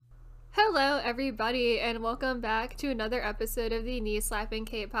Hello, everybody, and welcome back to another episode of the Knee Slapping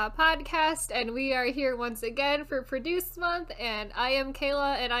K-pop podcast. And we are here once again for Produce Month, and I am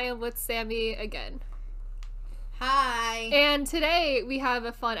Kayla, and I am with Sammy again. Hi. And today we have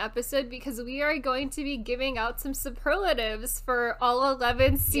a fun episode because we are going to be giving out some superlatives for all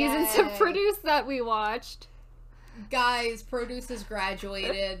 11 seasons of Produce that we watched. Guys, Produce has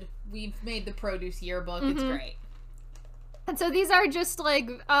graduated. We've made the Produce yearbook. It's great. And so these are just like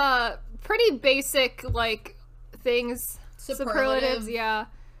pretty basic like things. Superlatives, yeah.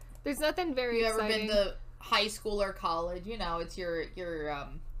 There's nothing very exciting. You ever been to high school or college? You know, it's your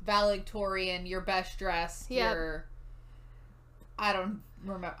valedictorian, your best dress, your I don't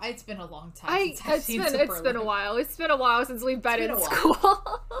remember. It's been a long time since I've seen superlatives. It's been a while. It's been a while since we've been in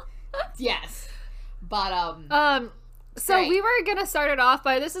school. Yes. But so we were gonna start it off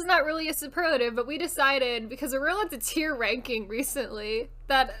by, this is not really a superlative, but we decided, because we're real into tier ranking recently,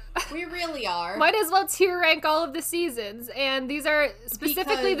 that we really are. Might as well tier rank all of the seasons, and these are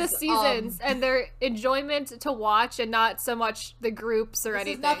specifically the seasons and their enjoyment to watch, and not so much the groups or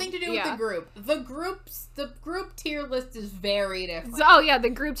anything. This has nothing to do with the group. The group tier list is very different. So, the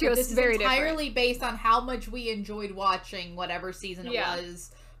group tier list is very different. This is entirely based on how much we enjoyed watching whatever season it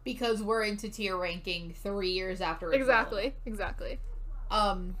was. Because we're into tier ranking 3 years after it's Exactly.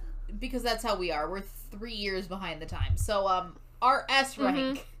 Because that's how we are. We're 3 years behind the time. So, our S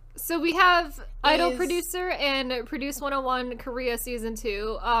rank. So we have Idol Producer and Produce 101 Korea Season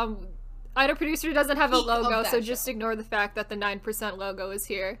 2. Idol Producer doesn't have a logo, so just ignore the fact that the 9% logo is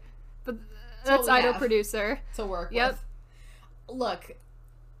here. But that's Idol Producer. To work with. Look,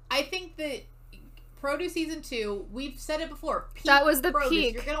 I think that Produce Season 2, we've said it before. That was the Produce.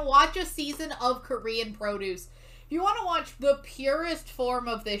 peak. You're gonna watch a season of Korean Produce. If you want to watch the purest form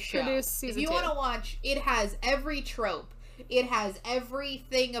of this show, Produce Season 2. If you want to watch, it has every trope. It has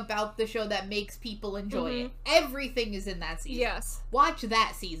everything about the show that makes people enjoy it. Everything is in that season. Yes. Watch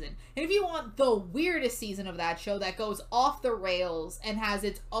that season. And if you want the weirdest season of that show that goes off the rails and has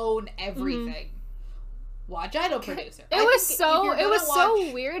its own everything, watch Idol Producer. It was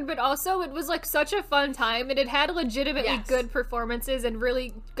so weird, but also it was like such a fun time, and it had legitimately good performances and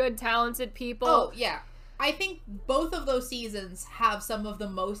really good talented people. Oh, yeah. I think both of those seasons have some of the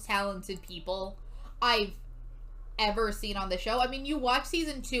most talented people I've ever seen on the show. I mean, you watch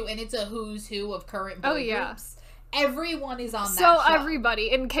season 2 and it's a who's who of current boy groups. Everyone is on that show. So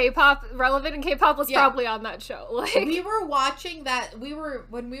everybody in K-pop, relevant in K-pop, was probably on that show. Like, we were watching that,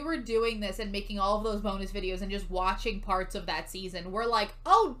 when we were doing this and making all of those bonus videos and just watching parts of that season, we're like,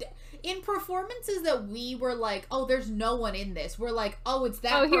 in performances that we were like, there's no one in this. We're like, it's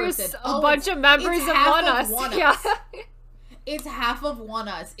that person. Here's a bunch of members of ONEUS. Yeah. It's half of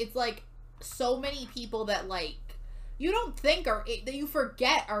ONEUS. It's like so many people that like, you don't think that you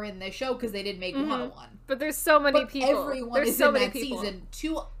forget are in this show because they didn't make 101. But there's so many people. Everyone is in that season.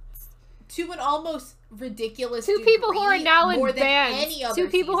 To an almost ridiculous Two people who are now in more bands. Than any other Two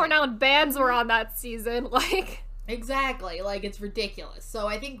people season. who are now in bands were on that season. Like, exactly. Like, it's ridiculous. So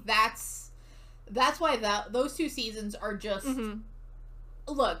I think that's why those two seasons are just.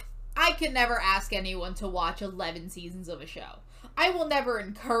 Look, I can never ask anyone to watch 11 seasons of a show. I will never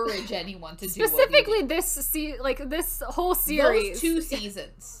encourage anyone to do specifically this whole series. Those 2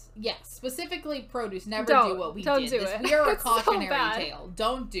 seasons. Yes, specifically Produce. Never do what we did. We are a cautionary tale.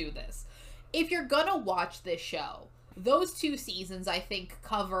 Don't do this. If you're gonna watch this show, those 2 seasons, I think,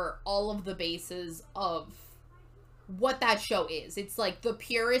 cover all of the bases of what that show is. It's like the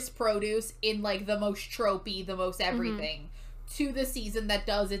purest Produce in like the most tropey, the most everything, to the season that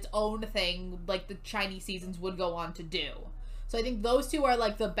does its own thing, like the Chinese seasons would go on to do. So I think those 2 are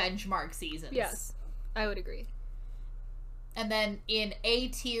like the benchmark seasons. Yes, I would agree. And then in A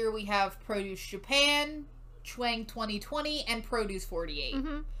tier, we have Produce Japan, Chwang 2020, and Produce 48.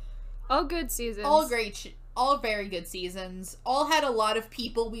 All good seasons. All great, all very good seasons. All had a lot of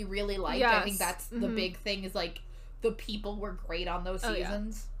people we really liked. Yes. I think that's the big thing, is like the people were great on those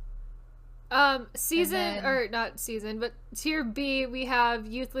seasons. But tier B, we have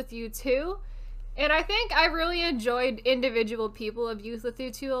Youth with You 2. And I think I really enjoyed individual people of Youth with You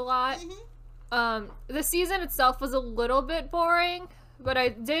 2 a lot. The season itself was a little bit boring, but I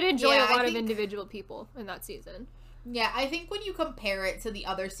did enjoy a lot of individual people in that season. Yeah, I think when you compare it to the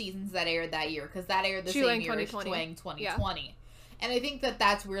other seasons that aired that year, because that aired the same year as Chwang 2020. Yeah. And I think that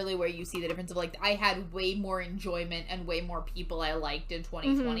that's really where you see the difference of, like, I had way more enjoyment and way more people I liked in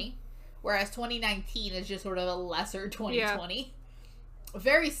 2020. Whereas 2019 is just sort of a lesser 2020. Yeah.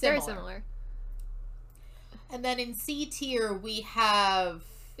 Very similar. And then in C tier, we have...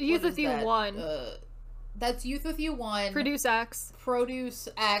 Youth with You 1. That's Youth With You 1. Produce X. Produce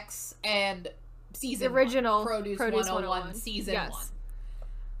X and Season the original 1. Produce 101 Season 1.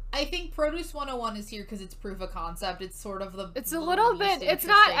 I think Produce 101 is here because it's proof of concept. It's sort of the... It's a little bit... It's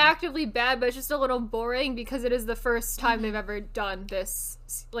not actively bad, but it's just a little boring because it is the first time they've ever done this,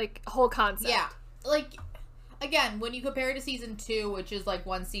 like, whole concept. Yeah. Like, again, when you compare it to Season 2, which is, like,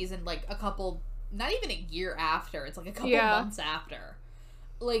 one season, like, a couple... Not even a year after. It's, like, a couple months after.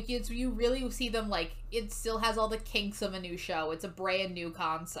 Like, you really see them, like, it still has all the kinks of a new show. It's a brand new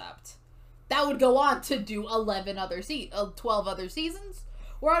concept. That would go on to do 12 other seasons.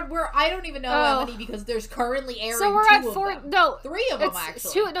 We're I don't even know how many because there's currently airing. So we're at 4. No, 3 of them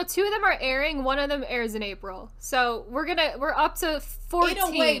actually. 2 of them are airing. One of them airs in April. So we're up to 14. In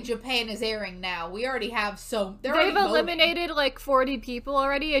a way, Japan is airing now. We already have they've eliminated like 40 people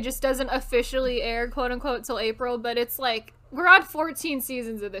already. It just doesn't officially air, quote unquote, till April. But it's like we're on 14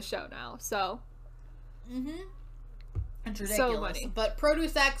 seasons of the show now. So. It's ridiculous. So but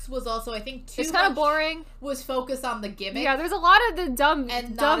Produce X was also, I think, it's kind of boring. Was focused on the gimmick. Yeah, there's a lot of the dumb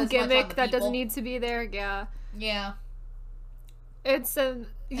gimmick that doesn't need to be there. Yeah. Yeah. It's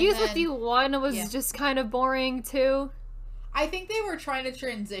Youth With You 1 was just kind of boring too. I think they were trying to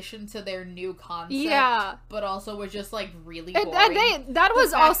transition to their new concept. Yeah. But also was just like really boring. That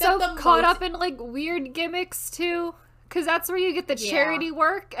was also caught up in like weird gimmicks too. Because that's where you get the charity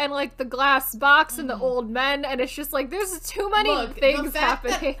work and, like, the glass box and the old men. And it's just, like, there's too many things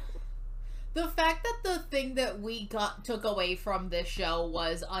happening. The fact that the thing that we took away from this show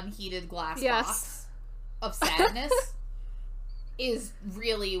was unheated glass box of sadness is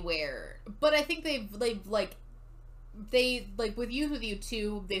really where... But I think they've with Youth With You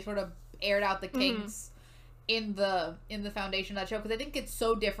 2, they sort of aired out the kinks in the foundation of that show. Because I think it's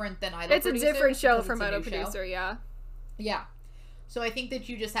so different than Idol Producer. It's a different show from Idol Producer, yeah. Yeah. So I think that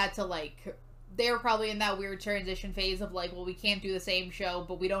you just had to, like... They were probably in that weird transition phase of, like, well, we can't do the same show,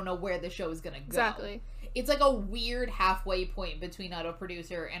 but we don't know where the show is gonna go. Exactly. It's like a weird halfway point between Idol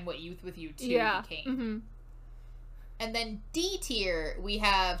Producer and what Youth With You 2 became. And then D tier, we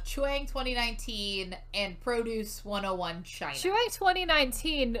have Chuang 2019 and Produce 101 China. Chuang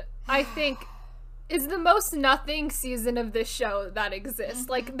 2019, I think... is the most nothing season of this show that exists.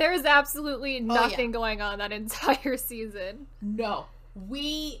 Like, there's absolutely nothing going on that entire season. No.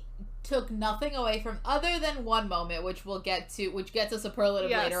 We took nothing away from, other than one moment, which we'll get to, which gets a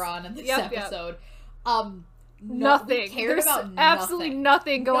superlative later on in this episode. Nothing. We cared about absolutely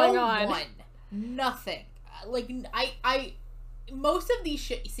nothing going on. Nothing. Like, most of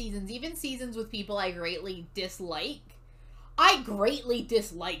these seasons, even seasons with people I greatly dislike, I greatly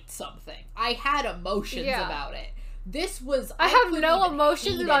disliked something. I had emotions about it. This was... I have no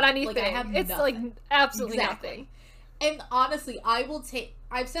emotions about anything. Like, it's nothing. Like absolutely nothing. And honestly, I've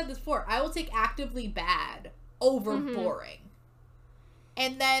said this before, I will take actively bad over boring.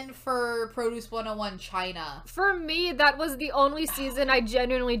 And then for Produce 101 China... For me, that was the only season I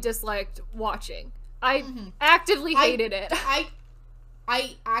genuinely disliked watching. I actively hated it.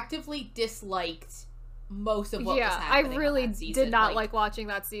 I actively disliked most of what was happening. I really did not like watching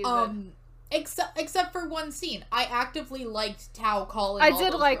that season. Except for one scene. I actively liked Tao calling I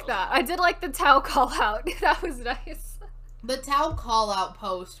did like that. I did like the Tao call out. That was nice. The Tao call out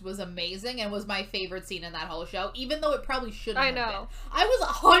post was amazing and was my favorite scene in that whole show, even though it probably shouldn't have been. I was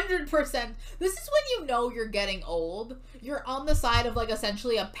 100%. This is when you know you're getting old. You're on the side of, like,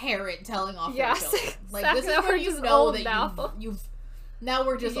 essentially a parent telling off their children. Like, this is where you know that you've now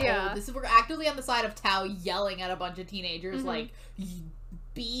we're just old. We're actively on the side of Tao yelling at a bunch of teenagers, like,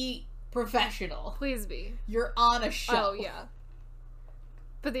 be professional. Please be. You're on a show. Oh, yeah.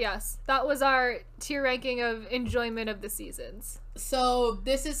 But yes, that was our tier ranking of enjoyment of the seasons. So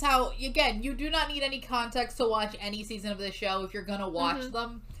this is how, again, you do not need any context to watch any season of the show if you're gonna watch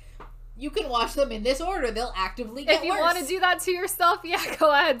them. You can watch them in this order. They'll actively get worse. If you want to do that to yourself,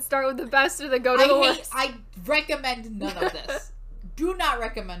 go ahead. Start with the best or then go to the worst. I recommend none of this. Do not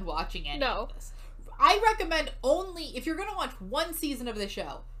recommend watching any of this. I recommend only, if you're gonna watch one season of the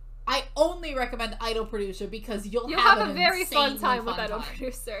show, I only recommend Idol Producer because you'll have a very fun time with Idol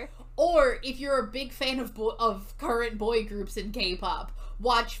Producer. Or if you're a big fan of current boy groups in K-pop,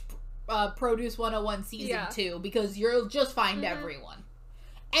 watch Produce 101 Season 2 because you'll just find everyone.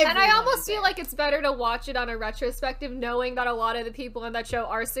 And I almost feel like it's better to watch it on a retrospective, knowing that a lot of the people in that show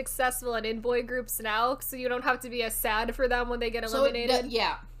are successful and in boy groups now, so you don't have to be as sad for them when they get eliminated.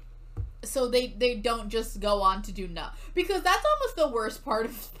 So they don't just go on to do because that's almost the worst part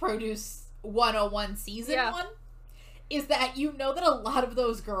of Produce 101 Season 1, is that you know that a lot of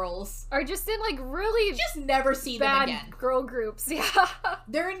those girls are just in like really just never see them again. Girl groups, yeah.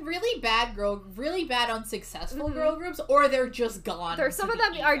 They're in really bad unsuccessful girl groups, or they're just gone. Some of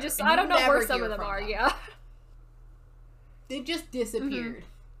them are just I don't know where some of them are. Yeah, they just disappeared.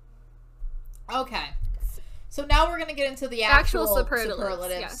 Okay, so now we're gonna get into the actual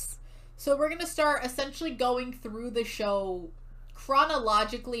superlatives. Yes. So we're gonna start essentially going through the show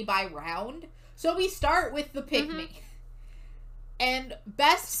chronologically by round. So we start with the Pick Me. And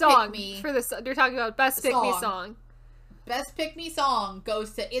best song Pick Me for this. You're talking about best Pick Me song. Best Pick Me song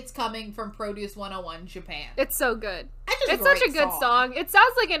goes to It's Coming from Produce 101 Japan. It's so good. It's such a good song. It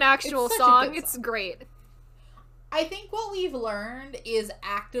sounds like an actual song. It's great. I think what we've learned is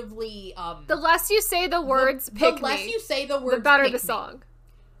actively the less you say the words Pick Me, the less you say the words, the better the song.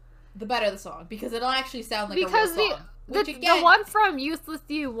 The better the song, because it'll actually sound like a real song. The one from Youth With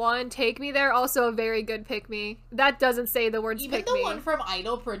You 1, Take Me There, also a very good Pick Me. That doesn't say the words Pick Me. Even the one from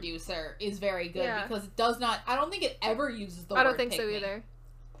Idol Producer is very good, because it does not... I don't think it ever uses the word Pick Me. I don't think so either.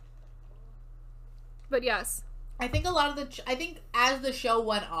 But yes. I think a lot of I think as the show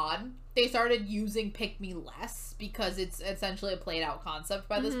went on, they started using Pick Me less, because it's essentially a played out concept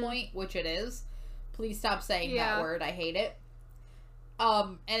by this point, which it is. Please stop saying that word. I hate it.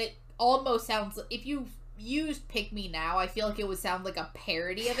 And it almost sounds... If you used Pick Me now, I feel like it would sound like a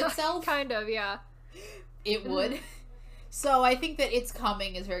parody of itself. Kind of, yeah. It would. So I think that It's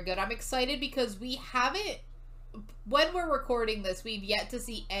Coming is very good. I'm excited because we haven't... When we're recording this, we've yet to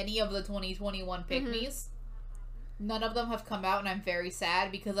see any of the 2021 Pick Me's. None of them have come out, and I'm very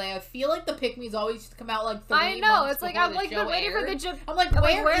sad because I feel like the Pick Me's always come out like 3 months. I know, it's like I'm like been waiting for the I'm like,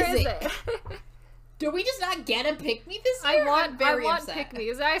 where is it? Do we just not get a Pick Me this year? I want Pick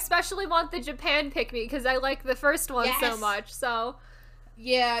Me's. I especially want the Japan Pick Me because I like the first one so much. So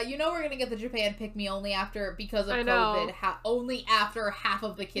yeah, you know we're gonna get the Japan Pick Me only because of COVID. Only after half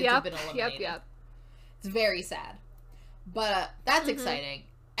of the kids have been eliminated. Yep. It's very sad, but that's exciting.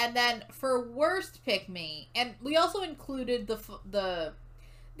 And then for worst Pick Me, and we also included the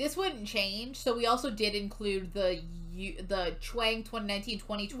this wouldn't change. So we also did include the Chwang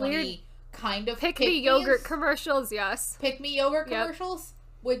 2019-2020 kind of Pick Me yogurt commercials. Yes, Pick Me yogurt commercials.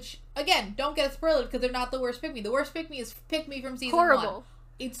 Which again, don't get it spoiled because they're not the worst Pick Me. The worst Pick Me is Pick Me from season 1.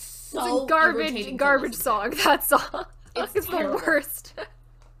 It's so garbage song. That song. It's the worst.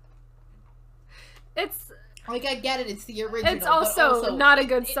 It's like I get it. It's the original. It's also not a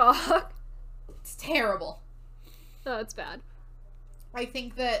good song. It's terrible. No, it's bad. I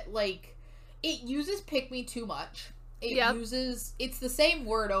think that like it uses Pick Me too much. It's the same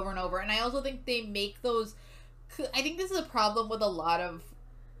word over and over, and I also think they make those. I think this is a problem with a lot of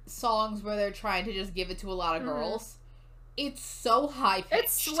songs where they're trying to just give it to a lot of girls. It's so high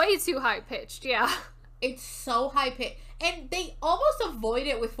pitched. It's way too high pitched. Yeah. It's so high pitched. And they almost avoid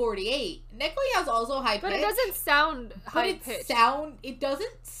it with 48. Nick Lee has also high pitched. But it doesn't sound high pitched. It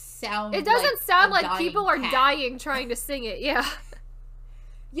doesn't sound like people are dying trying to sing it. Yeah.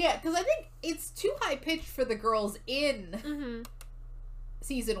 Yeah, because I think it's too high pitched for the girls in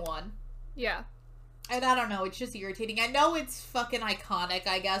season 1. Yeah. And I don't know, it's just irritating. I know it's fucking iconic,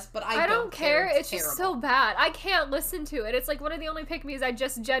 I guess, but I don't care. It's just so bad. I can't listen to it. It's like one of the only Pick Me's I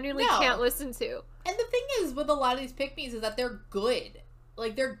just genuinely can't listen to. And the thing is, with a lot of these Pick Me's is that they're good.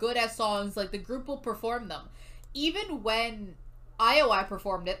 Like, they're good at songs. Like, the group will perform them. Even when IOI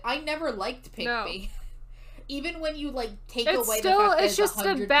performed it, I never liked Pick Me. Even when you, like, take away the fact that it's just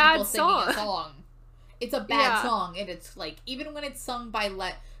 100 people singing a song. It's a bad song, and it's, like, even when it's sung by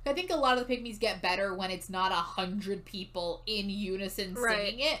I think a lot of the Pick Me's get better when it's not 100 people in unison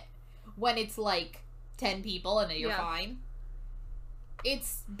singing it. When it's, like, 10 people and you're fine.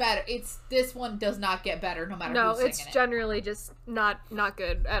 It's better. This one does not get better no matter who's singing it. No, it's generally just not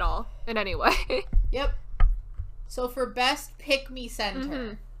good at all in any way. Yep. So for best Pick Me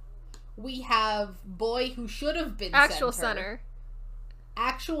center, we have boy who should have been actual center.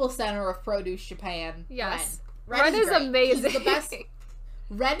 Actual center of Produce Japan. Yes. Ren is amazing. He's the best.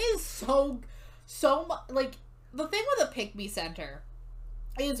 Ren is so like the thing with a Pick Me center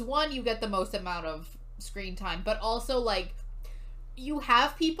is one, you get the most amount of screen time, but also like you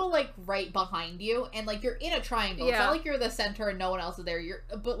have people like right behind you and like you're in a triangle. It's not like you're the center and no one else is there.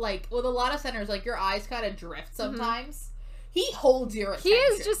 But like with a lot of centers, like your eyes kind of drift sometimes. He holds your attention. He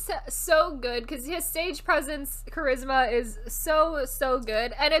is just so good because his stage presence, charisma is so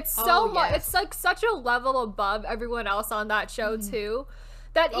good, and it's it's like such a level above everyone else on that show too.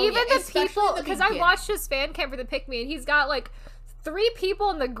 That even the people, because I watched his fan cam for the Pick Me, and he's got like 3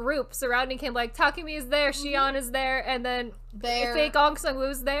 people in the group surrounding him. Like, Takumi is there, Xion is there, and then fake Ong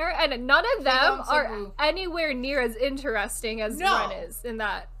Sung-woo's there, and none of them are anywhere near as interesting as Ren is in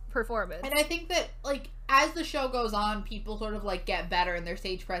that performance. And I think that, like, as the show goes on, people sort of, like, get better and their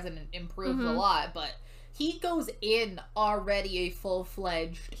stage presence improves a lot, but he goes in already a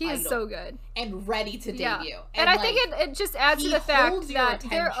full-fledged He is so good. And ready to debut. And I think it just adds to the fact that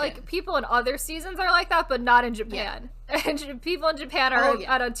there, like, people in other seasons are like that, but not in Japan. And people in Japan are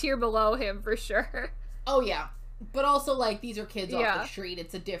at a tier below him, for sure. Oh, yeah. But also, like, these are kids off the street.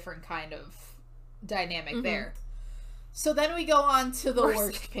 It's a different kind of dynamic there. So then we go on to the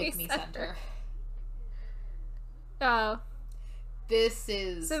worst Pick-Me Center. Oh. This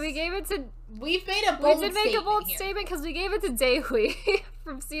is... So we gave it to... We've made a bold statement. We did make a bold statement because we gave it to Daehui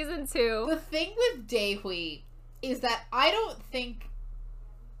from season 2. The thing with Daehui is that I don't think...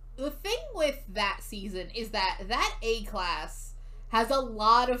 The thing with that season is that A-class has a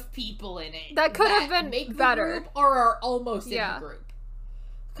lot of people in it that could have been make better. The group or are almost in the group.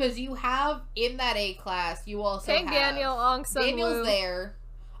 Because you have, in that A-class, you also have... Daniel, Ong Sung-woo. Daniel's there.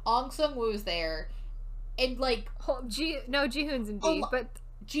 Ong Sung-woo's there. And, like... Jihoon's in B, but...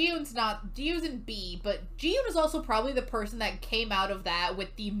 Jihoon's in B, but Jihoon is also probably the person that came out of that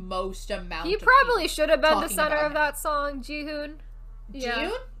with the most amount He probably should have been the center of that song, Jihoon.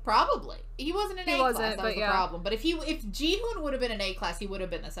 Jihoon? Probably. He wasn't an A-class, that was the problem. But if Jihoon would have been an A-class, he would have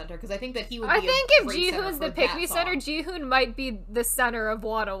been the center, because I think that he would be if Jihoon's the Pick-Me center, Jihoon might be the center of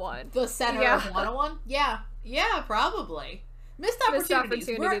 101. The center of 101? Yeah. Yeah, probably. Missed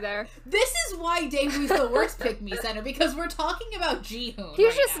opportunity there. This is why Daehui's the worst Pick-Me center, because we're talking about Jihoon.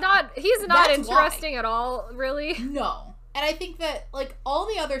 He's not interesting at all, really. No. And I think that, like, all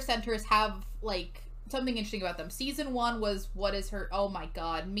the other centers have, like, something interesting about them. Season 1 was, what is her, oh my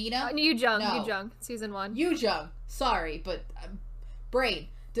god, Mina? Yoojung, season 1. Yoojung. Sorry, but brain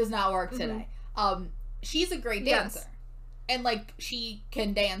does not work today. She's a great dancer. Yes. And, like, she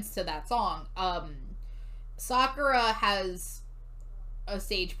can dance to that song. Sakura has a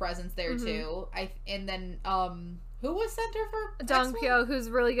stage presence there too. And then who was center for Dongpyo, who's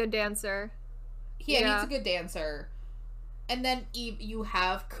a really good dancer. Yeah, he's a good dancer. And then you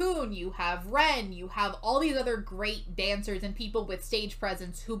have Kun, you have Ren, you have all these other great dancers and people with stage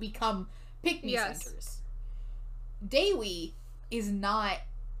presence who become Pick-Me centers. Daehui is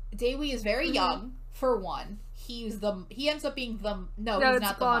very young, for one. He ends up being he's not the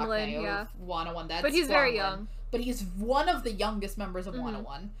Maknae of 101. But he's very young. But he's one of the youngest members of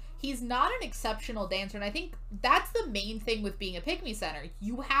 101. He's not an exceptional dancer, and I think that's the main thing with being a Pick-Me center.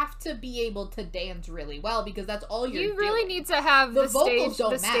 You have to be able to dance really well, because that's all you're doing. You really need to have the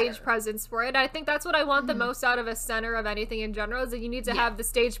stage presence for it. And I think that's what I want the most out of a center of anything in general, is that you need to have the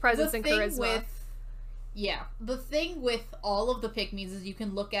stage presence and charisma. The thing with all of the Pick-Me's is you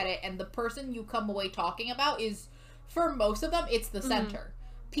can look at it, and the person you come away talking about is, for most of them, it's the center.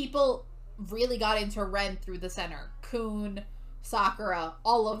 People really got into Ren through the center. Kun, Sakura,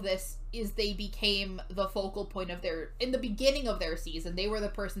 all of this is they became the focal point of in the beginning of their season. They were the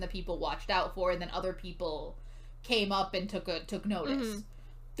person that people watched out for, and then other people came up and took notice.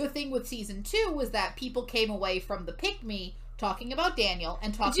 The thing with season 2 was that people came away from the Pick-Me talking about Daniel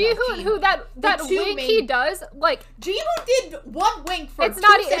and talking about Jihoon. Who that wink he does, like, Jihoon did one wink for it's 2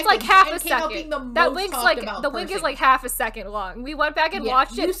 seconds. It's like half a second. That wink's like the wink is like half a second long. We went back and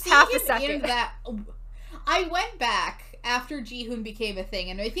watched it. Half a second. I went back after Jihoon became a thing,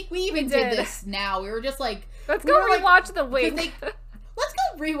 and I think we did this now. We were just like, let's go rewatch the wink. Let's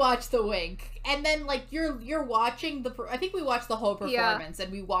go rewatch the wink. And then, like, you're watching I think we watched the whole performance,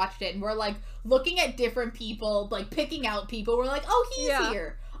 and we watched it, and we're, like, looking at different people, like, picking out people. We're like, oh, he's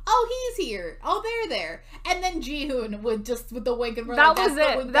here. Oh, he's here. Oh, they're there. And then Jihoon with the wink, and we're like, that's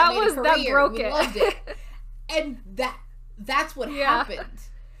the wink that made a career. That broke it. We loved it. And that's what happened.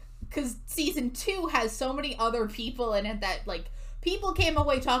 Because season 2 has so many other people in it that, like, people came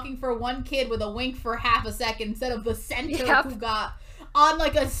away talking for one kid with a wink for half a second instead of the center who got on,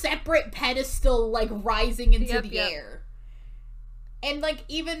 like, a separate pedestal, like, rising into the air. And, like,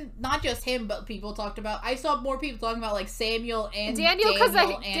 even, not just him, but people talked about, I saw more people talking about, like, Samuel and Daniel because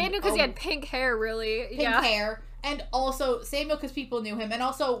he had pink hair, really. Pink hair. And also, Samuel, because people knew him. And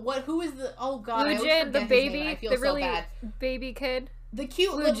also, who is the, oh god, Woojin, I always forget the baby, his name, I feel the so really bad. Baby kid. The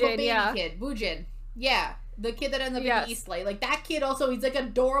cute little baby kid, Woojin. Yeah. The kid that ends up in Eastlake. Like, that kid also, he's, like,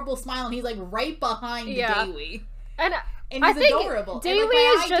 adorable smile, and he's, like, right behind Daehui. And he's adorable.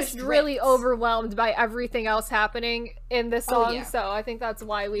 Daehui is just really overwhelmed by everything else happening in this song, so I think that's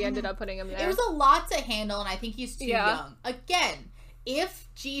why we ended up putting him there. There's a lot to handle, and I think he's too young. Again, if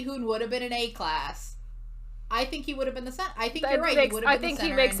Jihoon would have been an A-class, I think he would have been the center. I think you're right. I think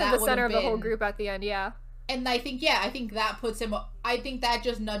he makes him the center of the whole group at the end. Yeah. And I think that puts him. I think that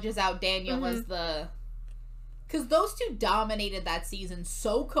just nudges out Daniel as the. Because those two dominated that season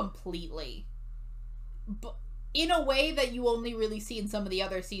so completely, but in a way that you only really see in some of the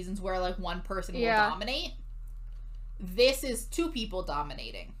other seasons where like one person will dominate. This is two people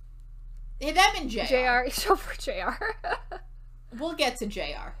dominating. Them and JR. JR. So for JR. We'll get to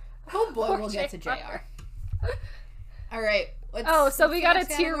JR. Oh boy, we'll get to JR. All right. So we gotta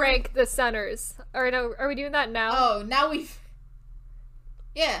tier rank the centers. Or no, are we doing that now? Oh, now we've.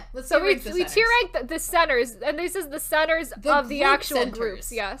 Yeah, let's tier rank the centers. We tier rank the centers, and this is the centers of the actual centers.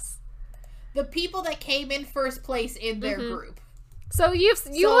 Groups. Yes. The people that came in first place in their group. So you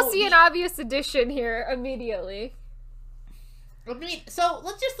will see an obvious addition here immediately. So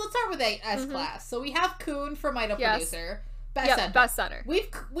let's start with S class. So we have Kun from Idol Producer, best center.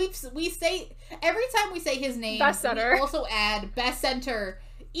 We say every time we say his name, best center. We also add best center,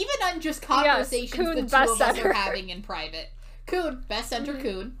 even on just conversations Kun, the two of us are having in private. Kun, best center,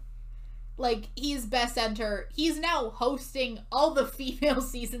 Kun. Like, he's best center. He's now hosting all the female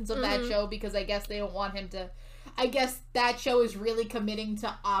seasons of that show because I guess they don't want him to. I guess that show is really committing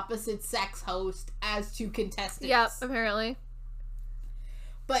to opposite sex host as to contestants. Yep, apparently.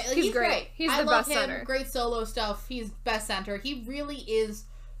 But like, he's great. He's the best center. Great solo stuff. He's best center. He really is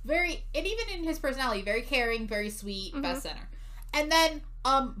very, and even in his personality, very caring, very sweet, best center. And then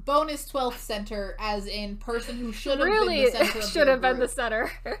bonus 12th center, as in person who should have been the center. Really should have been the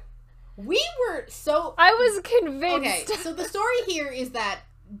center. We were so. I was convinced. Okay, so the story here is that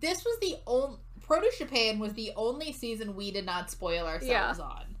this was the only. Produce Japan was the only season we did not spoil ourselves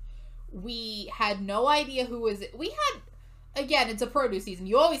on. We had no idea who was. We had. Again, it's a produce season.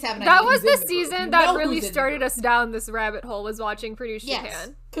 You always have an idea. That was the season that really started us down this rabbit hole, was watching Produce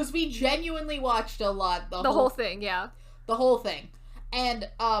Japan. Because we genuinely watched a lot. The whole thing, yeah. The whole thing. And,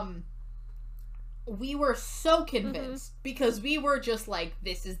 we were so convinced because we were just like,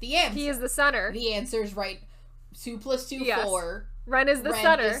 this is the answer. He is the center. The answer's right. 2 + 2 4. Ren is the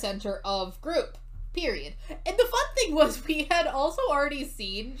center. Ren is center of group. Period. And the fun thing was we had also already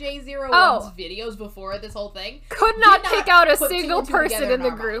seen J01's videos before this whole thing. Could not pick out a single person in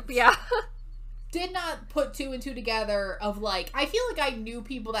the group. Yeah. Did not put 2 and 2 together of like, I feel like I knew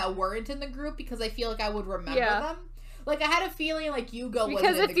people that weren't in the group because I feel like I would remember them. Like I had a feeling like Yugo was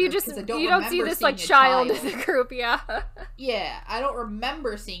in the group because I don't remember see this like child in the group, Yeah, I don't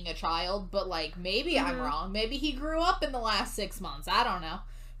remember seeing a child, but like maybe I'm wrong. Maybe he grew up in the last 6 months. I don't know.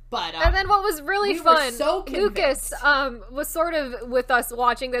 But, and then what was really fun, Lucas was sort of with us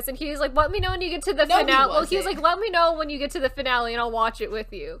watching this, and he was like, let me know when you get to the finale. He was like, let me know when you get to the finale, and I'll watch it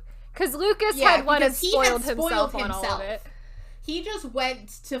with you. Because Lucas had won and spoiled himself on all of it. He just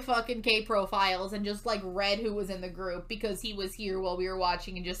went to fucking K-Profiles and just, like, read who was in the group because he was here while we were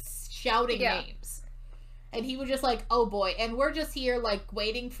watching and just shouting names. And he was just like, oh boy. And we're just here, like,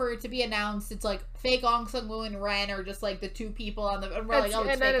 waiting for it to be announced. It's like, Fake Ong Sung-woo and Ren are just, like, the 2 people on the... And we're like, oh,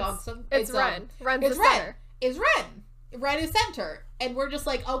 it's Fake Ong Sung... It's Ren. Ren's the center. It's Ren. Ren is center. And we're just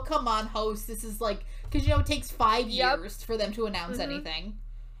like, oh, come on, host. This is, like... Because, you know, it takes 5 years for them to announce anything.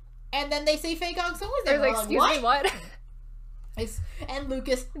 And then they say Fake Ong Sung-woo's there. Like, excuse me, what? And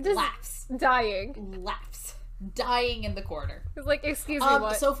Lucas laughs. Laughs. Dying in the corner. He's like, excuse me,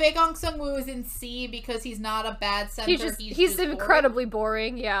 what? So Fake Ong Sung-woo is in C because he's not a bad center. He's just incredibly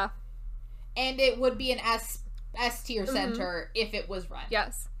boring, yeah. And it would be an S tier center if it was Ren.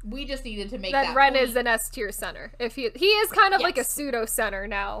 Yes. We just needed to make that Ren is an S tier center. If he is kind of like a pseudo center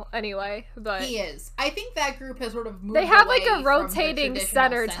now, anyway. But he is. I think that group has sort of moved. They have like a rotating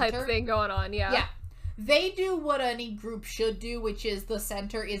center type thing going on. Yeah. Yeah. They do what any group should do, which is the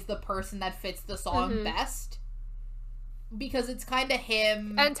center is the person that fits the song best. Because it's kind of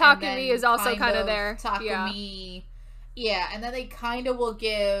him. And Takumi is also kind of there. Takumi. Yeah, and then they kind of will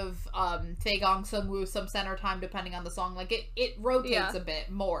give Fake Ong Sung-woo some center time depending on the song. Like, it rotates a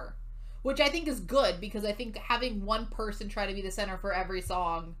bit more. Which I think is good, because I think having one person try to be the center for every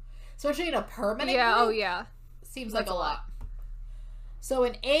song, especially in a permanent group, seems like a lot. So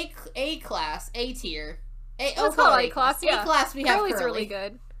in A class, A tier. Let's call it A class, yeah. A class, we have Curly's Curly. really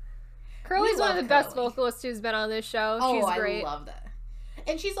good. Curly's one of the best vocalists who's been on this show. She's great. I love that.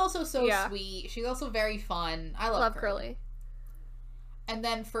 And she's also so sweet. She's also very fun. I love Curly. And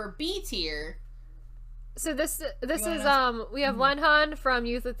then for B tier. So this is we have Wenhan from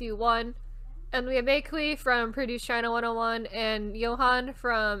Youth With You 1, and we have Meikui from Produce China 101, and Johan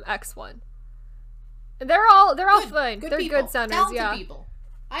from X1. And they're all fun. They're good centers, talented people.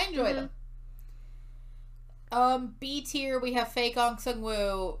 I enjoy them. B tier, we have Fake Ong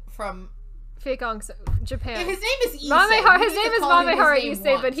Sung-woo from Japan. His name is Issei. His name is Mamehara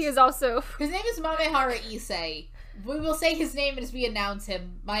Issei, but he is also... His name is Mamehara Issei. We will say his name as we announce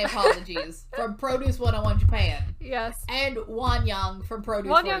him. My apologies. From Produce 101 Japan. Yes. And Wanyang from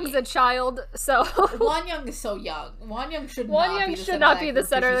Produce Wanyang's a child, so... Wanyang is so young. Wanyang should not be the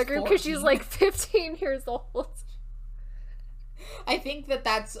center of the group because 14. she's like 15 years old. I think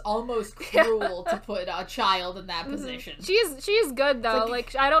that's almost cruel to put a child in that position. She's good though.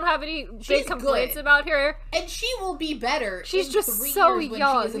 Like I don't have any big complaints about her. And she will be better. She's just so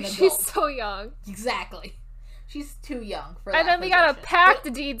young. She's so young. Exactly. She's too young for that. And then we got a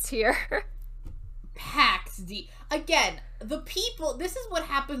packed D tier. Packed D. Again, the people. This is what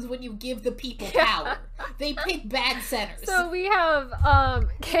happens when you give the people power. They pick bad centers. So we have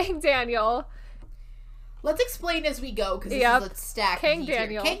Kang Daniel. Let's explain as we go, because this is a stack. Kang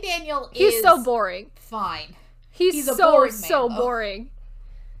Daniel. Kang Daniel He's so boring. Fine. He's so boring.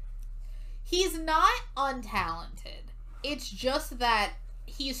 He's not untalented. It's just that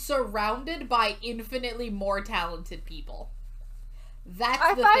he's surrounded by infinitely more talented people.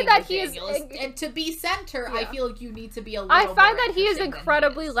 That's the thing that he is, and to be center, I feel like you need to be a little. I find that he is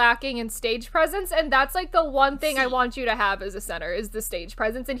incredibly lacking in stage presence, and that's like the one thing I want you to have as a center is the stage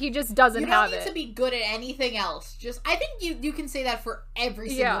presence, and he just doesn't have it. You don't need to be good at anything else. Just I think you can say that for every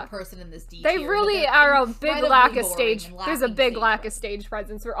single person in this D tier. They really are a big lack of stage. There's a big lack of stage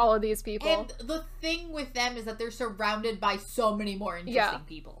presence for all of these people. And the thing with them is that they're surrounded by so many more interesting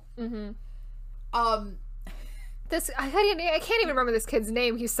people. Mm-hmm. I can't even remember this kid's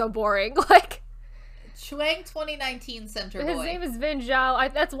name. He's so boring. Like Chuang 2019 center boy. His name is Vin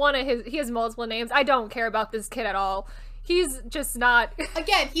Zhao. That's one of his. He has multiple names. I don't care about this kid at all. He's just not.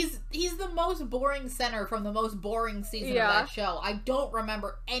 Again, he's the most boring center from the most boring season of that show. I don't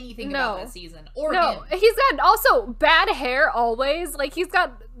remember anything about that season or him. He's got also bad hair always. Like he's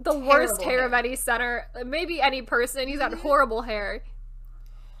got the worst hair of any center, maybe any person. He's got horrible hair.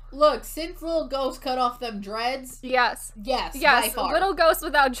 Look, since Little Ghost cut off them dreads. Yes. By far. Little Ghost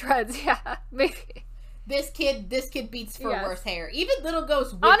without dreads. Yeah, maybe. This kid beats for worse hair. Even Little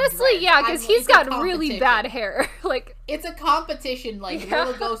Ghost with honestly, dreads, because he's got really bad hair. Like it's a competition. Like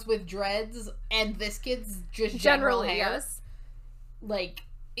Little Ghost with dreads and this kid's just general hair. Yes. Like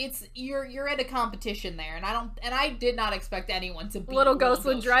it's you're at a competition there, and I did not expect anyone to beat Little Ghost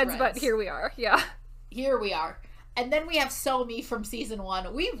with dreads, but here we are. Yeah. Here we are. And then we have Somi from season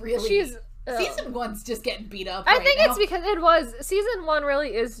 1. Season 1's just getting beat up. I think it's because season 1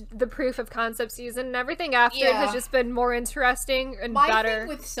 really is the proof of concept season, and everything after it has just been more interesting and better. My thing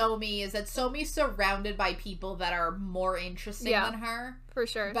with Somi is that Somi's surrounded by people that are more interesting than her. For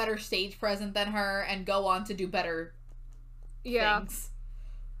sure. Better stage present than her, and go on to do better things.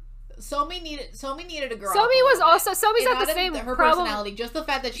 Somi needed a girl. Somi's got the same her problem. Personality, just the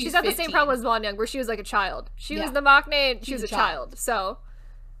fact that she's got 15. the same problem as Wanyang, where she was like a child. She was the Maknae, and she was a child. So,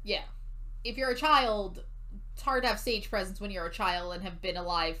 yeah, if you're a child, it's hard to have stage presence when you're a child and have been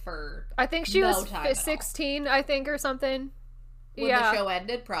alive for. I think she was 16, I think, or something. When the show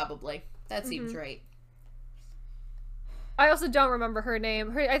ended, probably that seems right. I also don't remember her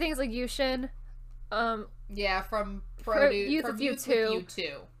name. I think it's like Yushin. From Youth with You 2.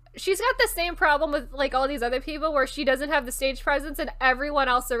 She's got the same problem with like all these other people where she doesn't have the stage presence and everyone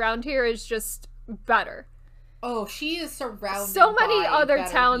else around here is just better. Oh, she is surrounded so many other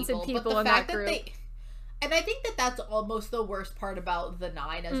talented people in that group. And I think that's almost the worst part about the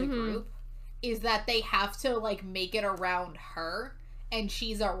 9 as a group is that they have to like make it around her and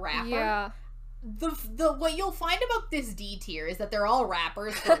she's a rapper. Yeah. The what you'll find about this D tier is that they're all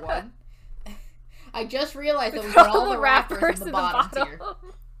rappers for one. I just realized that we got all the rappers in the bottom tier.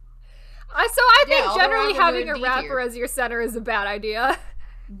 I think generally having a rapper as your center is a bad idea.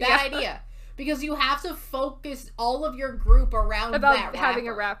 Bad idea. Because you have to focus all of your group around that having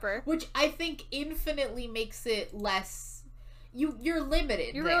a rapper. Which I think infinitely makes it less... You're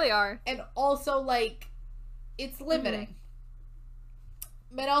limited. You really are. And also, like, it's limiting.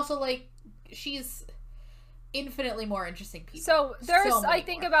 But also, like, she's... infinitely more interesting people. So there's I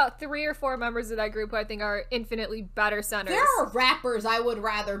think about 3 or 4 members of that group who I think are infinitely better centers. There are rappers I would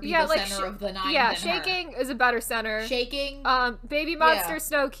rather be the center of the 9 than Shaking is a better center. Shaking. Baby Monster,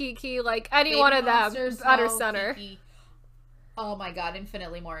 Snow Kiki, like any one of them, better center. Kiki. Oh my god,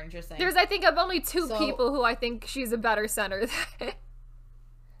 infinitely more interesting. There's I think of only 2 people who I think she's a better center than.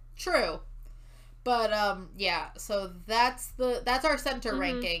 True. But so that's our center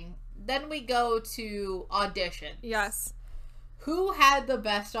ranking. Then we go to auditions. Yes. Who had the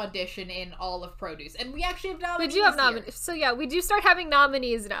best audition in all of Produce? And we actually have nominees. We do have nominees. So yeah, we do start having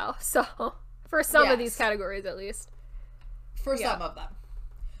nominees now. So for some of these categories at least. For some of them.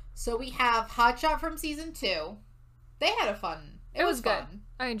 So we have Hotshot from season 2. They had a fun. It was fun. Good.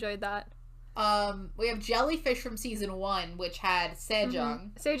 I enjoyed that. We have Jellyfish from season 1, which had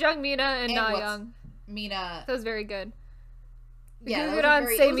Sejong. Sejong, Mina, and Na-young. Mina. That was very good. Yeah,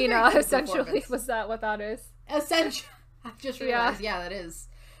 Guguran Se Mina, essentially. Was that what that is? Essentially. I just realized, yeah, that is.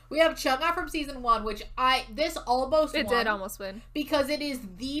 We have Chungha from season 1, which this almost won. It did almost win. Because it is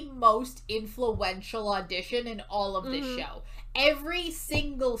the most influential audition in all of this show. Every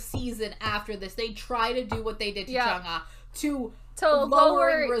single season after this, they try to do what they did to Chungha to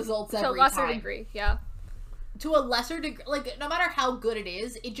lowering results every time. To a lesser degree, yeah. To a lesser degree. Like, no matter how good it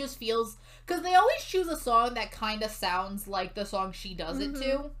is, it just feels... Because they always choose a song that kind of sounds like the song she does it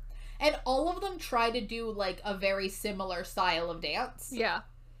to. And all of them try to do, like, a very similar style of dance. Yeah.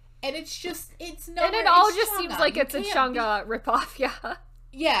 And it's just, it's nowhere. And it all just seems like it's a Chungha ripoff, yeah.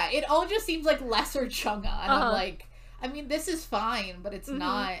 Yeah, it all just seems like lesser Chungha. And I'm like, I mean, this is fine, but it's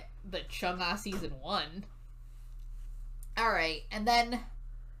not the Chungha season 1. Alright, and then...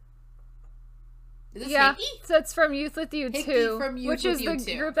 Is this Hickey? So it's from Youth With You 2, which is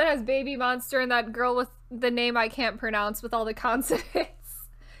the group that has Baby Monster and that girl with the name I can't pronounce with all the consonants.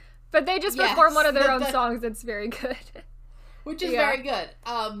 But they just perform one of their own songs that's very good. Which is very good.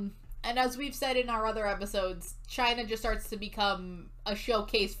 And as we've said in our other episodes, China just starts to become a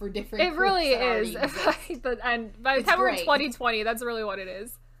showcase for different groups. It really is. And by the time we're in 2020, that's really what it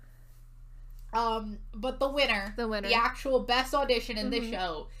is. But the winner, the actual best audition in this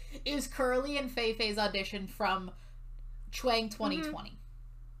show, is Curly and Fei Fei's audition from Chuang 2020.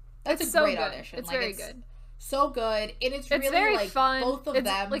 That's a great audition. It's very good. So good, and it's really very like fun. Both of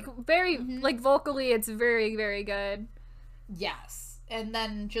them, like very like vocally, it's very, very good. Yes, and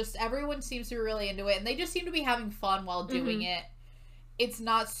then just everyone seems to be really into it, and they just seem to be having fun while doing it. It's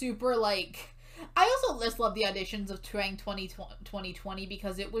not super like. I also just love the auditions of Chuang 2020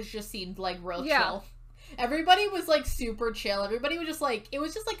 because it was just seemed like real chill. Everybody was like super chill. Everybody was just like, it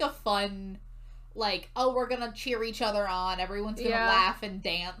was just like a fun, like, oh, we're gonna cheer each other on. Everyone's gonna laugh and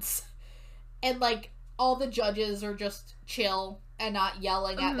dance, and like all the judges are just chill and not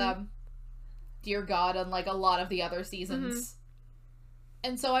yelling at them. Dear God, unlike a lot of the other seasons.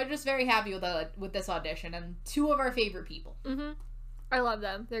 And so I'm just very happy with this audition, and two of our favorite people. I love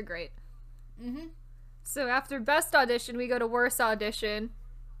them. They're great. So after best audition, we go to worst audition,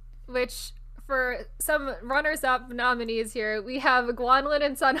 which for some runners-up nominees here, we have Guanlin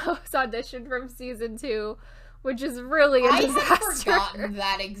and Sunho's audition from season 2, which is really a disaster. I had forgotten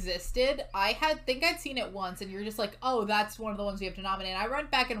that existed. I think I'd seen it once, and you're just like, oh, that's one of the ones we have to nominate. And I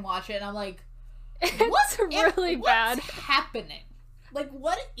went back and watched it, and I'm like, what's really bad? What's happening? Like,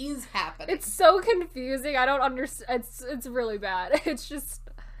 what is happening? It's so confusing. I don't understand. It's really bad. It's just...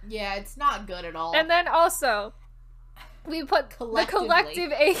 Yeah, it's not good at all. And then also, we put the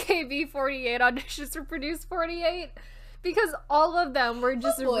collective AKB48 auditions for Produce 48 because all of them were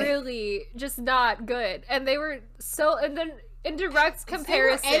just really just not good. And they were so, and then in direct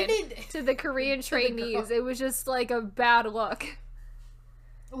comparison to the Korean trainees, it was just like a bad look.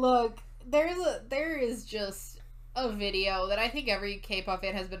 Look, there is just a video that I think every K-pop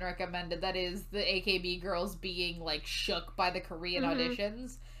fan has been recommended that is the AKB girls being like shook by the Korean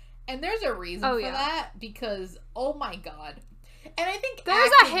auditions. And there's a reason for that because, oh my God. And I think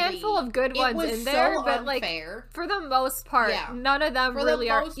there's a handful of good ones in there, but like for the most part, none of them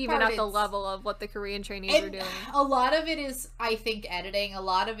really are even at the level of what the Korean trainees are doing. A lot of it is, I think, editing. A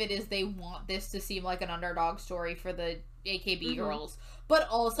lot of it is they want this to seem like an underdog story for the AKB girls. But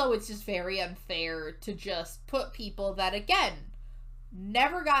also it's just very unfair to just put people that, again,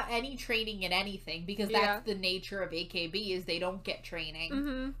 never got any training in anything because that's the nature of AKB is they don't get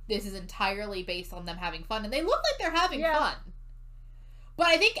training. This is entirely based on them having fun, and they look like they're having fun. But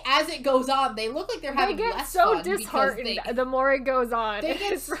I think as it goes on, they look like they're having less fun. They get so disheartened the more it goes on.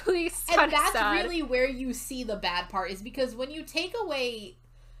 It's really and that's sad. really where you see the bad part is because when you take away...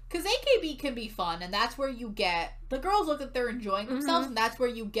 Because AKB can be fun, and that's where you get... The girls look like they're enjoying themselves, and that's where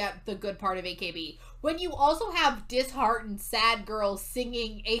you get the good part of AKB. When you also have disheartened, sad girls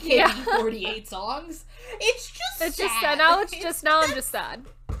singing AKB48 songs, it's just sad. Now I'm just sad.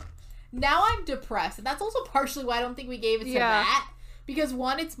 Now I'm depressed, and that's also partially why I don't think we gave it to that. Because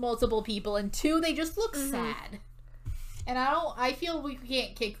one, it's multiple people, and two, they just look sad. And I feel we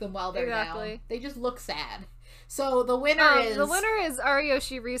can't kick them while they're down. They just look sad. So the winner is... The winner is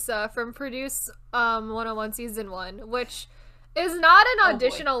Ariyoshi Risa from Produce 101 Season 1, which is not an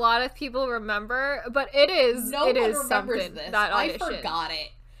audition a lot of people remember, but it is something, this. That audition. I forgot it.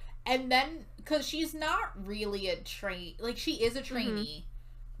 And then, because she's not really a she is a trainee,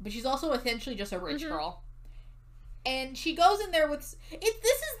 but she's also essentially just a rich girl. And she goes in there with... This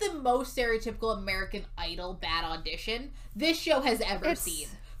is the most stereotypical American Idol bad audition this show has ever seen.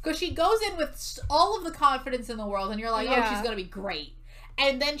 Because she goes in with all of the confidence in the world, and you're like, oh, she's going to be great.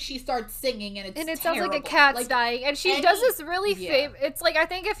 And then she starts singing, and it sounds like a cat's dying. And she does this really it's like, I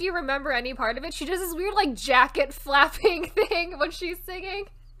think if you remember any part of it, she does this weird, like, jacket flapping thing when she's singing.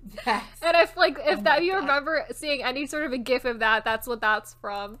 Yes. And you remember seeing any sort of a gif of that, that's what that's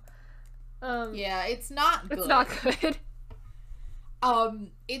from. Yeah, it's not good. It's not good.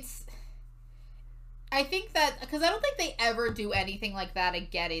 I think that, because I don't think they ever do anything like that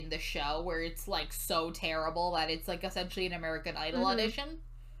again in the show, where it's, like, so terrible that it's, like, essentially an American Idol audition.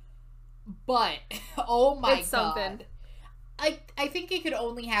 But, oh my god. Something. I think it could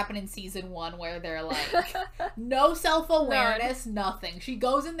only happen in season 1, where they're, like, no self-awareness, nothing. She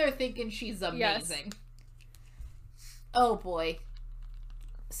goes in there thinking she's amazing. Yes. Oh, boy.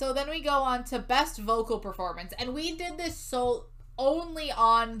 So then we go on to Best Vocal Performance, and we did this only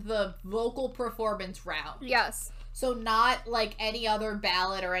on the vocal performance round. Yes. So not like any other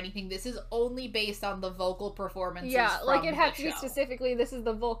ballad or anything. This is only based on the vocal performances. Yeah, like it had to be specifically, this is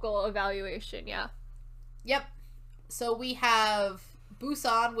the vocal evaluation, yeah. Yep. So we have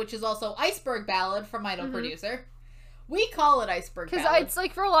Busan, which is also Iceberg Ballad from Idol Producer. We call it Iceberg Ballad. Because it's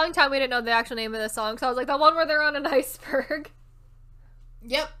like, for a long time we didn't know the actual name of the song, so I was like, the one where they're on an iceberg.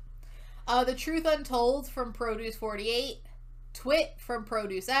 Yep. The Truth Untold from Produce 48. Twit from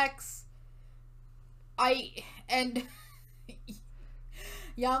Produce X. And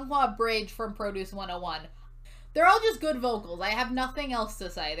Yanghua Bridge from Produce 101. They're all just good vocals. I have nothing else to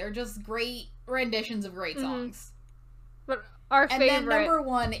say. They're just great renditions of great songs. But our favorite... And then number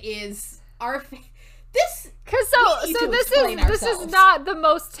 1 is our this is not the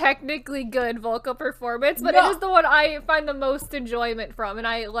most technically good vocal performance, but it is the one I find the most enjoyment from, and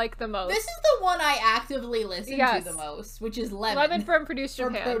I like the most. This is the one I actively listen to the most, which is Lemon from Produce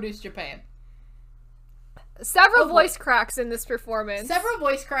Japan. From Produce Japan. Several voice cracks in this performance. Several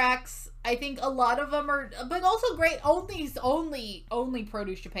voice cracks. I think a lot of them are, but also great. Only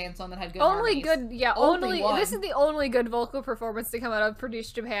Produce Japan song that had good harmonies. Only this is the only good vocal performance to come out of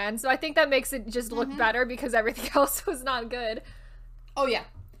Produce Japan. So I think that makes it just look better because everything else was not good. Oh yeah,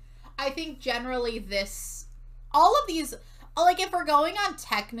 I think generally all of these, like if we're going on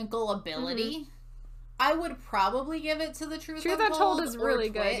technical ability, I would probably give it to the Truth Untold is really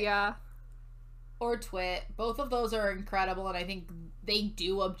good, yeah. Or Twit. Both of those are incredible, and I think they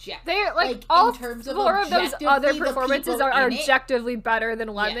do They're like all in terms of 4 of those other performances are objectively better than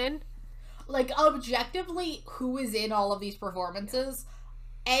Lemon. Yeah. Like objectively, who is in all of these performances?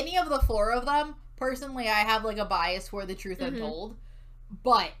 Any of the 4 of them, personally, I have like a bias for the Truth Untold.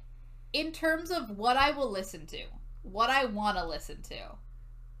 But in terms of what I will listen to, what I want to listen to,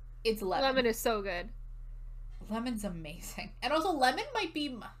 it's Lemon. Lemon is so good. Lemon's amazing. And also Lemon might be...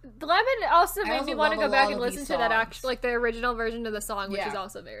 Lemon also made me want to go back and listen to that like the original version of the song, which is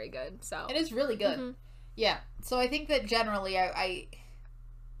also very good. So it is really good. Yeah. So I think that generally I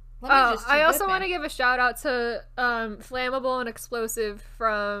also want to give a shout out to Flammable and Explosive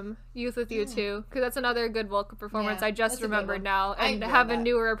from Youth With You too, because that's another good vocal performance. I just remembered now and have a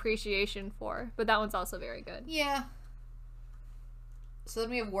newer appreciation for. But that one's also very good. Yeah. So then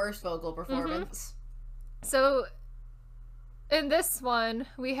we have worst vocal performance. So, in this one,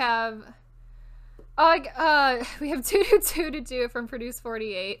 we have, we have 2 from Produce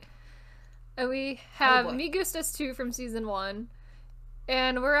 48, and we have Me Gustas 2 from Season 1,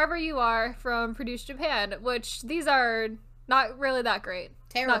 and Wherever You Are from Produce Japan, which these are not really that great.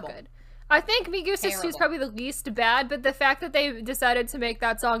 Terrible. Not good. I think Me Gustas 2 is probably the least bad, but the fact that they decided to make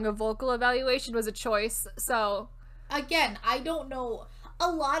that song a vocal evaluation was a choice, so... Again, I don't know...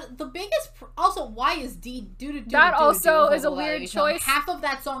 the biggest also why is that also is a weird choice. Half of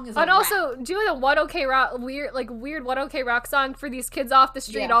that song is and also doing a What OK Rock weird What OK Rock song for these kids off the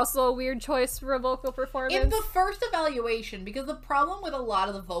street, also a weird choice for a vocal performance. In the first evaluation, because the problem with a lot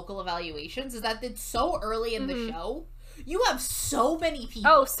of the vocal evaluations is that it's so early in the show, you have so many people.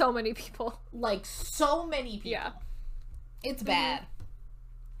 Oh, so many people. Like so many people. Yeah. It's bad.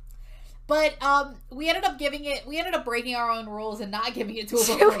 But we ended up breaking our own rules and not giving it to a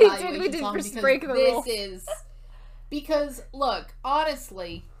vocal evaluation song because because look,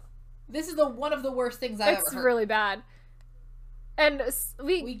 honestly, this is one of the worst things I've ever heard. It's really bad. And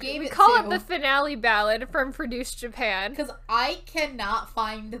we call it the finale ballad from Produce Japan because I cannot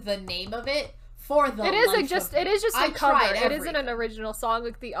find the name of it for the It is just a cover. It isn't an original song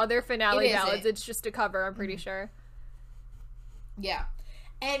like the other finale ballads. It's just a cover, I'm pretty sure. Yeah.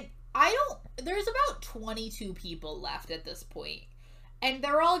 And there's about 22 people left at this point. And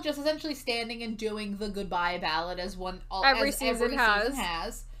they're all just essentially standing and doing the goodbye ballad as every season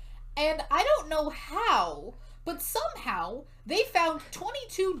has. And I don't know how, but somehow they found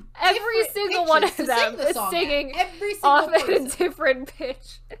 22 every single one of them is singing every single off person. at a different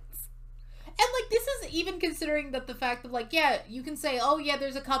pitch. And, like, this is even considering that the fact of, like, yeah, you can say, oh, yeah,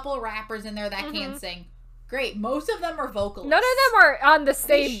 there's a couple of rappers in there that can't sing. Great. Most of them are vocalists. None of them are on the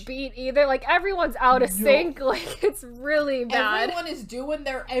same beat either. Like, everyone's out of sync. Like, it's really bad.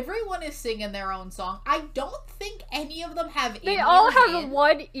 Everyone is singing their own song. I don't think any of them have They all have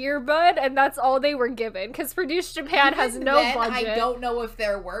one earbud, and that's all they were given. Because Produce Japan has no budget. I don't know if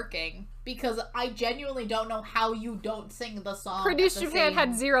they're working. Because I genuinely don't know how you don't sing the song. Produce Japan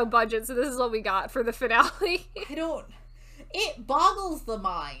had zero budget, so this is what we got for the finale. It boggles the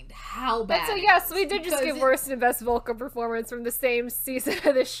mind how bad. So yes, we did just get worst and best vocal performance from the same season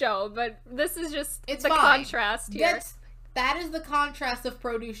of the show, but this is just the contrast here. That is the contrast of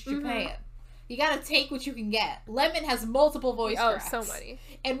Produce Japan. You gotta take what you can get. Lemon has multiple voice tracks. Oh, so many.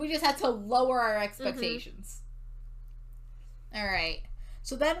 And we just had to lower our expectations. Alright.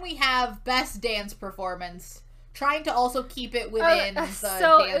 So then we have best dance performance. Trying to also keep it within the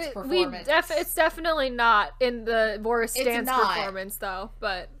dance performance. It's definitely not in the worst dance performance, though.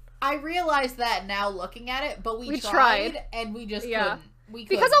 But I realize that now looking at it, but we tried and we just couldn't. Because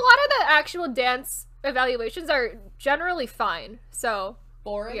a lot of the actual dance evaluations are generally fine. So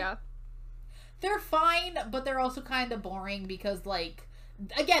boring. Yeah, they're fine, but they're also kind of boring because, like,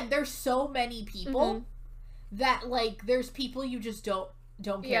 again, there's so many people that, like, there's people you just don't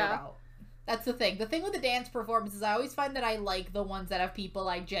care about. That's the thing. The thing with the dance performances, I always find that I like the ones that have people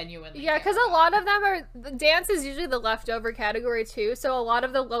I genuinely care because a lot of them are... Dance is usually the leftover category, too, so a lot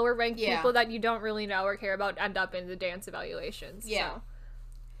of the lower-ranked people that you don't really know or care about end up in the dance evaluations. Yeah.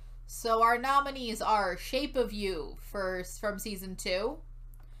 So our nominees are Shape of You from Season 2,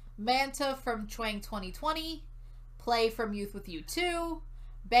 Manta from Chwang 2020, Play from Youth With You 2,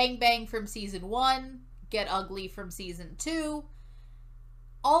 Bang Bang from Season 1, Get Ugly from Season 2.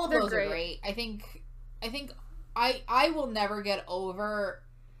 All of those are great. I think I will never get over.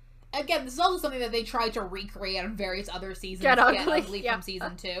 Again, this is also something that they tried to recreate on various other seasons. Get Ugly from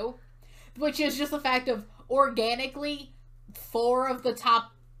Season 2, which is just the fact of organically 4 of the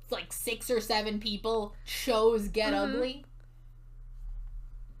top, like, 6 or 7 people chose Get Ugly.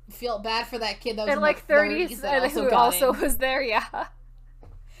 Feel bad for that kid that was in like 30s and who also was there. Yeah,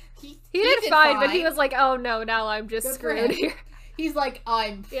 he did fine, but he was like, oh no, now I'm just screwed here. He's like,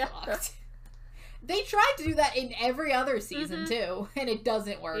 I'm fucked. They tried to do that in every other season, too, and it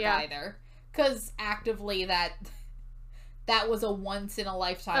doesn't work either. Because actively, that was a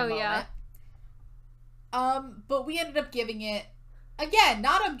once-in-a-lifetime moment. But we ended up giving it,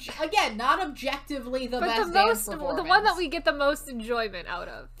 not objectively the best dance performance. The one that we get the most enjoyment out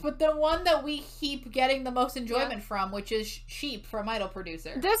of. But the one that we keep getting the most enjoyment from, which is Sheep from Idol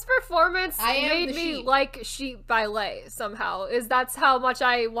Producer. This performance made me like Sheep by Lay somehow. That's how much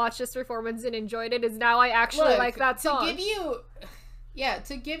I watched this performance and enjoyed it, is now I actually like that song. To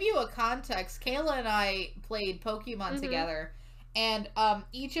give you a context, Kayla and I played Pokemon together, and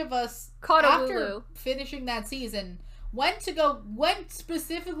each of us, after finishing that season, went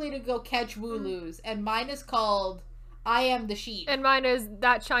specifically to go catch Wooloos, and mine is called I Am the Sheep. And mine is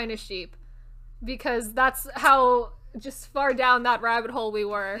That China Sheep, because that's how just far down that rabbit hole we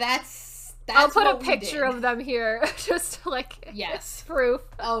were. That's I'll put a picture of them here, just like proof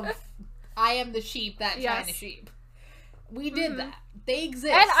of I Am the Sheep, That China Sheep. We did that. They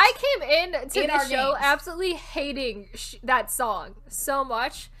exist. And I came in to the show absolutely hating that song so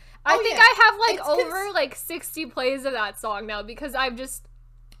much. I think I have over 60 plays of that song now because I've just...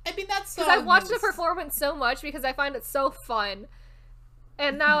 that song... Because I've watched the performance so much because I find it so fun.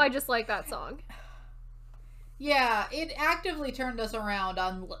 And now I just like that song. Yeah, it actively turned us around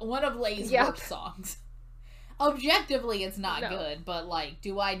on one of Lay's worst songs. Objectively, it's not good, but, like,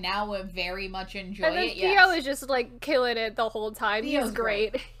 do I now very much enjoy it? And then Theo is just, like, killing it the whole time. He's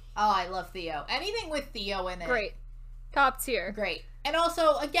great. Oh, I love Theo. Anything with Theo in it. Great. Top tier. Great. And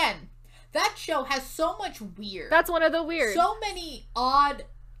also, again, that show has so much weird. That's one of the weird. So many odd,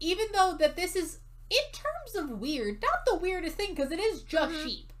 even though that this is, in terms of weird, not the weirdest thing, because it is just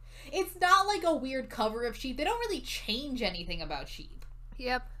Sheep. It's not like a weird cover of Sheep. They don't really change anything about Sheep.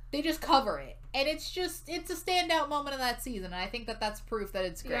 Yep. They just cover it. And it's a standout moment of that season, and I think that that's proof that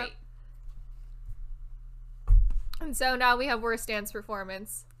it's great. Yep. And so now we have worst dance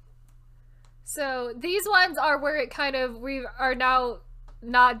performance. So these ones are where it kind of, we are now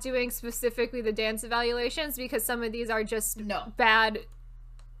not doing specifically the dance evaluations because some of these are just bad.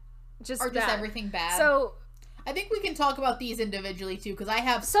 Just everything bad. So I think we can talk about these individually too, because I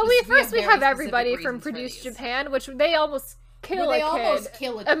have. So we have everybody from Produce Japan, which they almost kill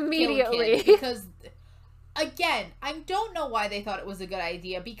immediately because, again, I don't know why they thought it was a good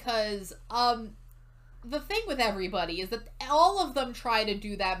idea, because the thing with everybody is that all of them try to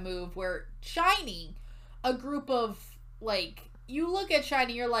do that move where SHINee, a group of, like, you look at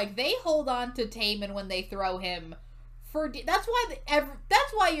SHINee, you're like, they hold on to Taemin when they throw him. That's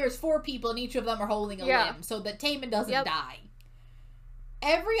why there's 4 people and each of them are holding a limb so that Taemin doesn't die.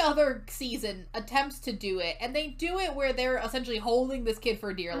 Every other season attempts to do it, and they do it where they're essentially holding this kid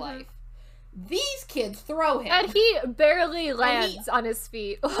for dear life. These kids throw him, and he barely lands on his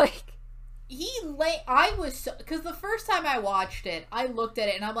feet. Like because the first time I watched it, I looked at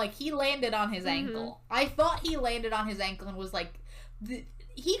it and I'm like, he landed on his ankle. I thought he landed on his ankle and was like,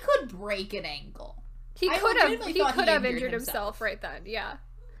 he could break an ankle. He could have injured himself right then. Yeah,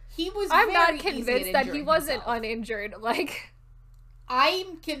 I'm not convinced that he wasn't uninjured. Like,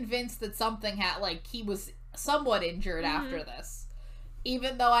 I'm convinced that something he was somewhat injured after this.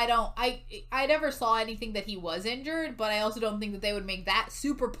 Even though I never saw anything that he was injured, but I also don't think that they would make that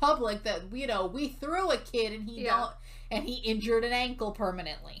super public that, you know, we threw a kid and he injured an ankle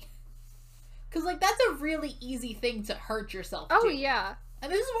permanently. Because, like, that's a really easy thing to hurt yourself to. Oh, yeah.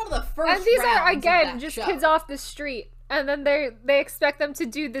 And this is one of the first And these are, again, just kids off the street. And then they expect them to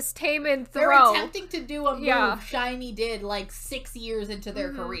do this Taemin throw. They're attempting to do a move SHINee did, like, 6 years into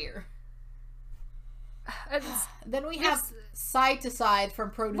their career. Then we have Side to Side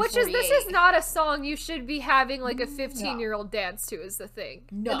from Produce 48. This is not a song you should be having, like, a 15-year-old dance to, is the thing.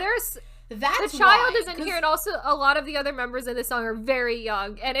 No. The child isn't here, and also a lot of the other members in this song are very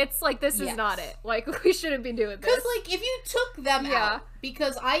young, and it's like, this is not it. Like, we shouldn't be doing this. Because, like, if you took them out,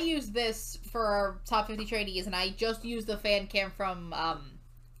 because I used this for our top 50 trainees, and I just used the fan cam from,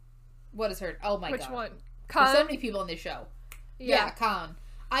 what is her? Oh my god. Which one? Khan? There's so many people in this show. Yeah, Khan.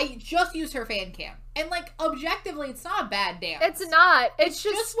 I just used her fan cam. And, like, objectively, it's not a bad dance. It's not. It's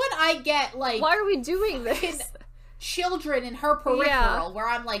just when I get, like... Why are we doing this? Children in her peripheral, where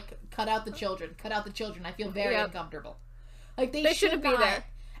I'm like, cut out the children. Cut out the children. I feel very uncomfortable. Like, they shouldn't be there.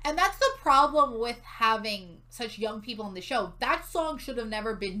 And that's the problem with having such young people in the show. That song should have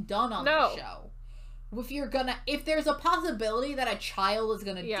never been done on the show. If there's a possibility that a child is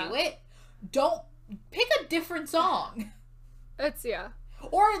gonna do it, don't pick a different song.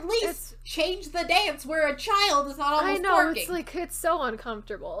 Or at least change the dance where a child is not almost twerking. It's like, it's so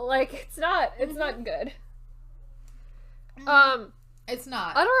uncomfortable. Like, it's not good. It's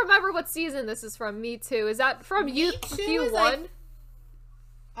not. I don't remember what season this is from. Me Too. Is that from Q1?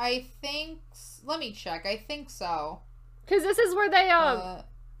 I think. Let me check. I think so. Because this is where they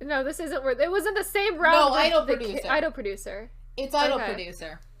no, this isn't where it was in the same round. No, Idol Producer. Idol Producer. It's Idol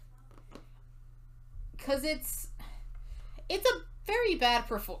Producer. Because it's a very bad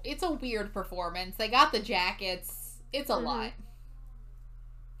it's a weird performance. They got the jackets. It's a lot.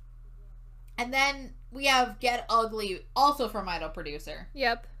 And then we have Get Ugly, also from Idol Producer.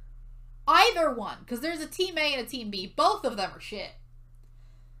 Yep. Either one, because there's a Team A and a Team B. Both of them are shit.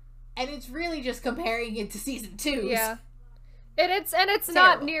 And it's really just comparing it to season 2. Yeah. And it's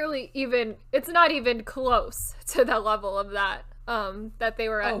not nearly even, it's not even close to the level of that they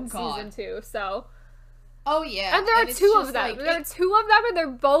were at in season 2. So. Oh yeah. And there are 2 of them. There are 2 of them, and they're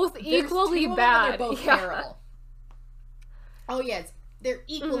both equally bad. They're both terrible. Oh yes, they're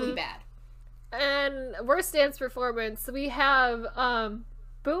equally bad. And worst dance performance, we have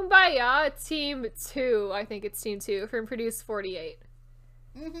Boombaya Team 2. I think it's Team 2 from Produce 48.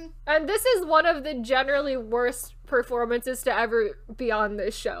 And this is one of the generally worst performances to ever be on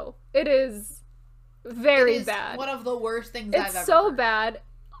this show. It is very bad. One of the worst things I've ever heard. It's so bad.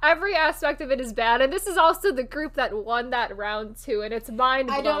 Every aspect of it is bad, and this is also the group that won that round too, and it's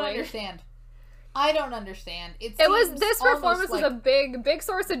mind-blowing. I don't understand. This performance was a big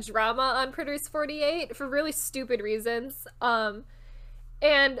source of drama on Produce 48 for really stupid reasons. And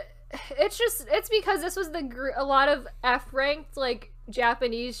it's because this was a lot of F-ranked, like,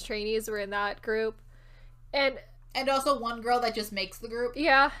 Japanese trainees were in that group. And also one girl that just makes the group.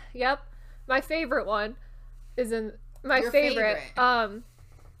 Yeah, yep. My favorite one is in Your favorite.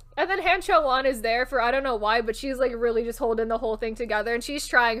 And then Han Cho-won is there for I don't know why, but she's like really just holding the whole thing together, and she's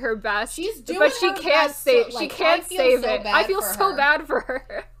trying her best. She's doing but she her can't best. Save. She can't save it. I feel so bad for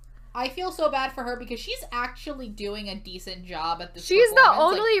her. I feel so bad for her because she's actually doing a decent job at this. She's the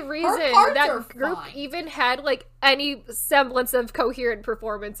only reason that group even had like any semblance of coherent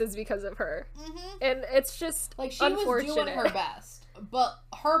performances because of her, and it's just like she was doing her best. But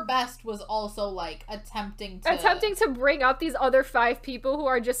her best was also, like, attempting to bring up these other 5 people who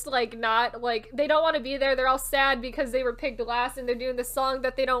are just, like, not, like, they don't want to be there. They're all sad because they were picked last and they're doing the song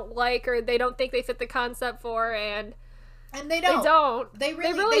that they don't like or they don't think they fit the concept for, and they don't. They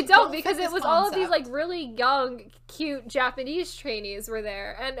really don't because it was all of these, like, really young, cute Japanese trainees were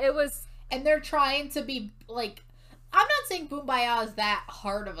there, and it was... And they're trying to be, like... I'm not saying Boombayah is that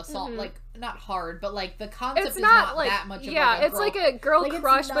hard of a song. Like, not hard, but, like, the concept is not like, that much of, like, a it's like a girl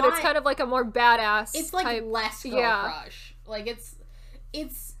crush, but it's kind of, like, a more badass It's, like, type. less girl crush. Like,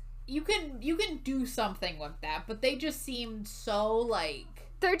 it's... You can do something with that, but they just seemed so, like...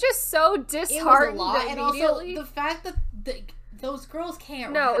 They're just so disheartened immediately. And also, the fact that those girls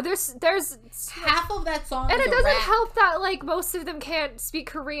can't rap. There's half of that song and is it doesn't rap. help that, like, most of them can't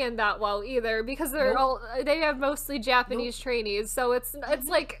speak Korean that well either because they have mostly Japanese trainees, so it's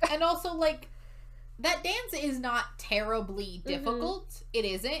like... And also, like, that dance is not terribly difficult. It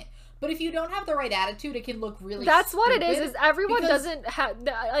isn't. But if you don't have the right attitude, it can look really That's what it is everyone doesn't have...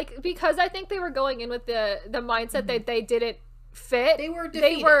 Like, because I think they were going in with the mindset that they didn't fit. They were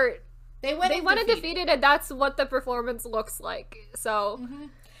defeated. They went and defeated, and that's what the performance looks like. So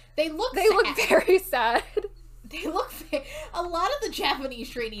they look very sad. They look a lot of the Japanese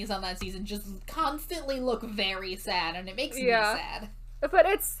trainees on that season just constantly look very sad, and it makes me sad. But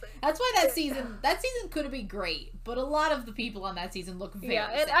that's why that season could be great, but a lot of the people on that season look very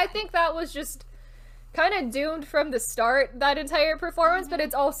sad. And I think that was just kind of doomed from the start, that entire performance, but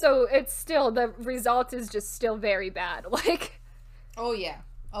it's still, the result is just still very bad. Like, oh yeah,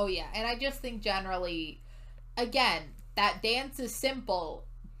 and I just think generally, again, that dance is simple,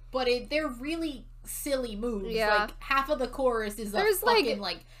 but they're really silly moves. Yeah. Like, half of the chorus is fucking,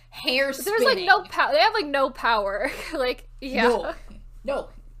 like, hair spinning. There's, like, no power. They have, like, no power. Like, yeah. No.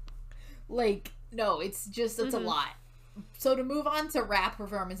 Like, no, it's just, it's a lot. So to move on to rap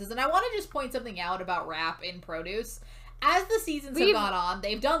performances, and I want to just point something out about rap in Produce. As the seasons have gone on,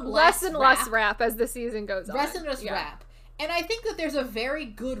 they've done less and less rap as the season goes on. Less and less rap. And I think that there's a very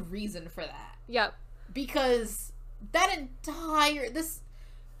good reason for that. Yep. Because that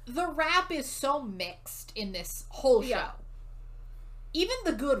the rap is so mixed in this whole show. Yeah. Even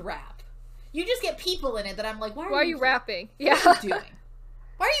the good rap. You just get people in it that I'm like, why are you rapping? What are you doing?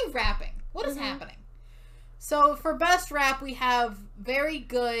 Why are you rapping? What is happening? So for best rap, we have very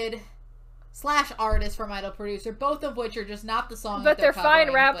good / artist from Idol Producer, both of which are just not the song but that they're fine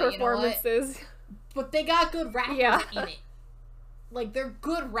covering, rap performances. But they got good rappers in it. Like, they're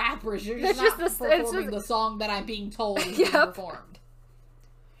good rappers. You're just not performing the song that I'm being told is being performed.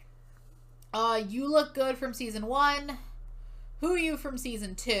 You Look Good from Season 1. Who You from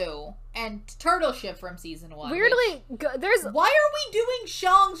Season 2. And Turtle Ship from Season 1. Weirdly, there's... Why are we doing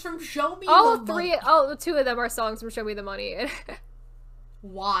songs from Show Me the Money? Two of them are songs from Show Me the Money.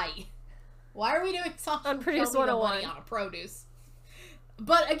 Why? Why are we doing songs from Show Me the Money on a Produce?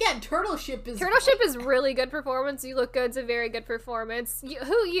 But again, Turtle Ship is really good performance. You Look Good's a very good performance.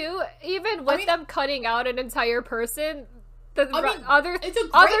 Even with them cutting out an entire person, other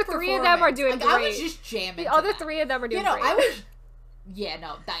three of them are doing great. I was just jamming. The other 3 of them are doing great. I was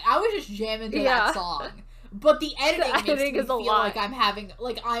just jamming to that song. But the editing makes me feel like I'm having,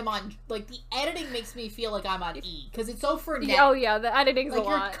 like, the editing makes me feel like I'm on E, because it's so frenetic. Oh yeah, the editing's a lot.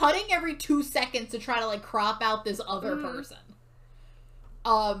 Like, you're cutting every 2 seconds to try to, like, crop out this other person.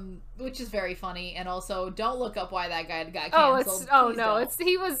 Which is very funny, and also, don't look up why that guy got canceled.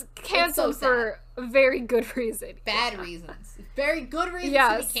 He was canceled for a very good reason. Bad reasons. Very good reasons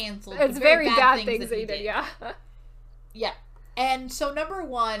to be canceled. It's very bad things that he did, Yeah. And so number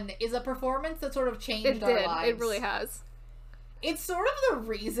 1 is a performance that sort of changed our lives. It really has. It's sort of the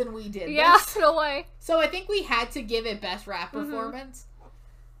reason we did this. Yeah, no way. So I think we had to give it best rap performance.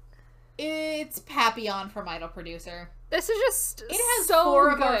 It's Papillon from Idol Producer. This is just it has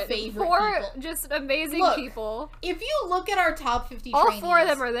 4 of our favorite people. Just amazing people. If you look at our top 50 all trainees, 4 of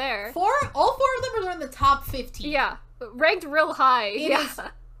them are there. All 4 of them are in the top 15. Yeah. Ranked real high. It is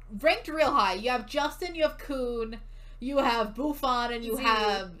ranked real high. You have Justin, you have Kun, you have Bufan, and you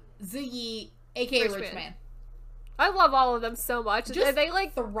have Ziyi, aka Richman. I love all of them so much. Just they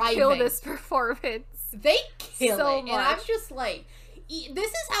like thriving. Kill this performance. They kill so it. much. And I'm just like, this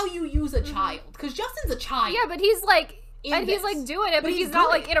is how you use a child. Because Justin's a child. Yeah, but he's like, he's like doing it, but he's not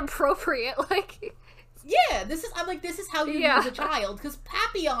like inappropriate. Like, yeah, this is how you use a child. Because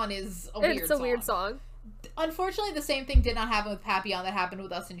Papillon is a weird song. It's a weird song. Unfortunately, the same thing did not happen with Papillon that happened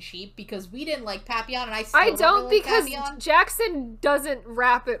with us in Sheep, because we didn't like Papillon, and I don't really because like Papillon. Jackson doesn't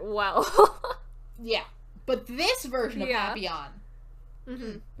rap it well. Yeah, but this version of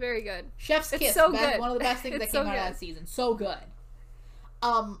Papillon, very good. Chef's Kiss, so good. One of the best things that came out of that season. So good.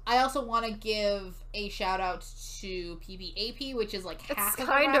 I also want to give a shout out to PBAP, which is like half of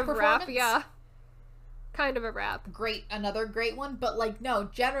kind of rap, yeah. Kind of a rap. Another great one, but like no,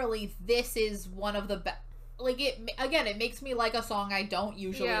 generally this is one of the best. Like it makes me like a song I don't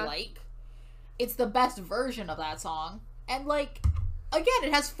usually like. It's the best version of that song, and like again,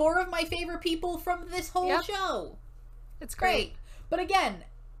 it has 4 of my favorite people from this whole show. It's great. But again,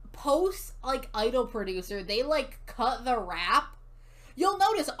 post like Idol producer, they like cut the rap. You'll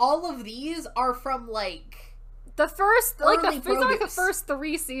notice all of these are from like the first the first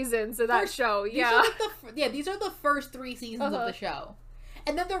 3 seasons of that show. Yeah. These are the first 3 seasons of the show.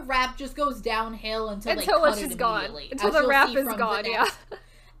 And then the rap just goes downhill until they cut it's just gone. Until the rap is gone,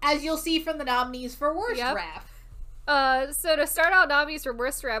 As you'll see from the nominees for worst rap. So to start out nominees for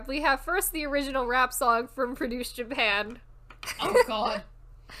worst rap, we have first the original rap song from Produce Japan. Oh god.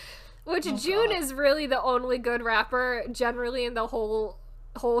 Which June is really the only good rapper generally in the whole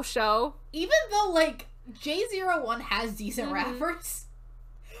show. Even though like J01 has decent rappers.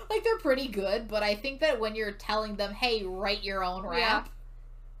 Like they're pretty good, but I think that when you're telling them, "Hey, write your own rap,"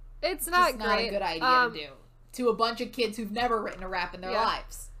 it's not a good idea to do to a bunch of kids who've never written a rap in their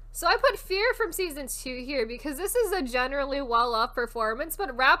lives. So I put Fear from season 2 here because this is a generally well-off performance,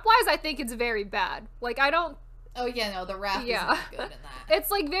 but rap-wise, I think it's very bad. Like I don't. Oh yeah, no, the rap isn't good in that. It's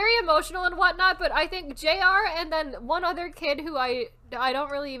like very emotional and whatnot, but I think JR and then one other kid who I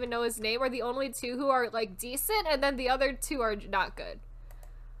don't really even know his name are the only 2 who are like decent, and then the other 2 are not good.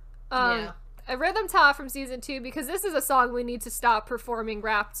 A Rhythm Ta from season 2 because this is a song we need to stop performing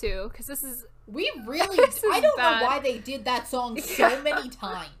rap to because this is I don't know why they did that song so many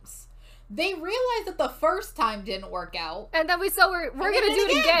times. They realized that the first time didn't work out, and then we're gonna do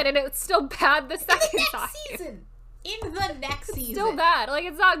it again, and it's still bad the second time. In the next season, still bad. Like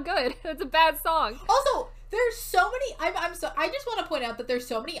it's not good. It's a bad song. Also, there's so many. I just want to point out that there's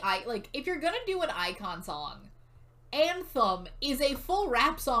so many. If you're gonna do an icon song, Anthem is a full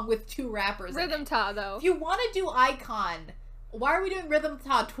rap song with 2 rappers. Rhythm Ta though. If you want to do icon, why are we doing Rhythm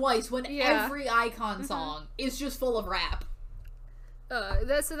Ta twice when every icon song is just full of rap?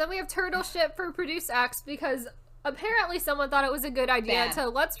 So then we have Turtle Ship for Produce X because apparently someone thought it was a good idea to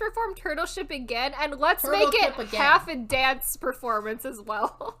let's perform Turtle Ship again and let's make it half a dance performance as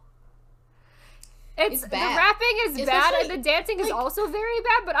well. It's bad. The rapping is bad and the dancing is also very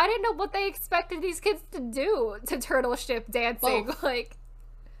bad, but I didn't know what they expected these kids to do to Turtle Ship dancing. Both.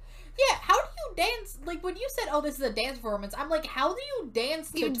 Yeah, how do you dance? Like, when you said, oh, this is a dance performance, I'm like, how do you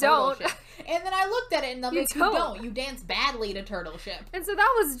dance to Turtle Ship? And then I looked at it and I'm like, you don't. You dance badly to Turtle Ship. And so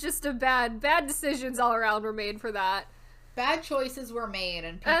that was just a bad decisions all around were made for that. Bad choices were made,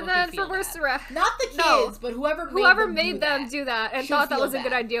 and people then for worst rap, not the kids, but whoever made them do that and thought that was a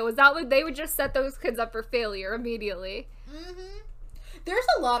good idea they would just set those kids up for failure immediately. There's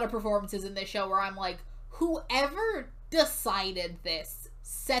a lot of performances in this show where I'm like, whoever decided this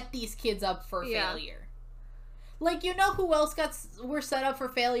set these kids up for failure. Like, you know who else were set up for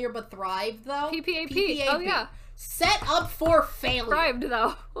failure but thrived though? PPAP. Oh yeah, set up for failure. Thrived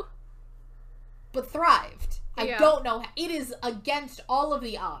though, but thrived. I don't know. It is against all of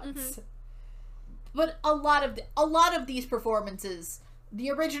the odds. But a lot of these performances, the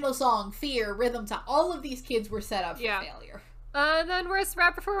original song, Fear, Rhythm Ta, all of these kids were set up for failure. And then worst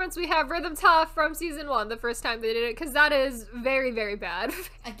rap performance, we have Rhythm Ta from season 1, the first time they did it, because that is very, very bad.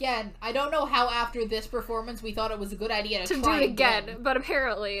 Again, I don't know how after this performance we thought it was a good idea to try do it again, but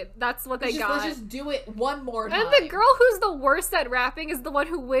apparently that's what they got. Let's just do it one more time. And the girl who's the worst at rapping is the one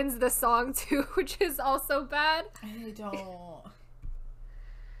who wins the song too, which is also bad. I don't...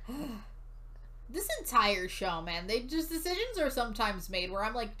 This entire show, man, decisions are sometimes made where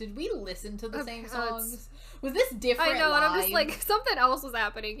I'm like, did we listen to the same songs? Was this different? I know, and I'm just like, something else was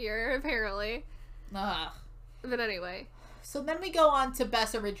happening here, apparently. But anyway. So then we go on to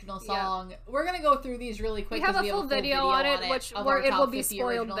Best Original Song. We're gonna go through these really quick. We have a full video on it, where it will be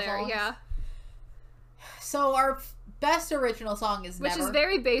spoiled there, songs. So our Best Original Song is Which is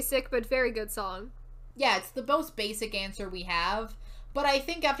very basic, but very good song. Yeah, it's the most basic answer we have. But I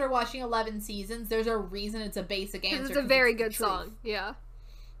think after watching 11 seasons, there's a reason it's a basic answer. It's a very good song, yeah.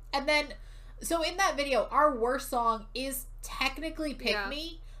 And then, so in that video, our worst song is technically Pick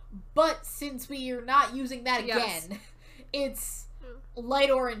Me, but since we are not using that again, it's Light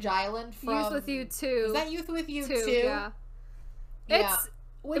Orange Island from... Youth With You 2. Is that Youth With You 2? Yeah. It's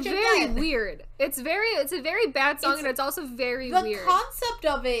very weird. It's a very bad song, and it's also very weird. The concept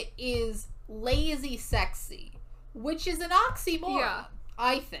of it is lazy sexy. Which is an oxymoron,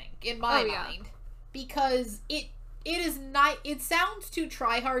 I think, in my mind. Because it is not... It sounds too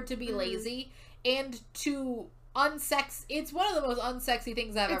try hard to be lazy and to unsexy. It's one of the most unsexy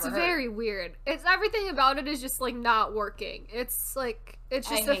things I've ever heard. It's very weird. It's everything about it is just like not working. It's like it's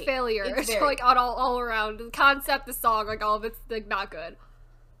just a failure. It's like all around. The concept, the song, like all of it's like not good.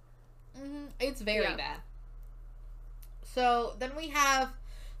 It's very bad. So then we have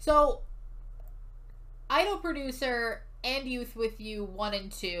Idol Producer and Youth With You 1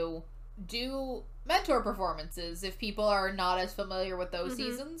 and 2 do mentor performances if people are not as familiar with those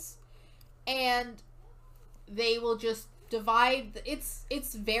seasons, and they will just divide.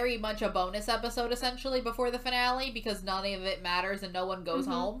 It's very much a bonus episode essentially before the finale because none of it matters and no one goes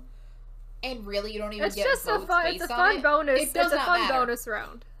home, and really you don't even get votes based on it. It's a fun bonus. It's a fun bonus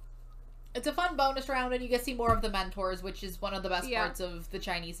round. It's a fun bonus round, and you get to see more of the mentors, which is one of the best parts of the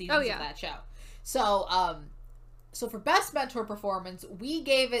Chinese seasons of that show. So for Best Mentor Performance, we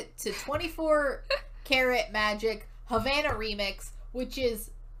gave it to 24 Karat Magic Havana Remix, which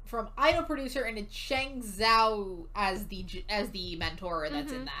is from Idol Producer, and it's Sheng Zhao as the mentor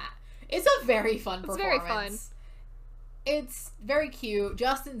that's in that. It's a very fun performance. It's very fun. It's very cute.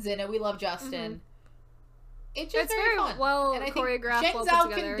 Justin's in it. We love Justin. It's just very fun. Well and I choreographed. Sheng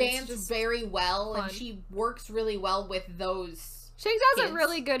Zhao can dance very well, and she works really well with those. Sheng Zhao's a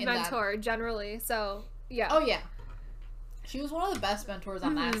really good mentor generally. So yeah. Oh yeah. She was one of the best mentors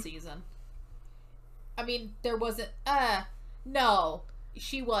on that season. I mean, there wasn't. No,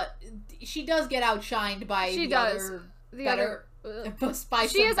 she does get outshined by the other. By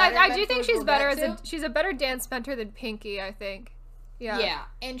she is. I do think she's better she's a better dance mentor than Pinky. I think. Yeah. Yeah,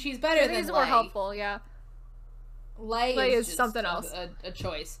 and she's better than Lay. More helpful. Yeah. Lay is something else. A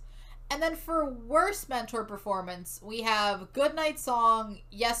choice. And then for worst mentor performance, we have Goodnight Song,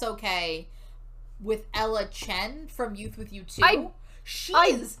 Yes Okay, with Ella Chen from Youth With You 2. I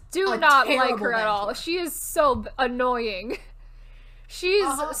do not like her at all. She is so annoying. She's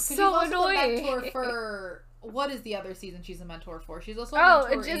so annoying. She's also the mentor for... What is the other season she's a mentor for? She's also a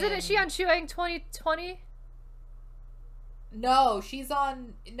mentor isn't she on Chuang 2020? No, she's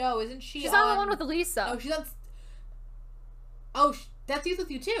on... No, isn't she She's on the one with Lisa. No, she's on... Oh, that's Youth With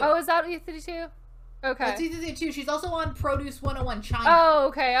You 2. Oh, is that Youth With You 2? Okay. That's Youth With You 2. She's also on Produce 101 China. Oh,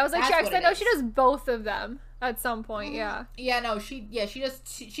 okay. I was like, because I know she does both of them at some point, yeah. Yeah, no, she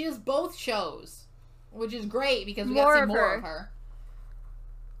does both shows, which is great because we got to see more of her.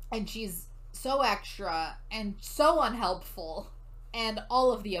 And she's so extra and so unhelpful and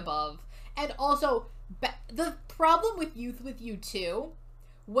all of the above. And also, the problem with Youth With You 2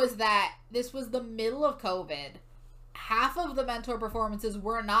 was that this was the middle of COVID. Half of the mentor performances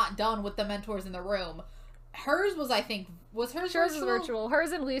were not done with the mentors in the room. Hers was, I think, hers was virtual.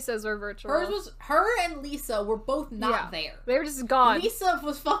 Hers and Lisa's were virtual. Her and Lisa were both not there. They were just gone. Lisa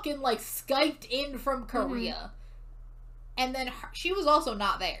was fucking like Skyped in from Korea. And then she was also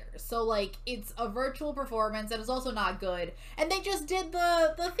not there. So like it's a virtual performance that is also not good. And they just did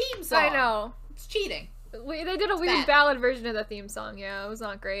the theme song. I know. It's cheating. They did a weird ballad version of the theme song. Yeah, it was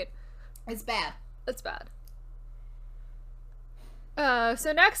not great. It's bad. It's bad.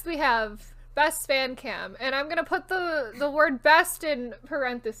 So next we have Best Fan Cam, and I'm gonna put the word "best" in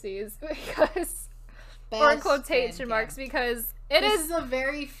parentheses because, or in quotation marks, because this is a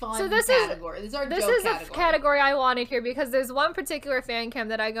very fun category. This is a category I wanted here because there's one particular fan cam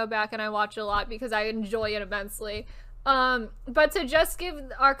that I go back and I watch a lot because I enjoy it immensely. But to just give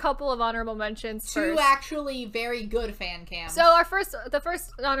our couple of honorable mentions Two actually very good fan cams. So the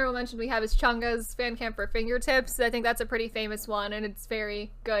first honorable mention we have is Chungha's fan cam for Fingertips. I think that's a pretty famous one, and it's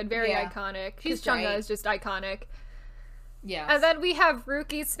very good, very iconic. Because Chungha is just iconic. Yeah. And then we have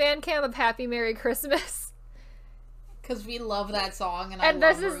Rookie's fan cam of Happy Merry Christmas. Because we love that song, and I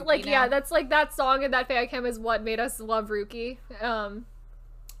love Rookie is like, now. that's like that song and that fan cam is what made us love Rookie.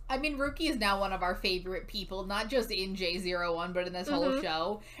 I mean, Rookie is now one of our favorite people, not just in J01, but in this whole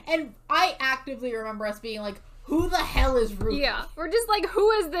show. And I actively remember us being like, who the hell is Rookie? Yeah, we're just like,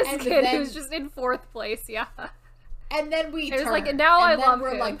 who is this kid who's just in 4th place? Yeah. And then we turn. Like, now I love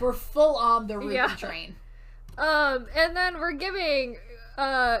him. Like, we're full on the Rookie train. And then we're giving,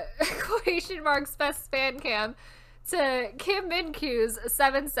 quotation marks best fan cam to Kim Min-kyu's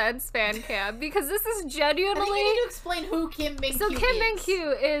 7 Cents fan cam because this is genuinely. I think you need to explain who Kim Min-kyu is. So Kim Min-kyu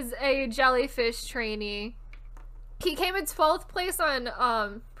is a jellyfish trainee. He came in 12th place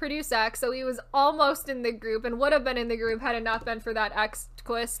on Produce X, so he was almost in the group and would have been in the group had it not been for that X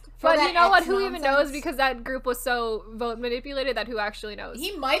twist. But you know what? Who even knows? Because that group was so vote manipulated that who actually knows?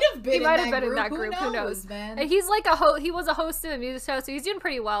 He might have been. In that group. Who knows, man? And he's like he was a host in the music show, so he's doing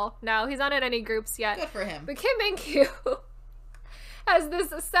pretty well now. He's not in any groups yet. Good for him. But Kim Min-kyu has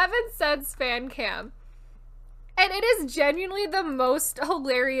this 7 Cents fan cam. And it is genuinely the most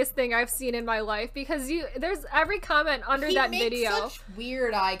hilarious thing I've seen in my life because there's every comment under that video. Such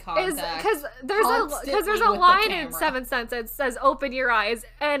weird eye contact. Because there's a line in 7 Sense that says "Open your eyes,"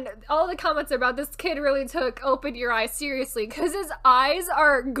 and all the comments are about this kid really took "Open your eyes" seriously because his eyes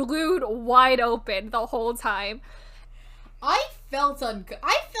are glued wide open the whole time. I felt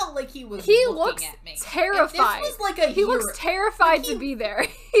like he was looking at me. Terrified. If this was like he looks terrified to be there.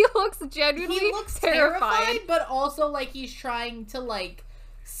 He looks genuinely terrified, but also like he's trying to like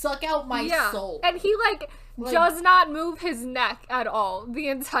suck out my soul. And he like does not move his neck at all the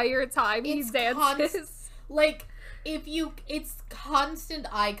entire time he dances. It's constant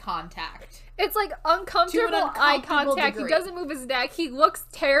eye contact. It's like uncomfortable eye contact. Degree. He doesn't move his neck. He looks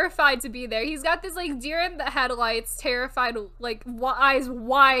terrified to be there. He's got this like deer in the headlights, terrified, like eyes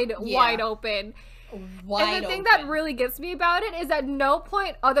wide open. And the thing that really gets me about it is at no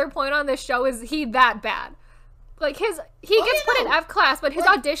other point on this show is he that bad. Like he gets put in F class, but his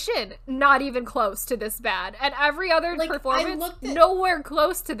audition not even close to this bad, and every other performance nowhere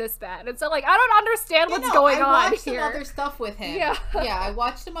close to this bad. And so like I don't understand what's going on here. I watched some other stuff with him. Yeah, I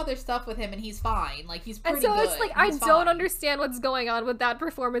watched some other stuff with him, and he's fine. Like he's pretty good. And so it's like I don't understand what's going on with that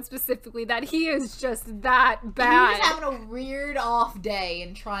performance specifically. That he is just that bad. He was having a weird off day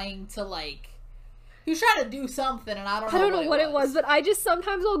and trying to like. He was trying to do something, and I don't know what it was. But I just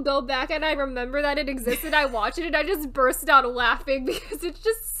sometimes will go back and I remember that it existed. I watch it and I just burst out laughing because it's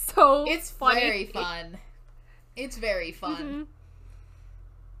just so funny. It's very fun. It's very fun.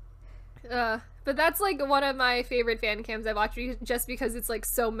 But that's like one of my favorite fan cams I've watched just because it's like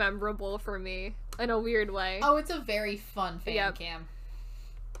so memorable for me in a weird way. Oh, it's a very fun fan cam.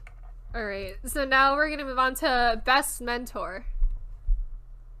 Alright, so now we're gonna move on to Best Mentor.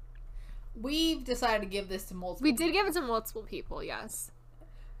 We've decided to give this to multiple people. We did give it to multiple people, yes.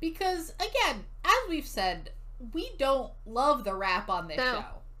 Because, again, as we've said, we don't love the rap on this show.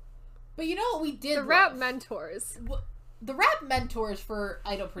 But you know what we did rap mentors. The rap mentors for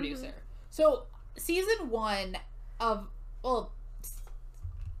Idol Producer. So, season 1 of... Well,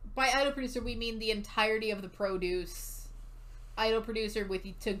 by Idol Producer, we mean the entirety of the Produce Idol Producer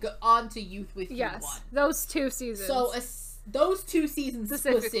to go on to Youth with You 1. Yes, those 2 seasons. So, those 2 seasons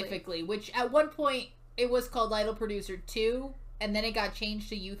specifically, which at one point it was called Idol Producer 2, and then it got changed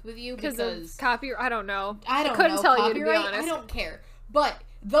to Youth with You because of copyright. I don't know. I couldn't tell you, to be honest. I don't care. But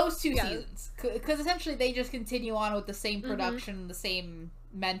those 2 seasons, because essentially they just continue on with the same production, the same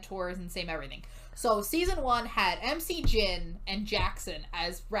mentors, and same everything. So season 1 had MC Jin and Jackson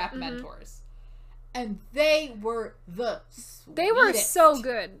as rap mentors, and they were the sweetest. They were so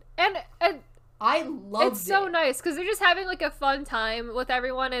good, and I love it. It's so nice because they're just having like a fun time with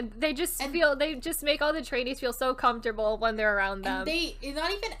everyone, and they just make all the trainees feel so comfortable when they're around them. And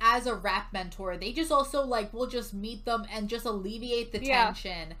not even as a rap mentor, they just also like will just meet them and just alleviate the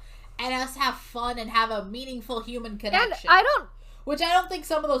tension and us have fun and have a meaningful human connection. And which I don't think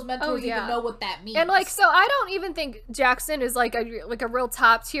some of those mentors even know what that means. And like, so I don't even think Jackson is like a real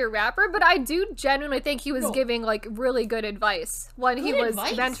top tier rapper, but I do genuinely think he was giving like really good advice when he was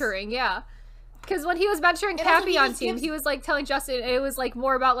mentoring. Yeah. Because when he was mentoring Cappy on Team, he was, like, telling Justin, it was, like,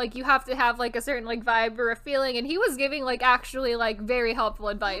 more about, like, you have to have, like, a certain, like, vibe or a feeling, and he was giving, like, actually, like, very helpful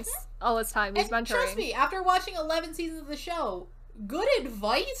advice all this time he's mentoring. Trust me, after watching 11 seasons of the show, good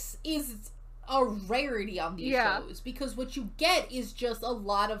advice is a rarity on these shows, because what you get is just a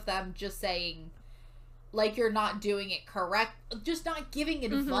lot of them just saying, like, you're not doing it correct, just not giving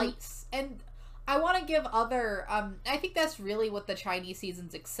advice, and I want to give other, I think that's really what the Chinese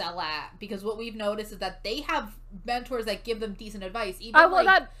seasons excel at, because what we've noticed is that they have mentors that give them decent advice.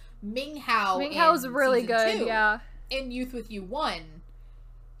 Even Ming Hao is really good, in Youth with You 1,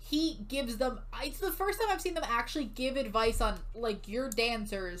 he gives them, it's the first time I've seen them actually give advice on, like, your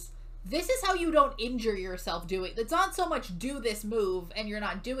dancers, this is how you don't injure yourself doing, it's not so much do this move and you're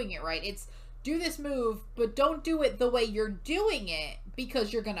not doing it right, it's do this move, but don't do it the way you're doing it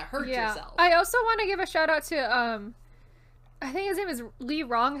because you're gonna hurt yourself. I also want to give a shout out to I think his name is Lee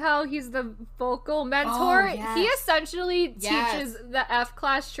Ronghao. He's the vocal mentor. He essentially teaches the F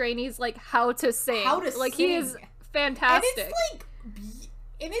class trainees like how to sing. He is fantastic.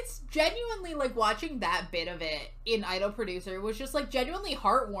 And it's genuinely like watching that bit of it in Idol Producer was just like genuinely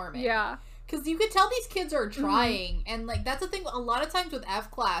heartwarming. Yeah. Because you could tell these kids are trying, and, like, that's the thing, a lot of times with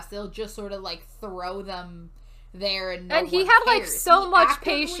F-Class, they'll just sort of, like, throw them there and he had, cares. Like, so much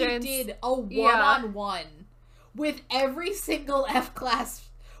patience. He did a one-on-one with every single F-Class,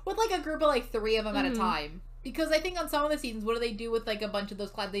 with, like, a group of, like, 3 of them at a time. Because I think on some of the seasons, what do they do with, like, a bunch of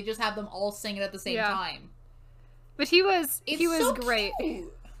those classes? They just have them all sing it at the same time. But he was great.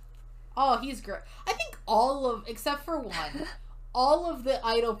 Cute. Oh, he's great. I think except for one, all of the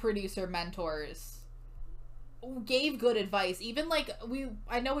Idol producer mentors gave good advice. Even like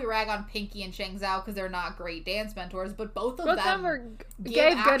I know we rag on Pinky and Shang Zhao because they're not great dance mentors, but both of them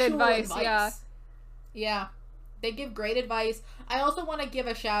gave good advice. Yeah, they give great advice. I also want to give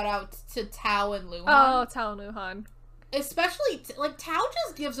a shout out to Tao and Luhan. Oh, Tao and Luhan. Especially like Tao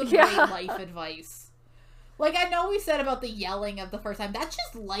just gives them great life advice. Like I know we said about the yelling of the first time. That's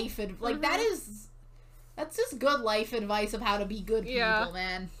just life advice. Like that's just good life advice of how to be good people,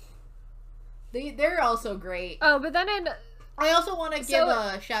 man. They're also great. Oh, but then I also want to give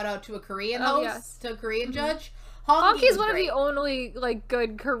a shout out to a Korean host, to a Korean judge. Hongki's one of the only like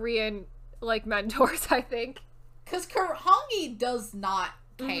good Korean like mentors, I think. Because Hongki does not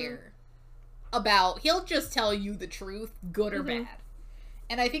care about. He'll just tell you the truth, good or bad.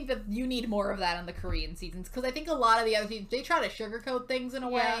 And I think that you need more of that in the Korean seasons. Because I think a lot of the other seasons, they try to sugarcoat things in a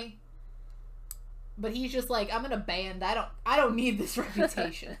way. But he's just like, I'm in a band. I don't need this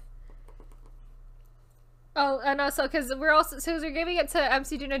reputation. Oh, and also because we're giving it to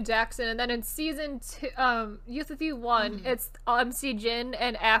MC Jin and Jackson, and then in season 2, Youth With You 1, it's MC Jin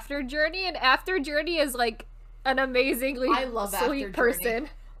and After Journey, and After Journey is like an amazingly sweet person.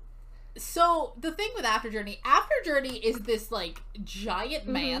 So the thing with After Journey is this like giant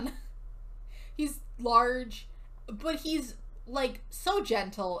man. He's large, but he's like so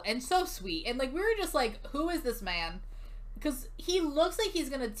gentle and so sweet, and like we were just like, who is this man? Because he looks like he's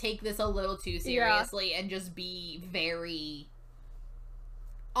gonna take this a little too seriously and just be very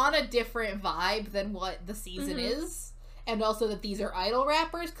on a different vibe than what the season is. And also that these are idol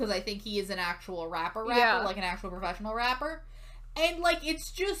rappers, because I think he is an actual rapper, like an actual professional rapper. And, like,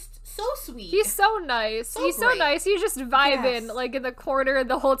 it's just so sweet. He's so nice. He's so nice. He's just vibing, like, in the corner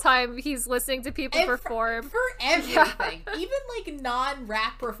the whole time he's listening to people perform. For everything. Even, like,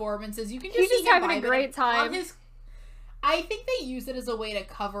 non-rap performances, you can just see he's just having a great time. I think they use it as a way to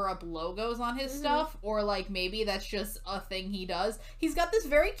cover up logos on his stuff, or like maybe that's just a thing he does. He's got this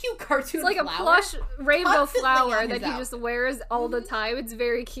very cute cartoon flower. It's like a plush rainbow flower that he just wears all the time. It's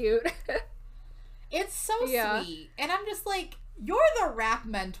very cute. It's so sweet. And I'm just like, you're the rap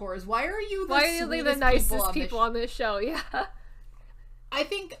mentors. Why are you the nicest people on this show? Yeah. I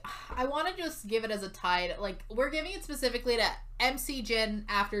think I want to just give it as a tie. Like, we're giving it specifically to MC Jin,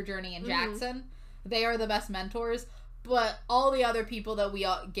 After Journey, and Jackson. They are the best mentors. But all the other people that we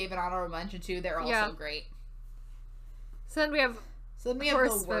gave an honorable mention to, they're also great. So then we have the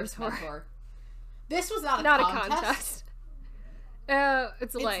worst mentor. This was not a contest.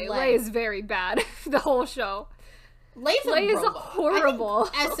 It's Lay. Lay is very bad. The whole show. Lay is horrible.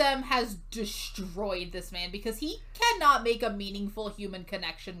 I think SM has destroyed this man because he cannot make a meaningful human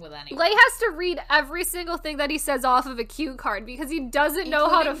connection with anyone. Lay has to read every single thing that he says off of a cue card because he doesn't know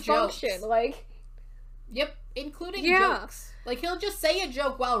how to function. Like, yep. Including jokes. Like, he'll just say a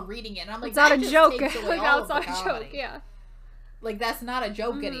joke while reading it, and I'm like, it's not a joke. Like, it's not a joke, yeah. Like, that's not a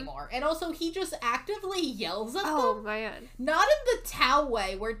joke anymore. And also, he just actively yells at them. Oh, man. Not in the Tao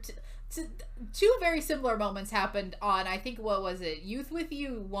way, where two very similar moments happened on, I think, what was it? Youth With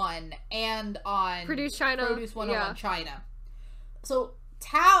You 1, and on Produce China. Produce 101 China. So,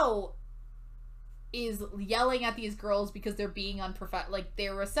 Tao is yelling at these girls because they're being like,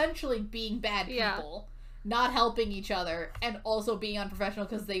 they're essentially being bad people. Not helping each other, and also being unprofessional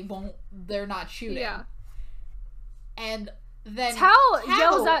because they're not shooting. Yeah. And then Tao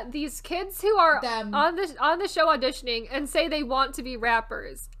yells at these kids who are on the show auditioning and say they want to be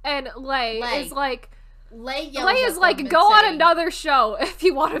rappers. And Lay is like, go on another show if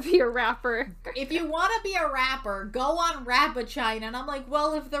you want to be a rapper. If you want to be a rapper, go on Rap of China. And I'm like,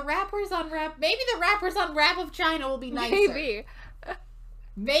 well, if the rappers on maybe the rappers on Rap of China will be nicer.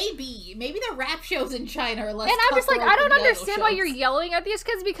 Maybe the rap shows in China are less. And I'm just like, I don't understand why you're yelling at these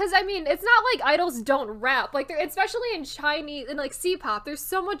kids, because I mean, it's not like idols don't rap. Like, especially in Chinese and like C-pop, there's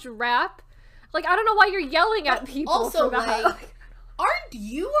so much rap. Like, I don't know why you're yelling at people. Also, for that. Aren't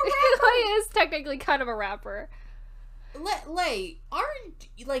you a rapper? Lay is technically kind of a rapper. Lay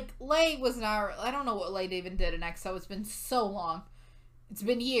was not. I don't know what Lay even did in EXO. It's been so long. It's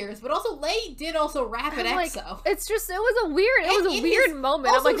been years, but also Lay did also rap at EXO. It's just it was a weird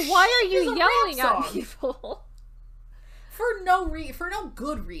moment. I'm like, why are you yelling at people? For no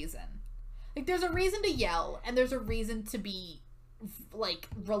good reason. Like, there's a reason to yell, and there's a reason to be like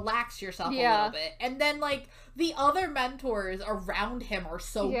relax yourself a little bit, and then like the other mentors around him are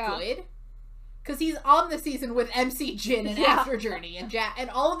so good. Because he's on the season with MC Jin and After Journey and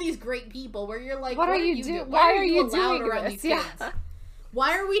all of these great people where you're like, what are you doing? Why are you doing around these kids?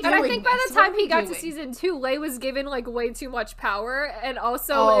 Why are we doing And I think by the time he got to season 2, Lei was given, like, way too much power, and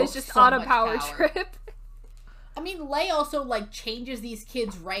also is just on a power trip. I mean, Lei also, like, changes these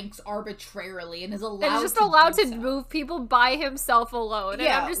kids' ranks arbitrarily and is allowed and just allowed to move people by himself alone.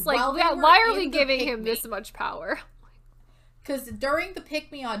 Yeah, and I'm just like, why are we giving him this much power? Because during the Pick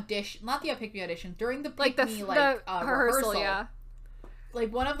Me audition, not the Pick Me audition, during the Pick Me, rehearsal, yeah.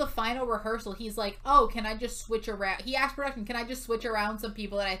 Like, one of the final rehearsal, he's like, oh, can I just switch around? He asked production, can I just switch around some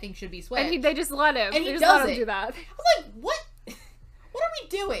people that I think should be switched? And they just let him. And they just does let him do that. I was like, what? What are we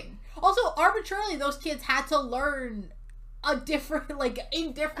doing? Also, arbitrarily, those kids had to learn a different, like,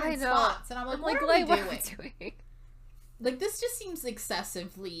 in different spots. And I'm like, what are we doing? Like, this just seems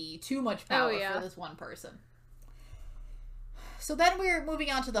excessively too much power for this one person. So then we're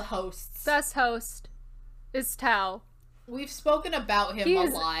moving on to the hosts. Best host is Tao. We've spoken about him a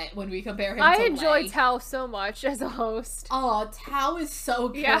lot when we compare him to I enjoy Lei. Tao so much as a host. Oh, Tao is so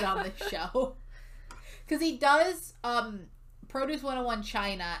good on this show. Because he does Produce 101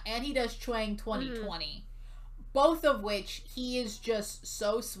 China and he does Chuang 2020. Both of which he is just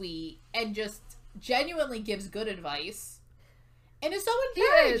so sweet and just genuinely gives good advice. And is so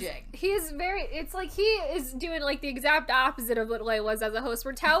encouraging. He's very, it's like he is doing like the exact opposite of what Lei was as a host,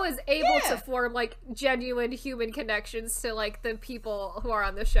 where Tao is able to form like genuine human connections to like the people who are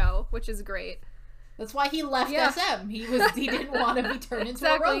on the show, which is great. That's why he left SM. He didn't want to be turned into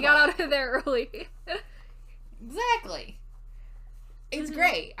a robot. He got out of there early. Exactly. It's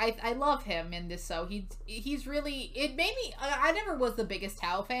great. I love him in this show. He's really, it made me, I never was the biggest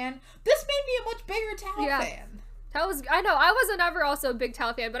Tao fan. This made me a much bigger Tao fan. Tao was, I know, I wasn't ever also a big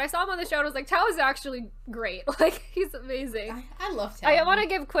Tao fan, but I saw him on the show and I was like, Tao is actually great. Like, he's amazing. I love Tao. I want to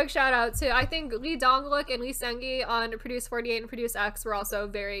give a quick shout out to, I think Lee Dongluk and Lee Sengi on Produce 48 and Produce X were also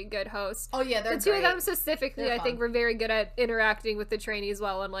very good hosts. Oh yeah, they're the two of them specifically, I think, were very good at interacting with the trainees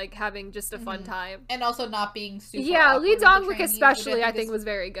well and like having just a fun time. And also not being super Lee Dongluk especially, I think was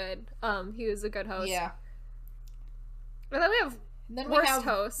very good. He was a good host. Yeah. And then we have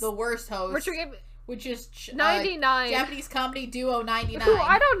the worst host. Which is 99. Japanese comedy duo 99. Who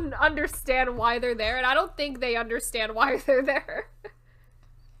I don't understand why they're there, and I don't think they understand why they're there.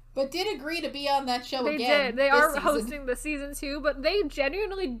 But did agree to be on that show again. They did. They are hosting the season 2, but they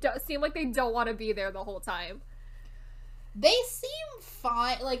genuinely seem like they don't want to be there the whole time. They seem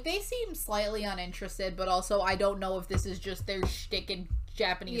fine. Like, they seem slightly uninterested, but also I don't know if this is just their shtick in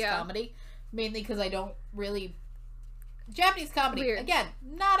Japanese comedy. Mainly because I don't really... Japanese comedy, again,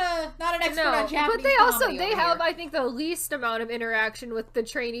 not an expert on Japanese comedy. But they have, I think, the least amount of interaction with the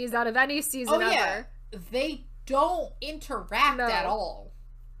trainees out of any season ever. They don't interact at all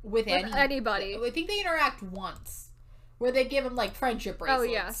with anybody. I think they interact once, where they give them, like, friendship bracelets.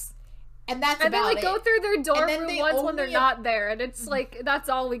 Oh, yes. And that's about it. And they, like, go through their dorm room once when they're not there, and it's, like, that's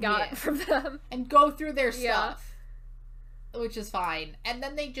all we got from them. And go through their stuff, which is fine. And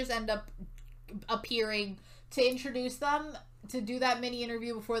then they just end up appearing... to introduce them, to do that mini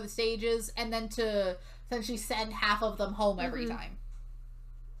interview before the stages, and then to essentially send half of them home every time.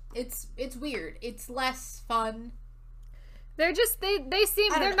 It's weird. It's less fun. They're just, they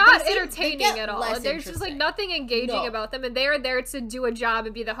seem, they're not entertaining at all. There's just like nothing engaging about them, and they're there to do a job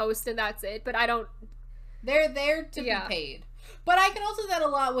and be the host, and that's it. But I don't... They're there to be paid. But I can also say that a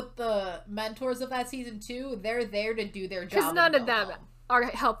lot with the mentors of that season too. They're there to do their job. Because none of them are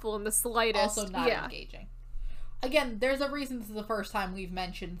helpful in the slightest. Also not engaging. Again, there's a reason this is the first time we've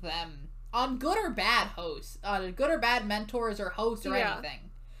mentioned them on good or bad hosts, good or bad mentors or hosts or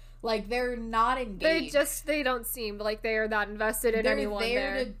anything. Like, they're not engaged. They don't seem like they are that invested in anyone there.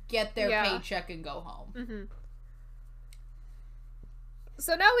 They're there to get their paycheck and go home.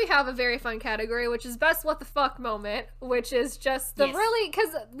 So now we have a very fun category, which is best what the fuck moment, which is just the really, because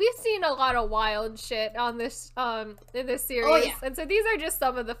we've seen a lot of wild shit on this, in this series, and so these are just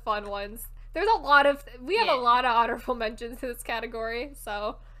some of the fun ones. There's a lot of... We have a lot of honorable mentions in this category,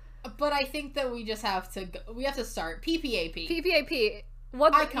 so... But I think that we just have to... We have to start. PPAP. PPAP.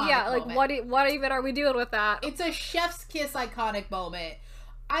 What? Iconic moment. What even are we doing with that? It's a chef's kiss iconic moment.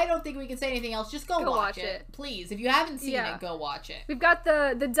 I don't think we can say anything else. Just go watch it. Please. If you haven't seen it, go watch it. We've got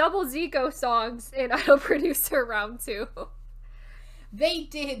the double Zico songs in Idol Producer Round 2. They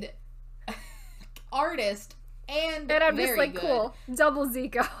did... Artist... And I'm just like, cool, double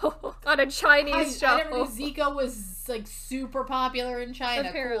Zico on a Chinese show. I never knew Zico was, like, super popular in China.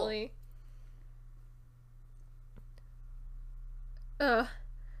 Apparently. Cool.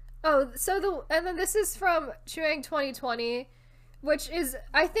 And then this is from Chuang 2020, which is,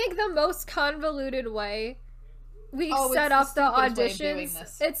 I think, the most convoluted way we set up the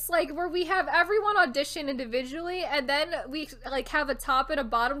auditions. It's like where we have everyone audition individually, and then we like have a top and a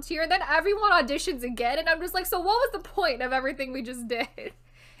bottom tier, and then everyone auditions again. And I'm just like, so what was the point of everything we just did?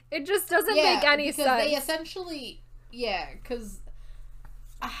 It just doesn't make any sense. They essentially, because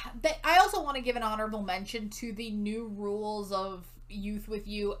I also want to give an honorable mention to the new rules of Youth With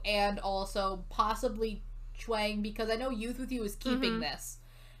You, and also possibly Chuang, because I know Youth With You is keeping this.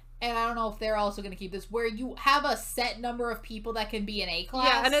 And I don't know if they're also going to keep this, where you have a set number of people that can be in A class.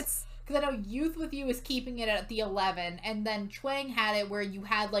 Yeah, and it's... Because I know Youth With You is keeping it at the 11, and then Chuang had it where you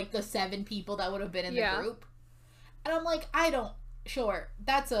had, like, the 7 people that would have been in the group. And I'm like, sure,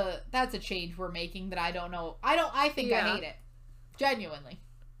 that's a change we're making that I don't know. I think I hate it. Genuinely.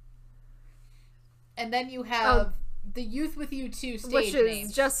 And then you have the Youth With You 2 stage which is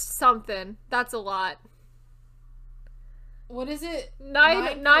names. Just something. That's a lot. What is it?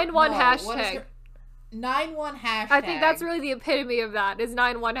 9-1 hashtag. 9-1 hashtag. I think that's really the epitome of that. Is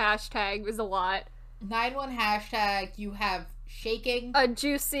 9-1 hashtag is a lot. 9-1 hashtag. You have Shaking.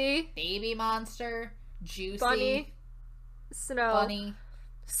 Juicy. Baby Monster. Juicy. Bunny. Snow. Bunny.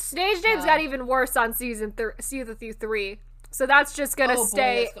 Stage names got even worse on season 3. So that's just gonna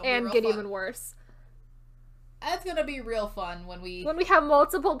stay and get even worse. That's gonna be real fun when we have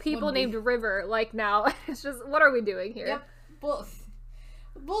multiple people named River, like now. It's just, what are we doing here? Yep.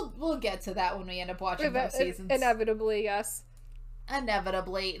 We'll get to that when we end up watching those seasons. Inevitably, yes.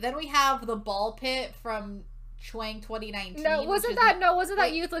 Inevitably. Then we have the Ball Pit from Chuang 2019. No, wasn't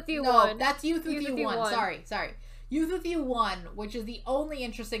that Youth With You 1? No, that's Youth With You 1. Sorry. Youth With You 1, which is the only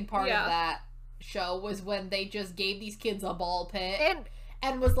interesting part of that show, was when they just gave these kids a ball pit.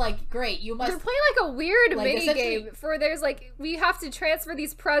 And was like, great, you must... They're playing like a weird mini game for there's like, we have to transfer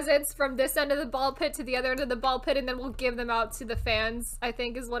these presents from this end of the ball pit to the other end of the ball pit, and then we'll give them out to the fans, I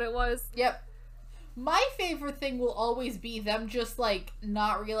think is what it was. Yep. My favorite thing will always be them just like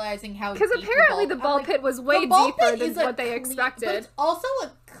not realizing how deep apparently the ball pit was way deeper than what they expected. But it's also a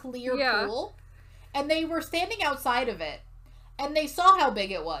clear pool, and they were standing outside of it, and they saw how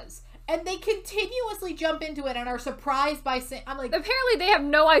big it was. And they continuously jump into it and are surprised by saying, I'm like... Apparently they have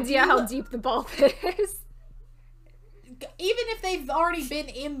no idea how deep the ball pit is. Even if they've already been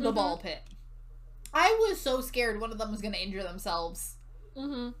in the ball pit. I was so scared one of them was going to injure themselves.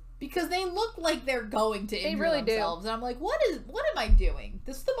 Because they look like they're going to injure themselves. And I'm like, what am I doing?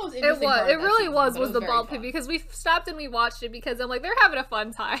 This is the most interesting part. It really was the ball pit, because we stopped and we watched it because I'm like, they're having a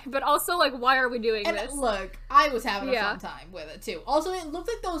fun time. But also, like, why are we doing this? Look, I was having a fun time with it, too. Also, it looked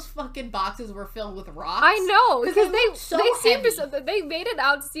like those fucking boxes were filled with rocks. I know, because they made it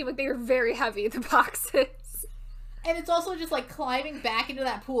out to seem like they were very heavy, the boxes. And it's also just like climbing back into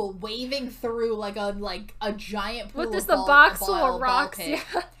that pool, waving through like a giant pool. With just a box full of rocks,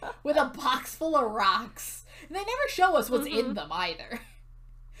 with a box full of rocks. And they never show us what's in them either.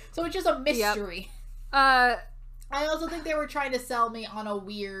 So it's just a mystery. I also think they were trying to sell me on a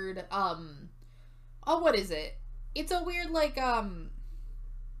weird what is it? It's a weird like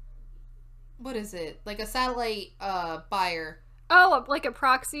what is it? Like a satellite buyer. Oh, like a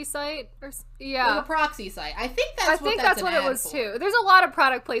proxy site? Like a proxy site. I think that's what it was, too. There's a lot of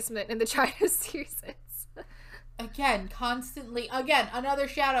product placement in the China seasons. Again, another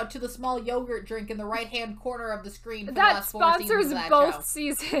shout out to the small yogurt drink in the right-hand corner of the screen for that the last 4 seasons of that both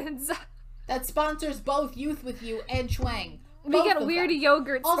seasons. That sponsors both Youth With You and Chuang. We get weird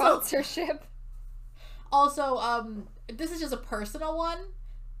yogurt sponsorship. Also, this is just a personal one.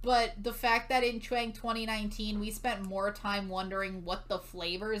 But the fact that in Chuang 2019 we spent more time wondering what the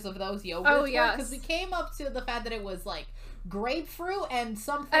flavors of those yogurts were, because we came up to the fact that it was like grapefruit and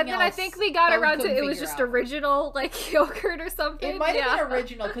something else. And then I think we got around to it was just original like yogurt or something. It might have been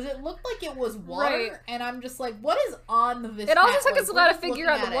original because it looked like it was water, and I'm just like, what is on this? It also took us a lot to figure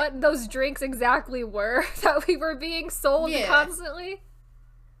out what those drinks exactly were that we were being sold constantly.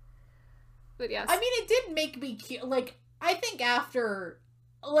 But yes, I mean, it did make me like, I think after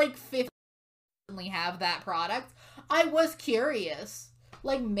like 50 have that product, I was curious,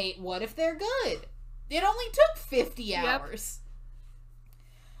 like, mate, what if they're good? It only took 50 hours.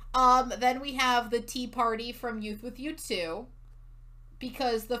 Then we have the tea party from Youth With You 2,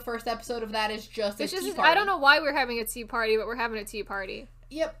 because the first episode of that is just a tea party. I don't know why we're having a tea party, but we're having a tea party.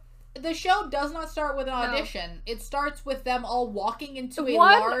 Yep. The show does not start with an audition. No. It starts with them all walking into a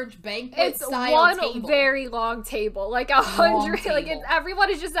large banquet-style table. It's one very long table. Like 100... Like, everyone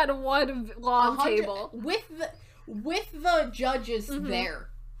is just at one long table. With the judges there.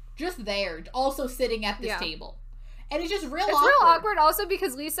 Just there. Also sitting at this table. And it's just real awkward also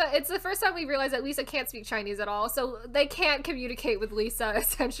because Lisa, it's the first time we realized that Lisa can't speak Chinese at all, so they can't communicate with Lisa,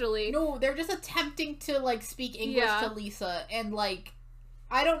 essentially. No, they're just attempting to, like, speak English to Lisa, and, like,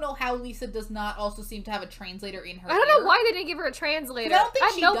 I don't know how Lisa does not also seem to have a translator in her I don't know why they didn't give her a translator. I don't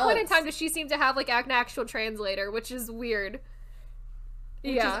think At no point in time does she seem to have, like, an actual translator, which is weird.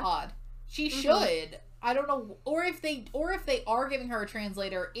 Which is odd. She should. I don't know, or if they are giving her a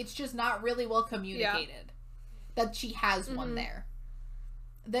translator, it's just not really well communicated. That she has one there.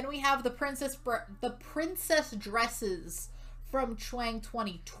 Then we have the princess dresses from Chwang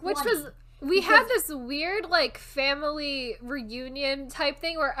 2020. Which was, we had this weird, like, family reunion type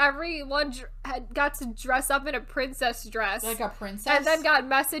thing where everyone got to dress up in a princess dress. Like a princess? And then got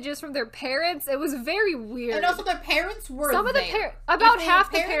messages from their parents. It was very weird. And also their parents were some there. About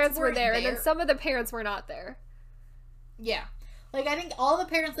half the parents were there, and then some of the parents were not there. Yeah. Like, I think all the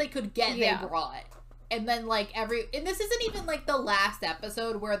parents they could get, they brought. And then, like, and this isn't even, like, the last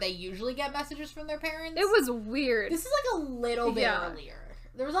episode where they usually get messages from their parents. It was weird. This is, like, a little bit earlier.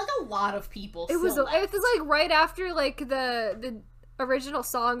 There was, like, a lot of people It was, like, right after, like, the original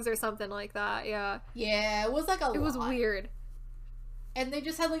songs or something like that, yeah. Yeah, it was, like, It was weird. And they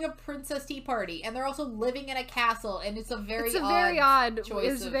just had, like, a princess tea party. And they're also living in a castle, and it's a very odd choice.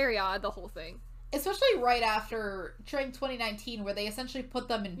 It was very odd, the whole thing. Especially right after Chwang 2019, where they essentially put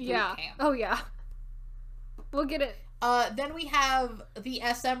them in boot camp. Oh, yeah. We'll get it. Then we have the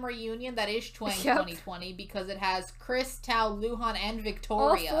SM reunion that is Chwang 2020 because it has Chris, Tao, Luhan, and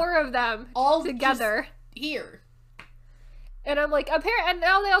Victoria. All four of them all together here. And I'm like, and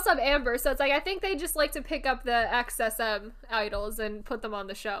now they also have Amber, so it's like I think they just like to pick up the XSM idols and put them on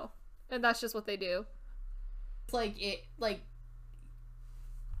the show, and that's just what they do. It's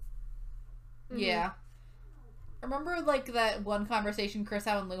yeah. Remember, like, that one conversation Chris,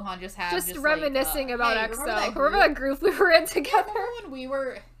 Tao, and Luhan just had? Just reminiscing like, about EXO. Remember that group we were in together? Remember when we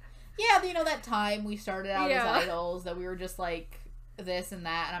were... Yeah, you know, that time we started out as idols, that we were just, like, this and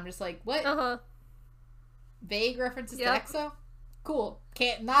that, and I'm just like, what? Vague references to EXO? Cool.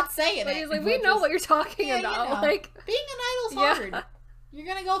 Can't not saying it. He's like, we know what you're talking about. You know. Like, being an idol's hard. You're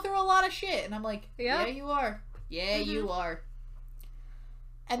gonna go through a lot of shit. And I'm like, yeah you are. Yeah, you are.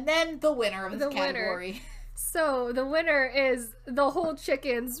 And then the winner of this category... So, the winner is the whole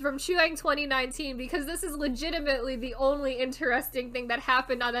chickens from Chwang 2019 because this is legitimately the only interesting thing that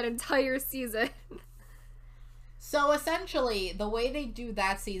happened on that entire season. So, essentially, the way they do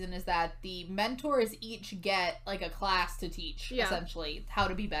that season is that the mentors each get, like, a class to teach, essentially, how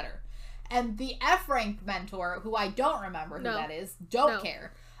to be better. And the F-rank mentor, who I don't remember who that is, don't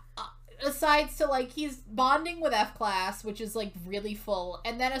care, decides to, like, he's bonding with F-class, which is, like, really full,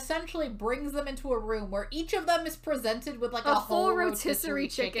 and then essentially brings them into a room where each of them is presented with, like, a whole rotisserie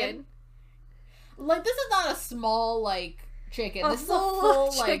chicken. Like, this is not a small, like, chicken. This is a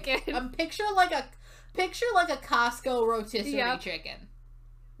full, chicken. Like, picture like a Costco rotisserie chicken.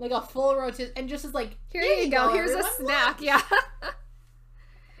 Like, a full rotisserie, and just is like, here you go, here's a snack,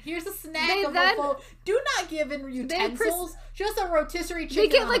 Here's a snack of a full... Do not give in utensils. Just a rotisserie chicken. They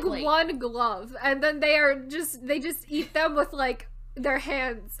get like one glove, and then they just eat them with like their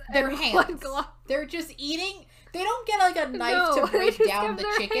hands. One glove. They're just eating. They don't get like a knife to break down the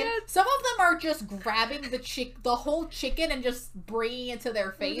chicken. Hands. Some of them are just grabbing the whole chicken and just bringing it to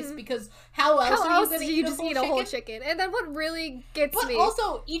their face because how else are you going to eat a whole chicken? And then what really gets me? But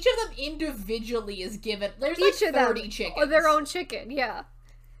also, each of them individually is given. There's like 30 chickens. Their own chicken, yeah.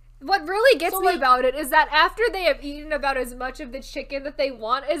 What really gets me about it is that after they have eaten about as much of the chicken that they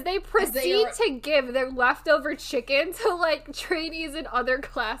want, is they proceed to give their leftover chicken to, like, trainees in other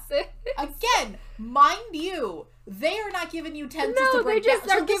classes. Again, mind you, they are not giving utensils to break down. No, they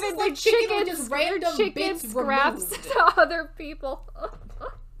just are giving their chicken just random bits scraps removed. to other people.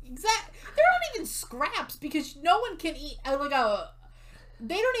 Exactly. They're not even scraps, because no one can eat, they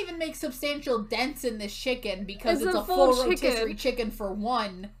don't even make substantial dents in this chicken, because it's a full rotisserie chicken for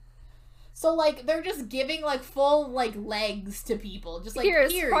one. So, like, they're just giving, like, full, like, legs to people. Just like,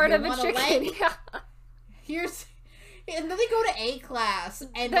 here's part of a chicken. Here's... And then they go to A class,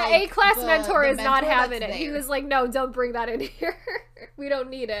 and, the A-class mentor is not having it. He was like, no, don't bring that in here. We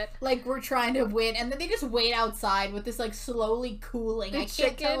don't need it. Like, we're trying to win. And then they just wait outside with this, like, slowly cooling. I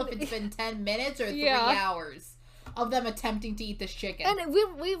can't tell if it's been 10 minutes or 3 hours of them attempting to eat this chicken. And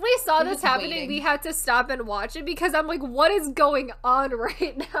we saw this happening. Waiting. We had to stop and watch it because I'm like, what is going on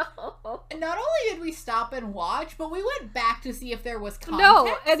right now? And not only did we stop and watch, but we went back to see if there was context.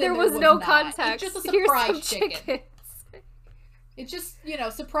 No, and there was no context. It's just a surprise chicken. It's just,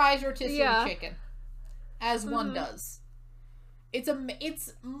 surprise rotisserie chicken. As one does.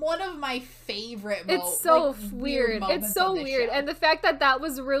 It's one of my favorite moments. It's so weird. It's so weird. Show. And the fact that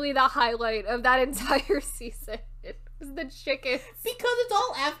was really the highlight of that entire season. It was the chickens. Because it's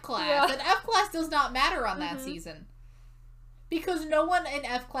all F-Class. Yeah. And F-Class does not matter on that season. Because no one in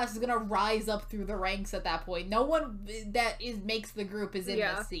F-Class is going to rise up through the ranks at that point. No one that makes the group is in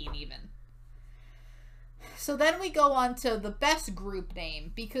this scene, even. So then we go on to the best group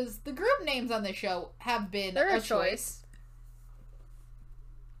name. Because the group names on the show have been a choice.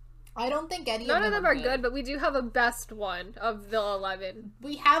 I don't think none of them are good, but we do have a best one of the 11.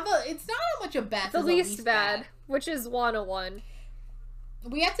 We have it's not so much a best. The least bad, which is 101.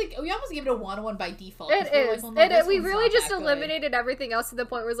 We almost gave it a 101 by default. It is. Like, well, no, we really just eliminated everything else to the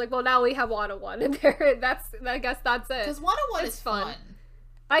point where it's like, well, now we have 101, and I guess that's it. Because 101 is fun.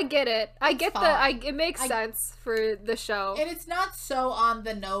 I get it. I get it makes sense for the show. And it's not so on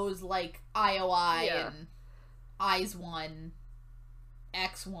the nose like IOI and Eyes 1.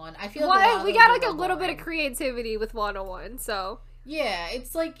 X1. I feel like we got like a little bit of creativity with 101, so yeah,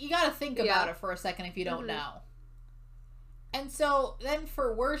 it's like you gotta think about it for a second if you don't know. And so then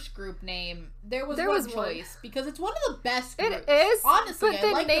for worst group name, there was one choice because it's one of the best groups. It is, honestly, but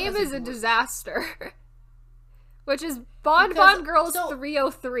the name is a disaster, which is Bon Bon Girls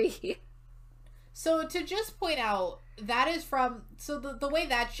 303. So to just point out, that is from the way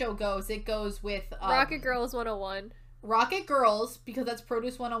that show goes. It goes with Rocket Girls 101. Rocket Girls, because that's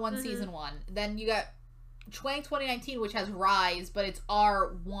Produce 101 Season 1. Then you got Chwang 2019, which has Rise, but it's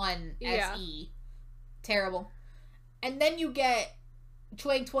R1SE. Terrible. And then you get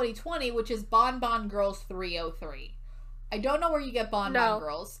Chwang 2020, which is Bon Bon Girls 303. I don't know where you get Bon Bon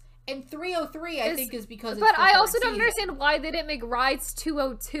Girls. And 303, I think, is because it's But I also don't understand why they didn't make Rise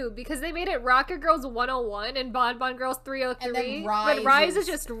 202, because they made it Rocket Girls 101 and Bon Bon Girls 303. And then Rise is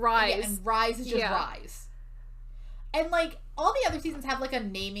just Rise. Yeah, and Rise is just Rise. And, like, all the other seasons have, like, a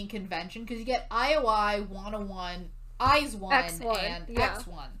naming convention, because you get IOI, 101, Eyes 1, X1, and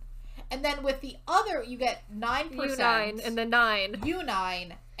X1. And then with the other, you get 9%. U9, and the 9.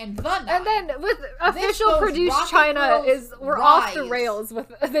 U9, and the 9. And then with official Produce China, we're off the rails with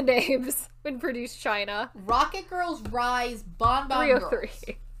the names in Produce China. Rocket Girls, Rise, Bon Bon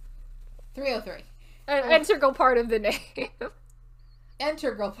 303. Girls. 303. An integral part of the name.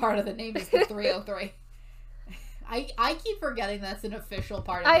 Integral part of the name is the 303. I keep forgetting that's an official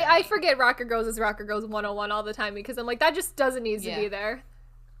part of it. I forget Rocket Girls is Rocket Girls 101 all the time because I'm like, that just doesn't need to be there.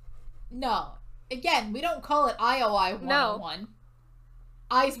 No. Again, we don't call it IOI 101. No.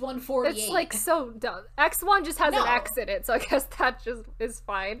 Eyes 148. It's like so dumb. X1 just has an X in it, so I guess that just is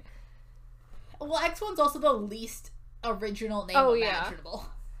fine. Well, X1's also the least original name imaginable.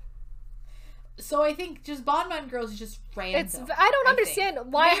 So I think just Bon Bon Girls is just random. I don't understand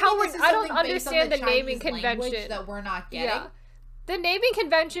why. I don't understand the naming convention that we're not getting. Yeah. The naming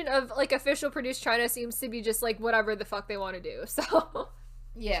convention of like official Produce China seems to be just like whatever the fuck they want to do. So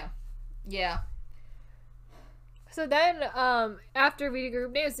yeah. So then, after we do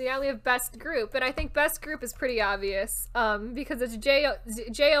group names, now we have best group, and I think best group is pretty obvious, because it's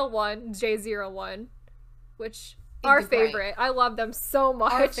JL1, J01, which our favorite. I love them so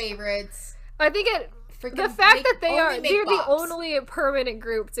much. Our favorites. I think the fact that they're the only permanent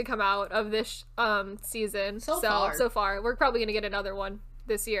group to come out of this season so far. We're probably gonna get another one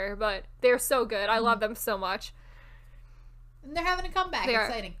this year, but they're so good. I love them so much. And they're having a comeback.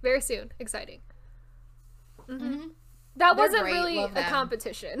 Exciting. Very soon. Exciting. That wasn't really a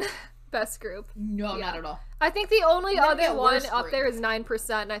competition. Best group. No, not at all. I think the only other one up there is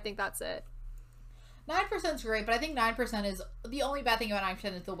 9%, and I think that's it. 9% is great, but I think 9% is the only bad thing about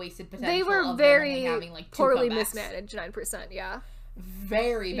 9% is the wasted potential. They were very poorly mismanaged. 9%, yeah,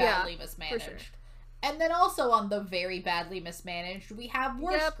 very badly mismanaged. Sure. And then also on the very badly mismanaged, we have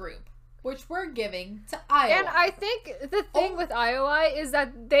worst group, which we're giving to Iowa. And I think the thing with Iowa is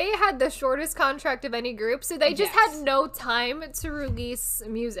that they had the shortest contract of any group, so they just had no time to release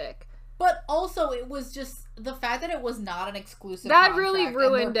music. But also, it was just the fact that it was not an exclusive that really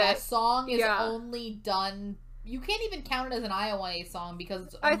ruined and their best song is only done. You can't even count it as an Iowa song because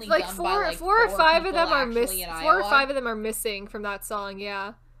it's only done by like four or five of them are missing. 4 or 5 of them are missing from that song.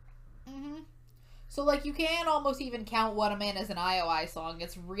 Yeah. So, like, you can't almost even count What a Man as an IOI song.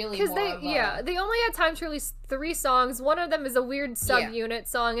 It's really more they only had time to release 3 songs. One of them is a weird subunit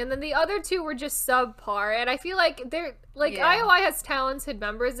song, and then the other 2 were just subpar. And I feel like IOI has talented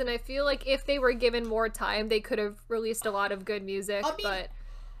members, and I feel like if they were given more time, they could have released a lot of good music. But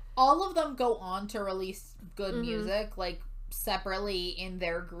all of them go on to release good music, like, separately in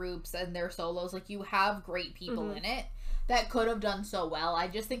their groups and their solos. Like, you have great people in it. that could have done so well. I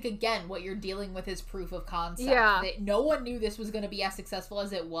just think, again, what you're dealing with is proof of concept. Yeah. That no one knew this was going to be as successful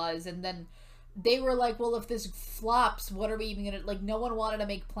as it was, and then they were like, well, if this flops, what are we even going to... Like, no one wanted to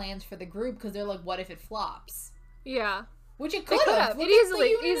make plans for the group, because they're like, what if it flops? Yeah. Which it could have. It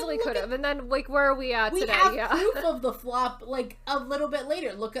easily could have. And then, like, where are we at today? We have proof of the flop, like, a little bit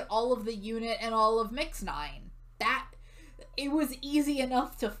later. Look at all of the unit and all of Mix 9. It was easy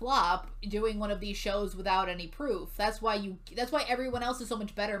enough to flop doing one of these shows without any proof. That's why everyone else is so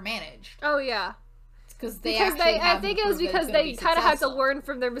much better managed. Oh yeah, because I think it was because they kind of had to learn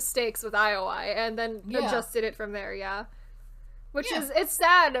from their mistakes with IOI and then adjusted it from there. Yeah, which is it's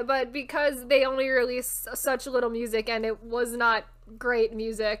sad, but because they only released such little music and it was not great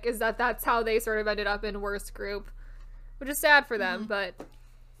music, that's how they sort of ended up in worst group, which is sad for them. But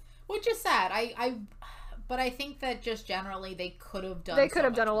which is sad. But I think that just generally they could have done. They could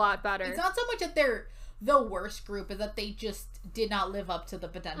have done a lot better. It's not so much that they're the worst group, is that they just did not live up to the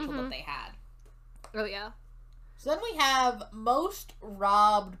potential that they had. Oh yeah. So then we have most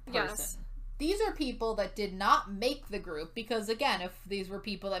robbed person. Yes. These are people that did not make the group, because again, if these were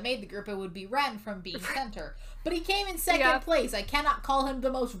people that made the group, it would be Ren from being center. But he came in second place. I cannot call him the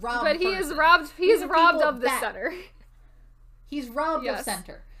most robbed. But he is robbed. He's robbed of the center. He's robbed of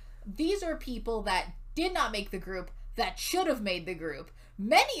center. These are people that did not make the group, that should have made the group.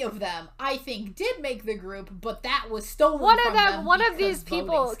 Many of them, I think, did make the group, but that was stolen from them. One of these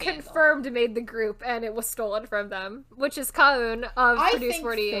people confirmed made the group, and it was stolen from them, which is Kaun of Produce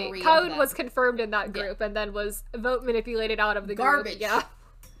 48. Kaun was confirmed in that group, and then was vote manipulated out of the group. Yeah.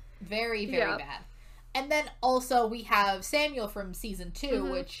 Very, very bad. And then also we have Samuel from season 2,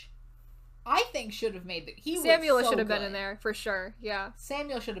 which I think should have made the... Samuel should have been in there, for sure. Yeah.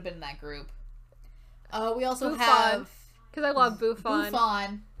 Samuel should have been in that group. We also Buffon, have... Because I love Buffon.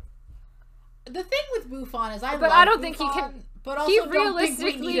 Buffon. The thing with Buffon is I don't Buffon, think he can... But also he don't think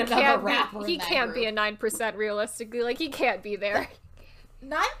we need another rapper He can't be a 9% realistically. Like, he can't be there.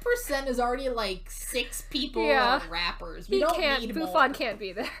 9% is already like 6 people are rappers. We don't need more. Buffon can't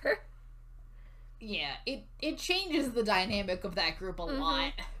be there. Yeah, it changes the dynamic of that group a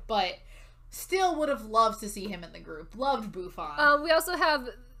lot. But still would have loved to see him in the group. Loved Buffon. We also have...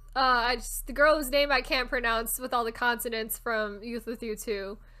 the girl whose name I can't pronounce with all the consonants from Youth With You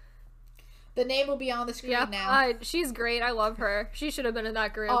 2. The name will be on the screen now. She's great. I love her. She should have been in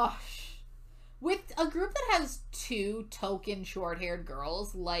that group. With a group that has 2 token short-haired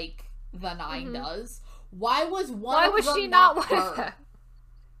girls, like the 9 does, why was she not one of them?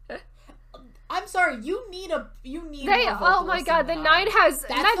 I'm sorry, you need more oh my god, the 9 has...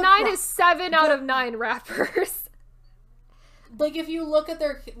 That 9 is 7 out of 9 rappers. Like, if you look at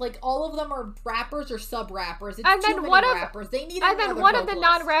their, like, all of them are rappers or sub-rappers. It's too many rappers. They need another vocalist. And then one of the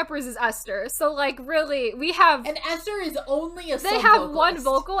non-rappers is Esther. So, like, really, we have... And Esther is only a sub-vocalist. They have one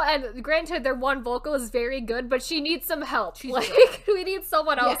vocal, and granted, their one vocal is very good, but she needs some help. We need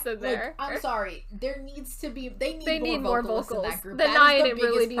someone else in there. Like, I'm sorry. There needs to be... They need more vocals in that group. The 9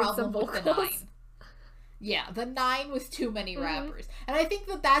 really needs some vocals. Yeah, the 9 was too many rappers. And I think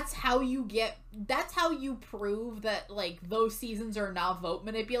that's how you prove that, like, those seasons are not vote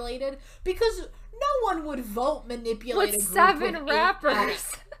manipulated. Because no one would vote manipulate a group with 7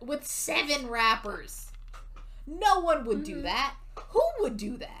 rappers. With 7 rappers. No one would do that. Who would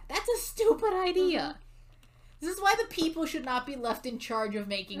do that? That's a stupid idea. This is why the people should not be left in charge of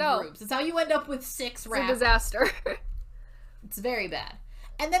making groups. It's how you end up with 6 rappers. It's a disaster. It's very bad.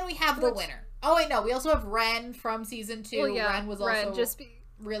 And then we have the winner. Oh, wait, no. We also have Ren from season 2. Well, yeah, Ren was also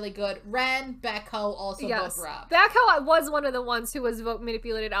really good. Ren, Baekho also both robbed. Baekho was one of the ones who was vote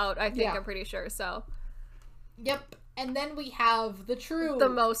manipulated out, I think. I'm pretty sure, so. Yep. And then we have the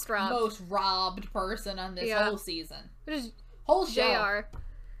most robbed person on this whole season. Whole show.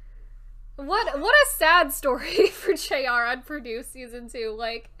 JR. What a sad story for JR on Produce season 2.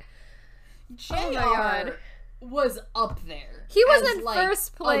 Like, JR oh my God. Was up there. He was in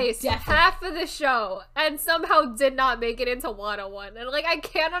first place half of the show and somehow did not make it into 101. And, like, I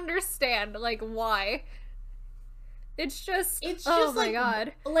can't understand, like, why. It's just oh my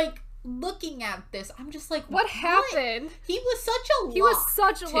God. Like, looking at this, I'm just like, what happened? He was such a lock. He was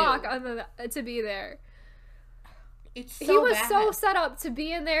such a lock to be there. He was so set up to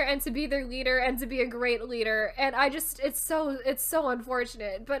be in there and to be their leader and to be a great leader, and it's so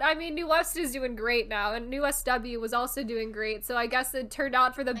unfortunate. But I mean, New West is doing great now, and New SW was also doing great, so I guess it turned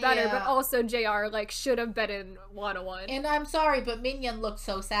out for the better. But also JR like should have been in 101. And I'm sorry, but Minhyun looked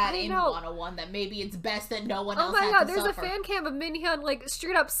so sad in 101 that maybe it's best that no one else. Oh my God, there's a fan cam of Minhyun like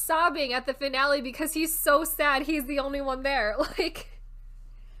straight up sobbing at the finale because he's so sad he's the only one there. Like.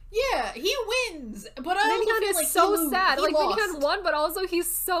 Yeah, he wins, but I also feel like so sad. He like lost. Minhyun won, but also he's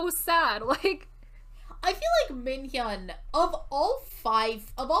so sad. Like, I feel like Minhyun, of all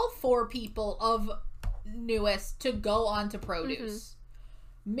four people of Newest to go on to produce,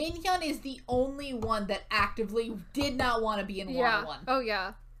 Minhyun is the only one that actively did not want to be in 101. Oh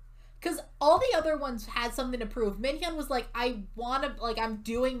yeah. Because all the other ones had something to prove. Minhyun was like, I want to, like, I'm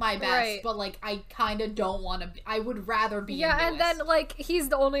doing my best, but, like, I kind of don't want to be. I would rather be in Newest. And then, like, he's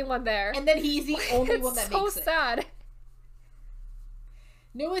the only one there. And then he's the only one that makes it. It's so sad.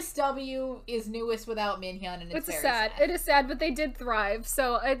 Newest W is Newest without Minhyun, and it's very sad. It is sad, but they did thrive,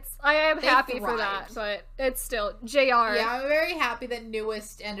 so I am happy for that, but it's still, JR. Yeah, I'm very happy that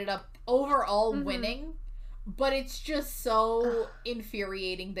Newest ended up overall winning. But it's just so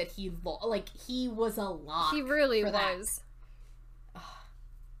infuriating that he was a lot. He really was.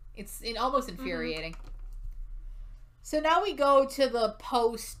 It's almost infuriating. So now we go to the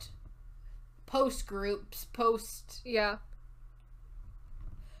post groups, post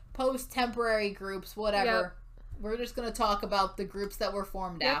temporary groups, whatever. Yep. We're just gonna talk about the groups that were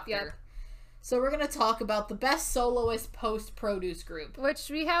formed after. So we're going to talk about the best soloist post-produce group. Which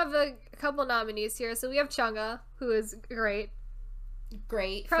we have a couple nominees here. So we have Chungha, who is great.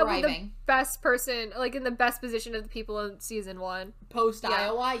 Great, probably thriving. The best person, like in the best position of the people in season 1.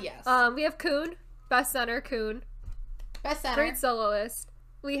 Post-Iowa, yes. We have Kun, best center, Kun. Best center. Great soloist.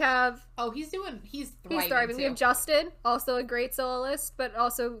 We have... he's thriving. He's thriving. We have Justin, also a great soloist, but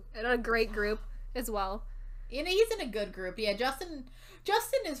also in a great group as well. And he's in a good group. Yeah, Justin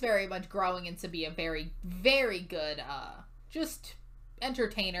is very much growing into be a very, very good, just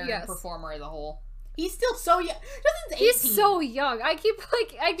entertainer and performer as a whole. He's still so young. Justin's 18. He's so young. I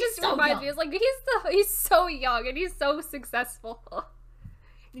just remind me, it's like, he's so young and he's so successful.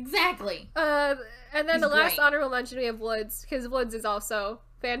 Exactly. And then the last honorable mention we have Woods, because Woods is also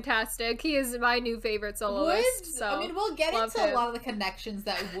fantastic. He is my new favorite soloist. Woods, so I mean, we'll get into a lot of the connections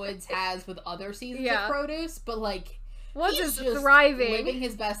that Woods has with other seasons of Produce, but like, Woods is thriving, living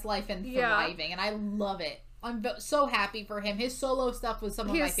his best life and thriving, and I love it. I'm so happy for him. His solo stuff was some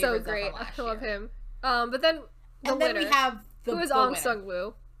of my favorite stuff from last year. I love him. But then the winner, we have who is Ong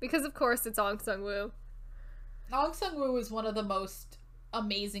Sung-woo, because of course it's Ong Sung-woo. Ong Sung-woo is one of the most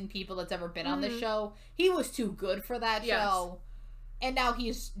amazing people that's ever been on this show. He was too good for that show. And now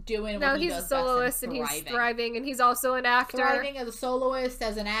he's doing what he does best. Now he's a soloist and he's thriving, and he's also an actor. Thriving as a soloist,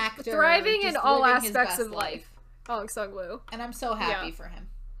 as an actor. Thriving in all aspects of life. Ong Sung-woo. And I'm so happy for him.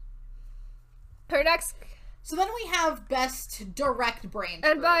 Her next... So then we have best direct branch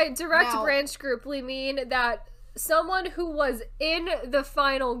group. And by direct branch group, we mean that someone who was in the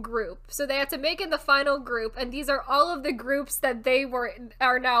final group. So they had to make it the final group, and these are all of the groups that they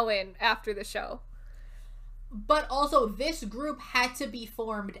are now in after the show. But also, this group had to be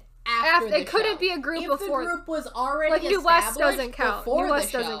formed after the show. It couldn't be a group before. If the group was already like, New West doesn't count. New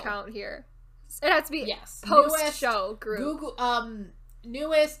West doesn't count here. It has to be post-show group. Google,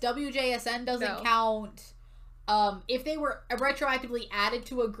 Newest, WJSN doesn't count. If they were retroactively added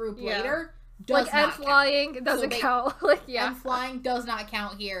to a group later, does not count. Flying doesn't count. And Flying does not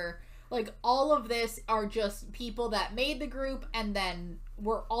count here. Like, all of this are just people that made the group and then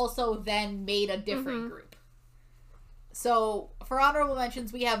were also then made a different group. So, for honorable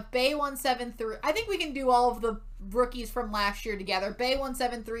mentions, we have Bae 173. I think we can do all of the rookies from last year together. Bae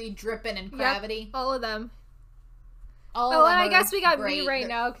 173, Drippin', and Gravity. All of them. And I guess we got Me right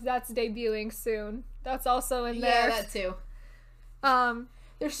now, because that's debuting soon. That's also in there. Yeah, that too.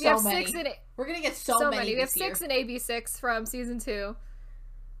 There's so many. We're going to get so many. We have 6 in AB6 from season 2.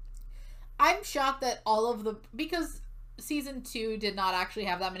 I'm shocked that all of the... Because... Season 2 did not actually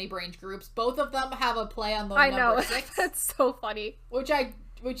have that many branch groups. Both of them have a play on the number 6. That's so funny. Which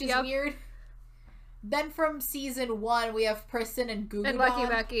is weird. Then from season 1, we have Pristin and Gugudan. And Lucky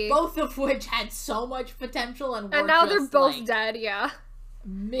Becky. Both of which had so much potential and now they're both dead,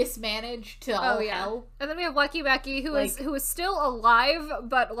 mismanaged to hell. And then we have Lucky Becky, who is still alive,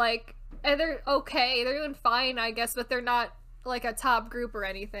 but and they're okay. They're doing fine, I guess, but they're not like a top group or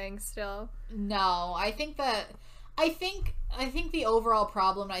anything still. No, I think the overall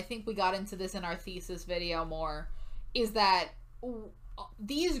problem, and I think we got into this in our thesis video more, is that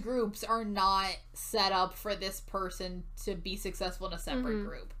these groups are not set up for this person to be successful in a separate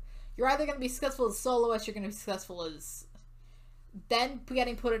group. You're either going to be successful as soloist, you're going to be successful as... Then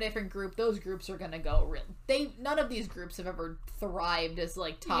getting put in a different group, those groups are going to go real... None of these groups have ever thrived as,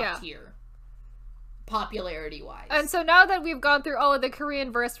 top tier. Popularity-wise. And so now that we've gone through all of the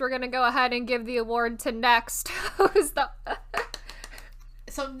Korean verse, we're going to go ahead and give the award to Next. Who's the...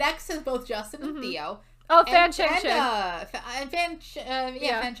 So Next is both Justin and Theo. Oh, Fan Chen Chen.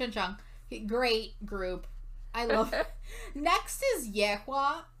 Fan Chen Chung. Great group. I love it. Next is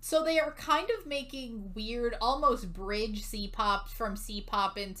Yehua. So they are kind of making weird, almost bridge C-pop from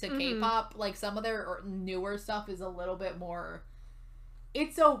C-pop into K-pop. Like some of their newer stuff is a little bit more.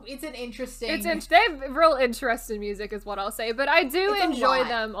 It's an interesting. They have real interesting music, is what I'll say. But I do enjoy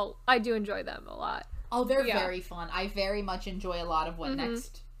them. I do enjoy them a lot. Oh, they're very fun. I very much enjoy a lot of what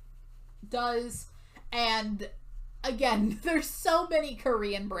Next does, and again, there's so many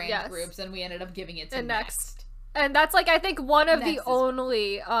Korean brand groups, and we ended up giving it to Next. And that's like, I think, one of the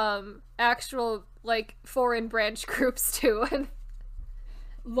only actual like foreign branch groups too. And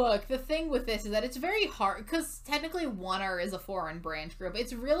look, the thing with this is that it's very hard, because technically Wonder is a foreign branch group.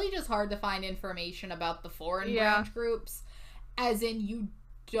 It's really just hard to find information about the foreign branch groups, as in you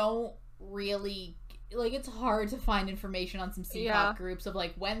don't really, like, it's hard to find information on some C-pop groups of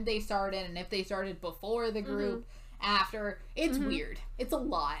like when they started and if they started before the group, after. It's weird. It's a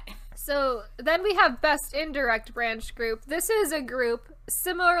lot. So then we have Best Indirect Branch Group. This is a group,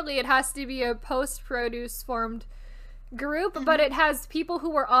 similarly it has to be a post-produce formed group, but it has people who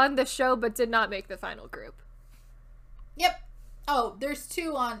were on the show but did not make the final group. Yep. Oh,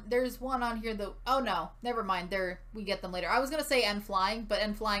 there's one on here though. Oh no, never mind. We get them later. I was gonna say N-Flying, but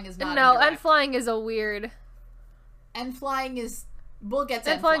N-Flying is not. No, N-Flying is a weird. N-Flying is. We'll get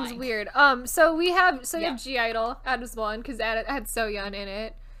to N-Flying's N-Flying. Weird. So you have G-Idol as one because it had Soyeon in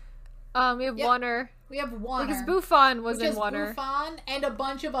it. We have Wonder. We have Wonder. Because Buffon was in Wonder. Buffon and a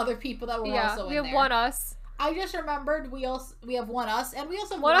bunch of other people that were also in there. We have One Us. I just remembered we have One Us, and we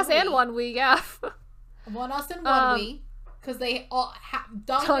also have One Us and One We, yeah. One Us and One We, because they all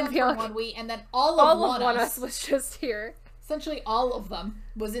dunked them for One We, and then all of One Us was just here. Essentially, all of them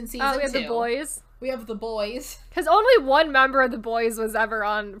was in season 2. We have the boys. We have the boys. Because only one member of the boys was ever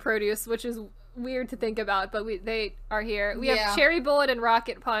on Produce, which is weird to think about, but they are here. We have Cherry Bullet and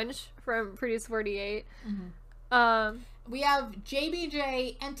Rocket Punch from Produce 48. We have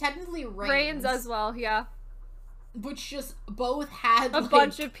JBJ and technically Rains as well, yeah. Which just both had a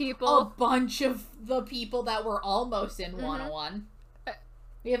bunch of people. A bunch of the people that were almost in 101.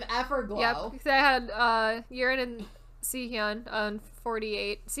 We have Everglow. Yep, so I had Yerin and Sehyun on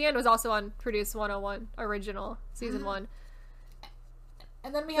 48. Sehyun was also on Produce 101 original season 1.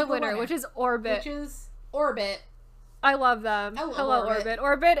 And then we have the winner, which is Orbit. I love them. Hello, Orbit.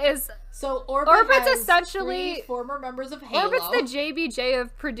 Orbit's essentially 3 former members of Halo. Orbit's the JBJ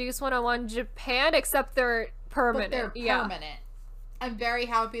of Produce 101 Japan, except they're permanent. But they're permanent. Yeah. I'm very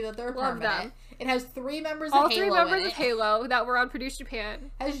happy that they're permanent. Them. It has 3 members All of Halo. All 3 members of Halo that were on Produce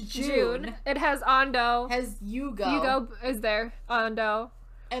Japan. Has June. It has Ando. Has Yugo. Yugo is there. Ando.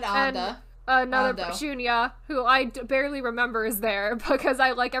 And Anda. Another Shunya, who I barely remember is there because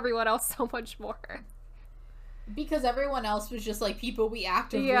I like everyone else so much more. Because everyone else was just like people we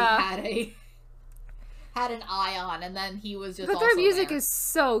actively had an eye on, and then he was just. But their music is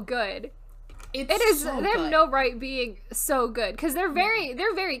so good. It is. So they have no right being so good because they're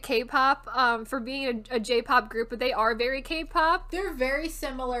very K-pop for being a J-pop group, but they are very K-pop. They're very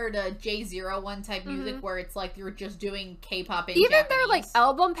similar to J01 type music where it's like you're just doing K-pop in Even Japanese. Their like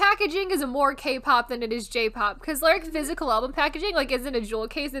album packaging is more K-pop than it is J-pop because like physical album packaging like isn't a jewel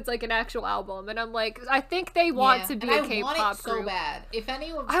case, it's like an actual album, and I'm like I think they want to be a K-pop want it group. So bad.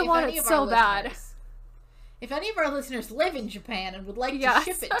 If any of our listeners live in Japan and would like to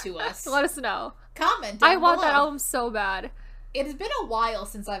ship it to us, let us know. Comment down I want below. that album so bad. It has been a while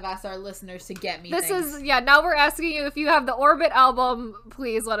since I've asked our listeners to get me now we're asking you if you have the Orbit album,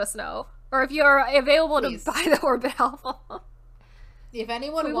 please let us know. Or if you're available to buy the Orbit album. If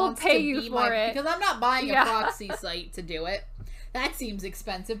anyone wants to be because I'm not buying a proxy site to do it. That seems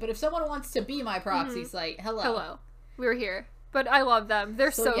expensive, but if someone wants to be my proxy site, hello. We're here. But I love them.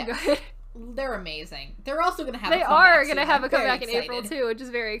 They're so good. They're amazing. They're also going to have a comeback in April too, which is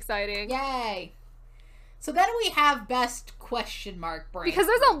very exciting. Yay. So then we have Best Question Mark Branch. Because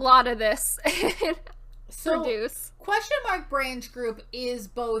there's a lot of this in Produce. Question Mark Branch Group is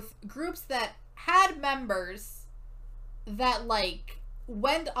both groups that had members that like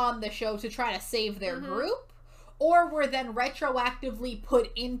went on the show to try to save their group, or were then retroactively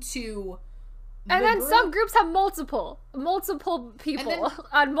put into and then some groups have multiple people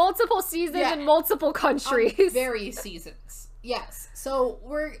on multiple seasons in multiple countries. On various seasons. Yes. So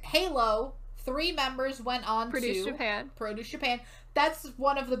we're Halo. 3 members went on Produce to Japan. Produce Japan. That's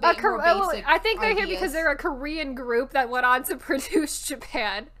one of the more basic I think they're ideas. here because they're a Korean group that went on to Produce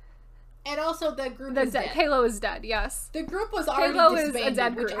Japan. And also the group is dead. Halo is dead, yes. The group was already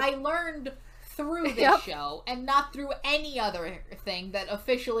disbanded, which I learned through this show and not through any other thing that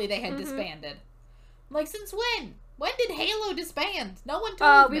officially they had disbanded. Like, since when? When did Halo disband? No one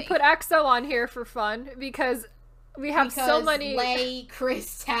told me. We put EXO on here for fun because we have so many. Lay,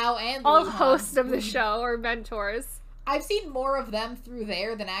 Chris, Tao, and all hosts of the show are mentors. I've seen more of them through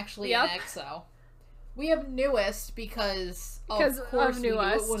there than actually in EXO. We have Newest because of course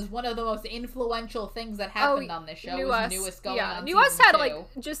NU'EST. It was one of the most influential things that happened on this show. NU'EST going on NU'EST had 2.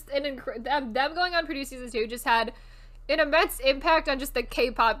 Like just them going on produce season 2 just had an immense impact on just the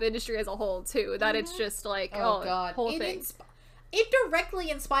K-pop industry as a whole too. That it's just like god, whole thing. It directly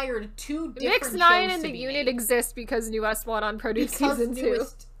inspired 2 different Mix 9 shows and to the be unit made. exists because NU'EST won on produce season 2,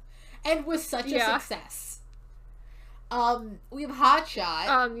 and was such a success. We have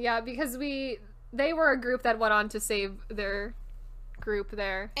Hotshot. Because they were a group that went on to save their group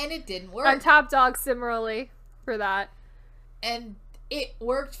there. And it didn't work. And Top Dog similarly for that. And it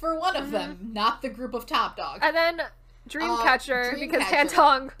worked for one of them, not the group of Top Dog. And then Dreamcatcher,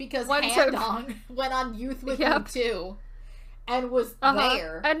 because Handong went on Youth With You too. And was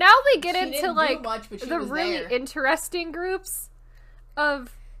there. And now we get into like much, the really interesting groups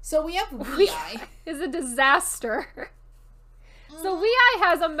of... So we have WeI. Is a disaster. So WeI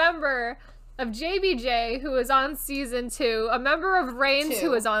has a member of JBJ, who is on season 2, a member of Reigns,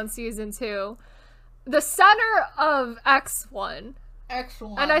 who is on season 2, the center of X1.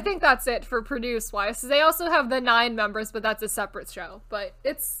 And I think that's it for produce-wise. So they also have the 9 members, but that's a separate show. But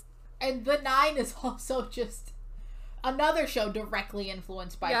it's... And the 9 is also just another show directly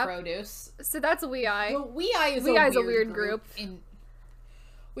influenced by Produce. So that's WeI. But WeI is a weird group.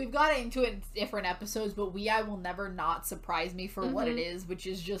 We've got into it in different episodes, but WeI will never not surprise me for what it is, which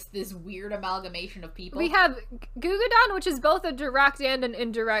is just this weird amalgamation of people. We have Gugudan, which is both a direct and an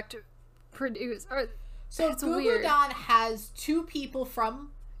indirect produce. So Gugudan has 2 people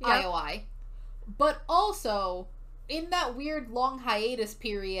from IOI, but also in that weird long hiatus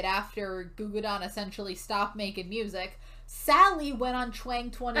period after Gugudan essentially stopped making music, Sally went on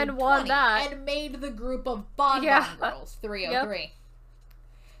Chwang 2020 and won that and made the group of Bon Bon Girls 303.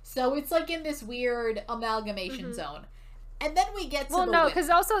 So it's like in this weird amalgamation zone. And then we get to because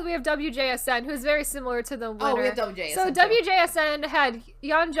also we have WJSN, who's very similar to the winner. Oh, we have WJSN. So WJSN had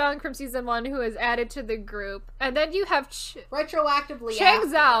Yeonjung from season 1, who was added to the group. And then you have retroactively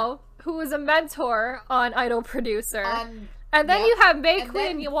Chang Zhao, who was a mentor on Idol Producer. And then you have Mei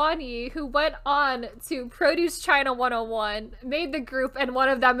Queen Yuan-yi, who went on to Produce China 101, made the group, and one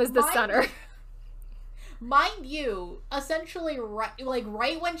of them is the center. Mind you, essentially,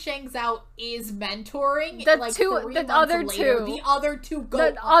 right when Chang Zhao is mentoring, the other two go.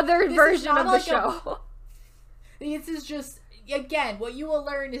 The other version of the show. This is just, again, what you will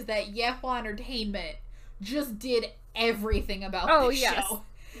learn is that Yehua Entertainment just did everything about this show.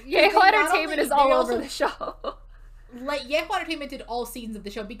 Yehua Entertainment is all over the show. Like, Yehua Entertainment did all seasons of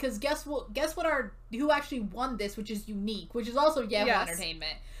the show, because guess what who actually won this, which is Unique, which is also Yehua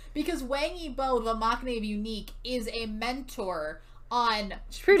Entertainment. Because Wang Yibo, the Machina of Unique, is a mentor on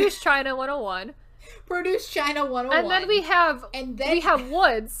Produce China 101. Produce China 101. And then we have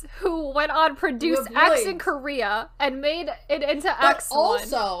Woods, who went on Produce X in Korea and made it into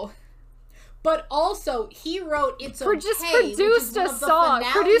X1. But also, he wrote It's Okay, just produced a song.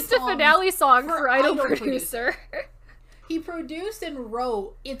 Produced a finale song for Idol Producer. He produced and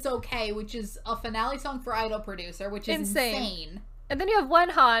wrote It's Okay, which is a finale song for Idol Producer, which is insane. And then you have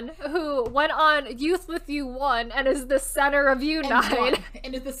Wenhan, who went on Youth With You 1 and is the center of U9.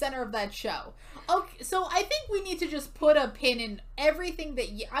 And is the center of that show. Okay, so I think we need to just put a pin in everything that...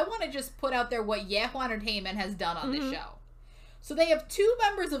 I want to just put out there what Yehua Entertainment has done on this show. So they have 2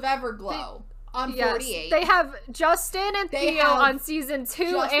 members of Everglow on 48. They have Justin and Theo on season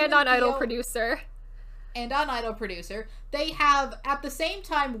 2 and on Idol Producer. And on Idol Producer. They have, at the same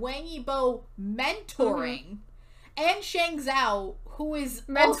time, Wang Yibo mentoring... And Chang Zhao, who is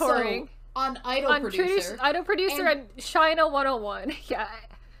mentoring on Idol Producer. Idol Producer and China 101. Yeah.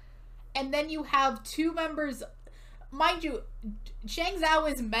 And then you have 2 members. Mind you, Chang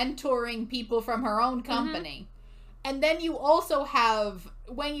Zhao is mentoring people from her own company. And then you also have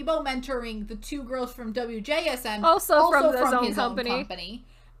Wang Yibo mentoring the 2 girls from WJSN. Also from his own company.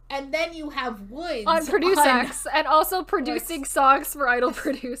 And then you have Woods on Produce X. And also producing songs for Idol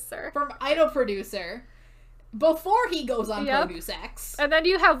Producer. From Idol Producer. Before he goes on Produce X. And then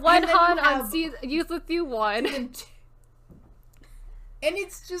you have Wenhan on Youth With You 1. And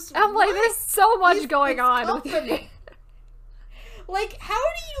it's just... I'm like, there's so much going on. Like, how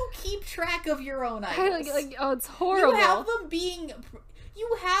do you keep track of your own idols? It's horrible. You have them being...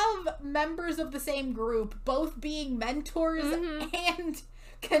 You have members of the same group both being mentors and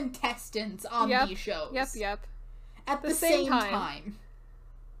contestants on these shows. Yep. At the same time.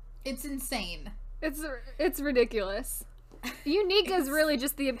 It's insane. It's ridiculous. Unique is really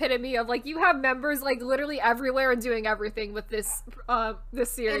just the epitome of, like, you have members, like, literally everywhere and doing everything with this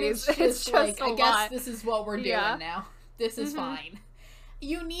series. It's just like, I guess this is what we're doing now. This is fine.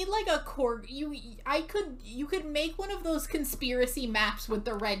 You need, like, a core... You could make one of those conspiracy maps with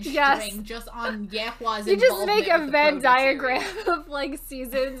the red string just on Yehwa's involvement. You just make a Venn diagram of, like,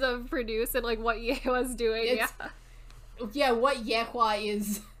 seasons of Produce and, like, what Yehwa's doing. Yeah, what Yehwa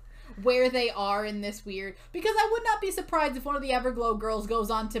is... where they are in this weird, because I would not be surprised if one of the Everglow girls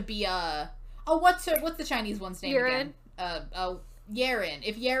goes on to be what's the Chinese one's name again? Yeren.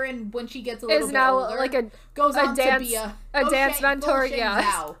 If Yeren, when she gets a little bit older, like goes on to be a dance mentor, yeah,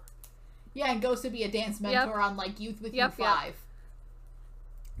 and goes to be a dance mentor on like Youth with You 5.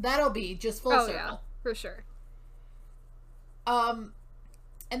 That'll be just full circle. Yeah, for sure. And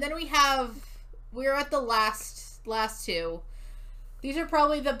then we're at the last two. These are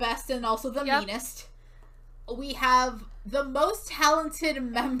probably the best and also the meanest. We have the most talented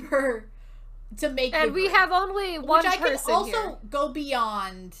member to make and we have only one person here. Which I can also go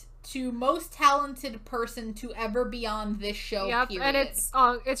beyond to most talented person to ever be on this show, period. And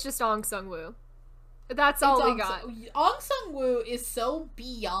it's just Ong Sung-woo. That's all we got. Ong Sung-woo is so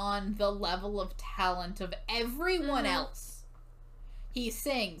beyond the level of talent of everyone else. He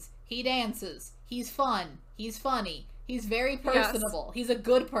sings, he dances, he's fun, he's funny. He's very personable. Yes. He's a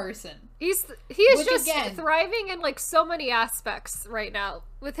good person. He is just thriving in like so many aspects right now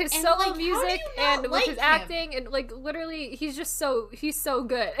with his solo music and with his acting and like literally he's so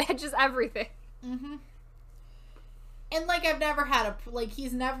good at just everything. And like I've never had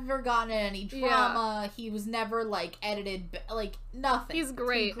he's never gotten in any drama. He was never like edited like nothing. He's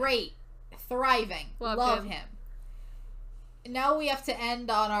great. He's great. Thriving. Love him. Now we have to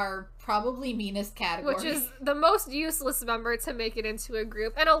end on our probably meanest category. Which is the most useless member to make it into a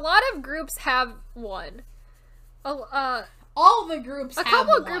group. And a lot of groups have one. All the groups have one. A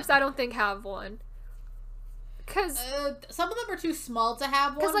couple of groups I don't think have one. Because some of them are too small to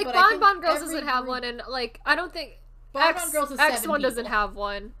have one. Because like Bon Bon Girls doesn't have one, and like I don't think Bon Bon Girls is X1 doesn't have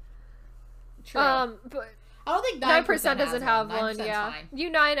one. True. But I don't think 9% doesn't have one. Yeah,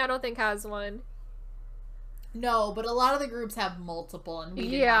 U9 I don't think has one. No, but a lot of the groups have multiple, and we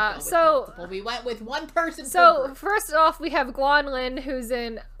did not go with multiple. We went with one person per group. First off, we have Guanlin, who's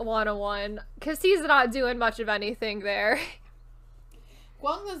in 101, because he's not doing much of anything there.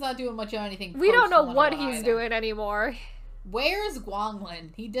 Guanglin's not doing much of anything. We don't know what he's doing anymore. Where's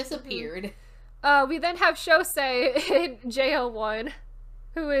Guanglin? He disappeared. We then have Shosei in JO1,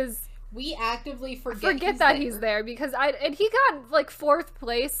 who is... We actively forget that he's there because he got like 4th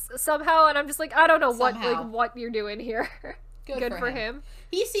place somehow, and I'm just like, I don't know what you're doing here. Good for him.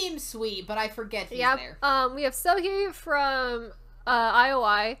 He seems sweet, but I forget he's there. We have Sohee from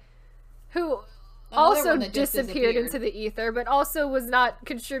IOI, who also disappeared into the ether, but also was not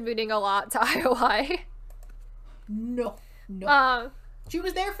contributing a lot to IOI. No. She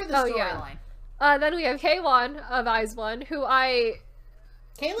was there for the storyline. Then we have K1 of IZ*ONE, who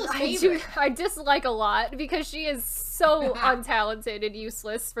Kayla's favorite. I dislike a lot because she is so untalented and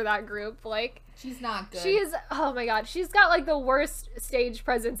useless for that group. Like, she's not good. She is, oh my god, she's got like the worst stage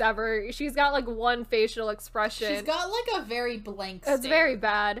presence ever. She's got like one facial expression. She's got like a very blank stare. It's very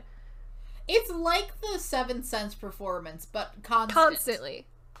bad. It's like the 7th Sense performance, but constantly.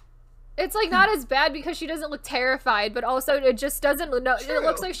 It's like not as bad because she doesn't look terrified, but also it just doesn't look. It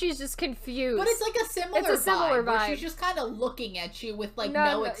looks like she's just confused. But it's like a similar vibe. Where she's just kind of looking at you with like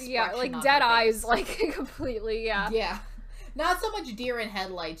no expression. Yeah, like dead eyes, like completely. Yeah. Yeah, not so much deer in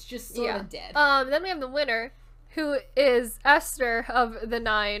headlights, just sort of dead. Then we have the winner, who is Esther of the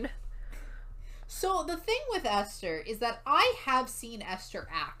 9. So the thing with Esther is that I have seen Esther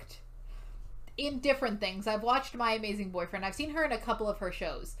act in different things. I've watched My Amazing Boyfriend. I've seen her in a couple of her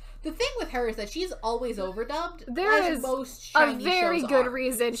shows. The thing with her is that she's always overdubbed. There is most a very good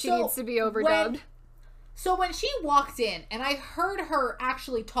reason she needs to be overdubbed. So when she walked in and I heard her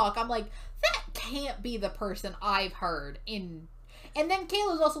actually talk, I'm like, that can't be the person I've heard in. And then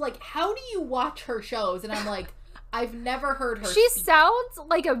Kayla's also like, how do you watch her shows? And I'm like, I've never heard her She speak. sounds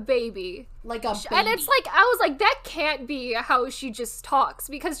like a baby. Like a baby. And it's like, I was like, that can't be how she just talks.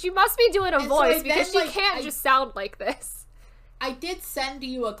 Because she must be doing a voice because she can't just sound like this. I did send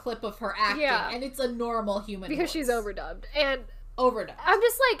you a clip of her acting, and it's a normal human because voice. She's overdubbed. And overdubbed. I'm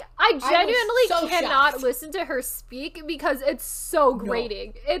just like, I genuinely cannot listen to her speak because it's so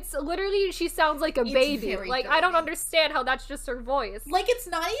grating. No. It's literally, she sounds like a baby. Like, I don't understand how that's just her voice. Like, it's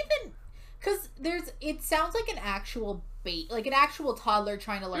not even, because it sounds like an actual toddler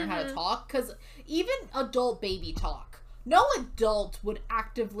trying to learn how to talk, because even adult baby talk No adult would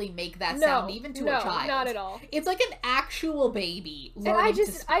actively make that sound, even to a child. Not at all. It's like an actual baby. And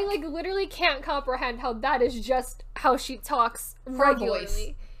I like literally can't comprehend how that is just how she talks regularly.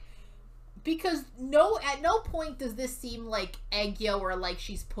 Voice. Because at no point does this seem like Eggyo or like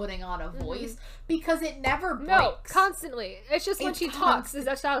she's putting on a voice, because it never breaks. No, constantly. It's just when she talks,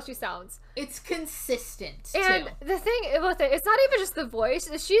 that's how she sounds. It's consistent, and too. The thing with it, it's not even just the voice.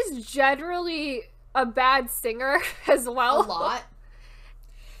 She's generally a bad singer as well. A lot.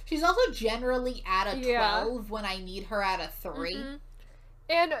 She's also generally at a 12 when I need her at a 3. Mm-hmm.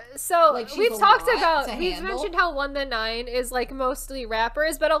 And so we've mentioned how 1 to 9 is like mostly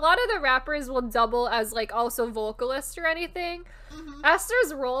rappers, but a lot of the rappers will double as like also vocalists or anything. Mm-hmm.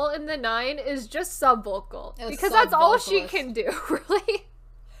 Esther's role in the 9 is just sub-vocal, because that's all she can do, really.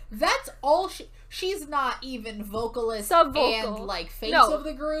 That's all she's not even vocalist sub-vocal. And like face of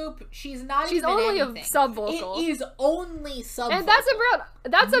the group. She's only anything. A sub-vocal. It is only sub-vocal. And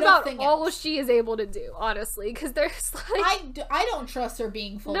that's about all she is able to do, honestly, because there's like I don't trust her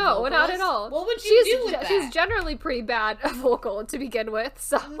being full No, vocalist. Not at all. What would you do with that? She's generally pretty bad at vocal to begin with,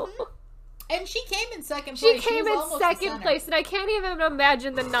 so And she came in second place. She came in second place, and I can't even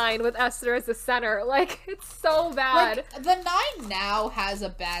imagine the 9 with Esther as the center. Like, it's so bad. Like, the 9 now has a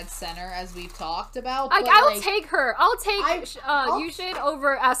bad center, as we've talked about. Like, I'll take her. I'll take Yushin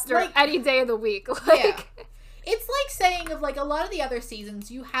over Esther any day of the week. Like, yeah. It's like saying of like a lot of the other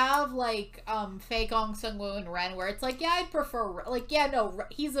seasons, you have like Faye Gong, Sungwoo, and Ren, where it's like, yeah, I'd prefer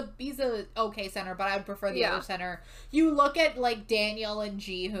he's a okay center, but I'd prefer the other center. You look at like Daniel and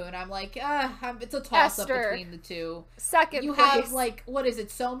Jihoon, I'm like, it's a toss up between the two. Second you place. have like, what is it,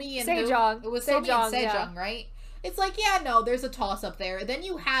 Somi and Sejong. It was Somi and Sejong, right? It's like, there's a toss up there. Then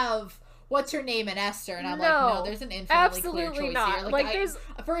you have what's her name in Esther, and I'm like, no, there's an infinitely clear choice not. here. Like there's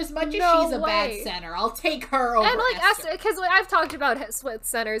for as much as she's a bad center, I'll take her over. And like Esther, because I've talked about split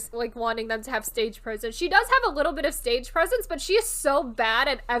centers, like wanting them to have stage presence. She does have a little bit of stage presence, but she is so bad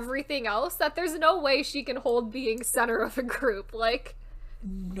at everything else that there's no way she can hold being center of a group. Like,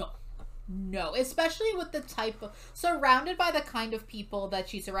 no, especially with the type of surrounded by the kind of people that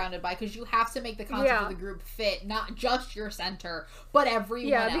she's surrounded by, because you have to make the concept of the group fit not just your center but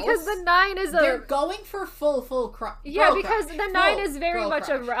everyone else. Because the 9 is they're going for full because the 9 is very much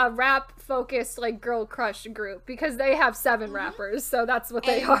a rap focused like girl crush group, because they have 7 rappers, so that's what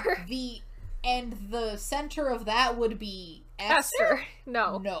they are. The center of that would be Esther.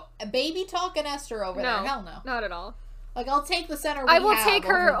 No, Baby Talk and Esther over there. Hell no, not at all. Like, I'll take the center I will take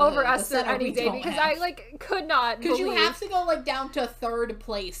her over Esther any day, because I, like, could not because you have to go, like, down to 3rd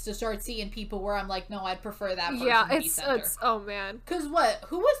place to start seeing people where I'm like, no, I'd prefer that person to be center. It's, oh, man. Because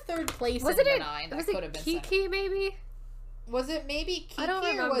who was 3rd place in the 9? Was it Kiki, maybe? Was it maybe Kiki, I don't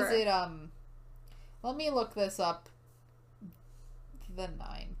remember. Or was it, let me look this up. The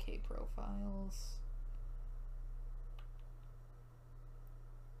 9K profiles.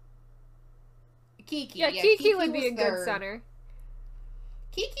 Kiki. Yeah, Kiki would be a good center.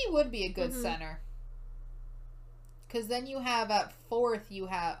 Kiki would be a good center. Because then you have at 4th, you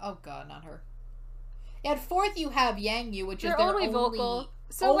have... Oh, God, not her. At 4th, you have Yang Yu, which is their only vocal.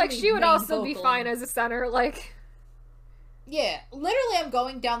 So, like, she would also be fine as a center, like... Yeah, literally I'm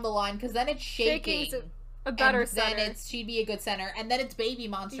going down the line, because then it's Shaking. A better center. Then she'd be a good center, and then it's Baby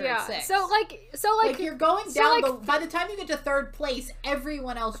Monster at 6. So like you're going down by the time you get to 3rd place,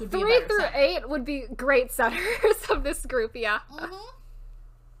 everyone else would be a better 3 through 8 would be great centers of this group,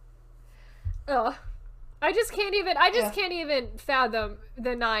 Ugh. I just can't even fathom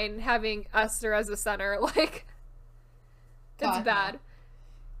the 9 having Esther as a center. Like, it's bad. No.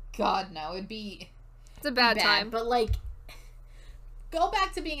 God, no. It's a bad time. But, like, go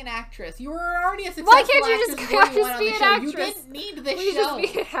back to being an actress. You were already a successful Why can't you just be an actress? You didn't need this Please show.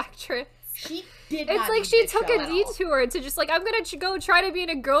 Just be an actress. She did not. It's like she took a detour to just like, I'm gonna go try to be in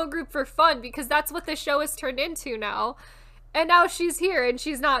a girl group for fun, because that's what the show has turned into now. And now she's here and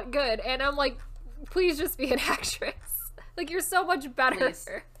she's not good. And I'm like, please just be an actress. Like, you're so much better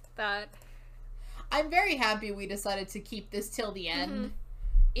at that. I'm very happy we decided to keep this till the end.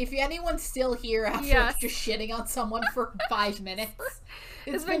 If anyone's still here after just shitting on someone for 5 minutes,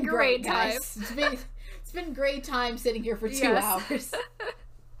 it's been great time. It's been great time sitting here for 2 hours.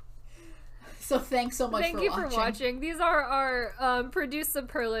 So thanks so much for watching. Thank you for watching. These are our produced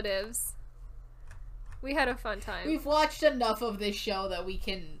superlatives. We had a fun time. We've watched enough of this show that we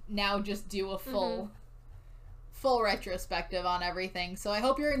can now just do a full retrospective on everything. So I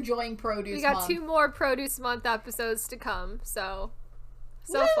hope you're enjoying Produce Month. We got 2 more Produce Month episodes to come, so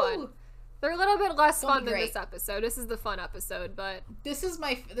fun. They're a little bit less fun than this episode. This is the fun episode, but this is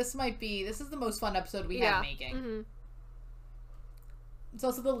the most fun episode we had making. It's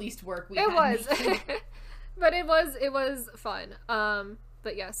also the least work we had. It was. But it was fun.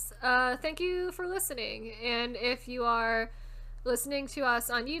 But yes, thank you for listening. And if you are listening to us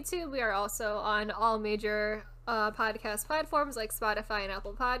on YouTube, we are also on all major podcast platforms like Spotify and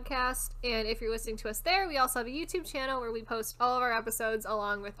Apple Podcast. And if you're listening to us there, we also have a YouTube channel where we post all of our episodes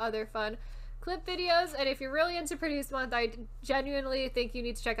along with other fun clip videos. And if you're really into Produce Month, I genuinely think you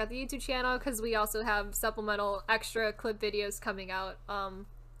need to check out the YouTube channel, because we also have supplemental extra clip videos coming out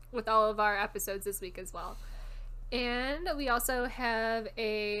with all of our episodes this week as well. And we also have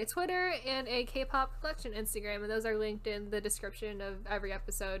a Twitter and a K-pop collection Instagram, and those are linked in the description of every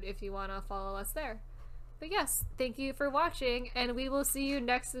episode if you want to follow us there. But yes, thank you for watching, and we will see you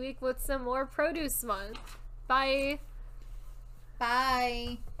next week with some more Produce Month. Bye!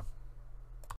 Bye!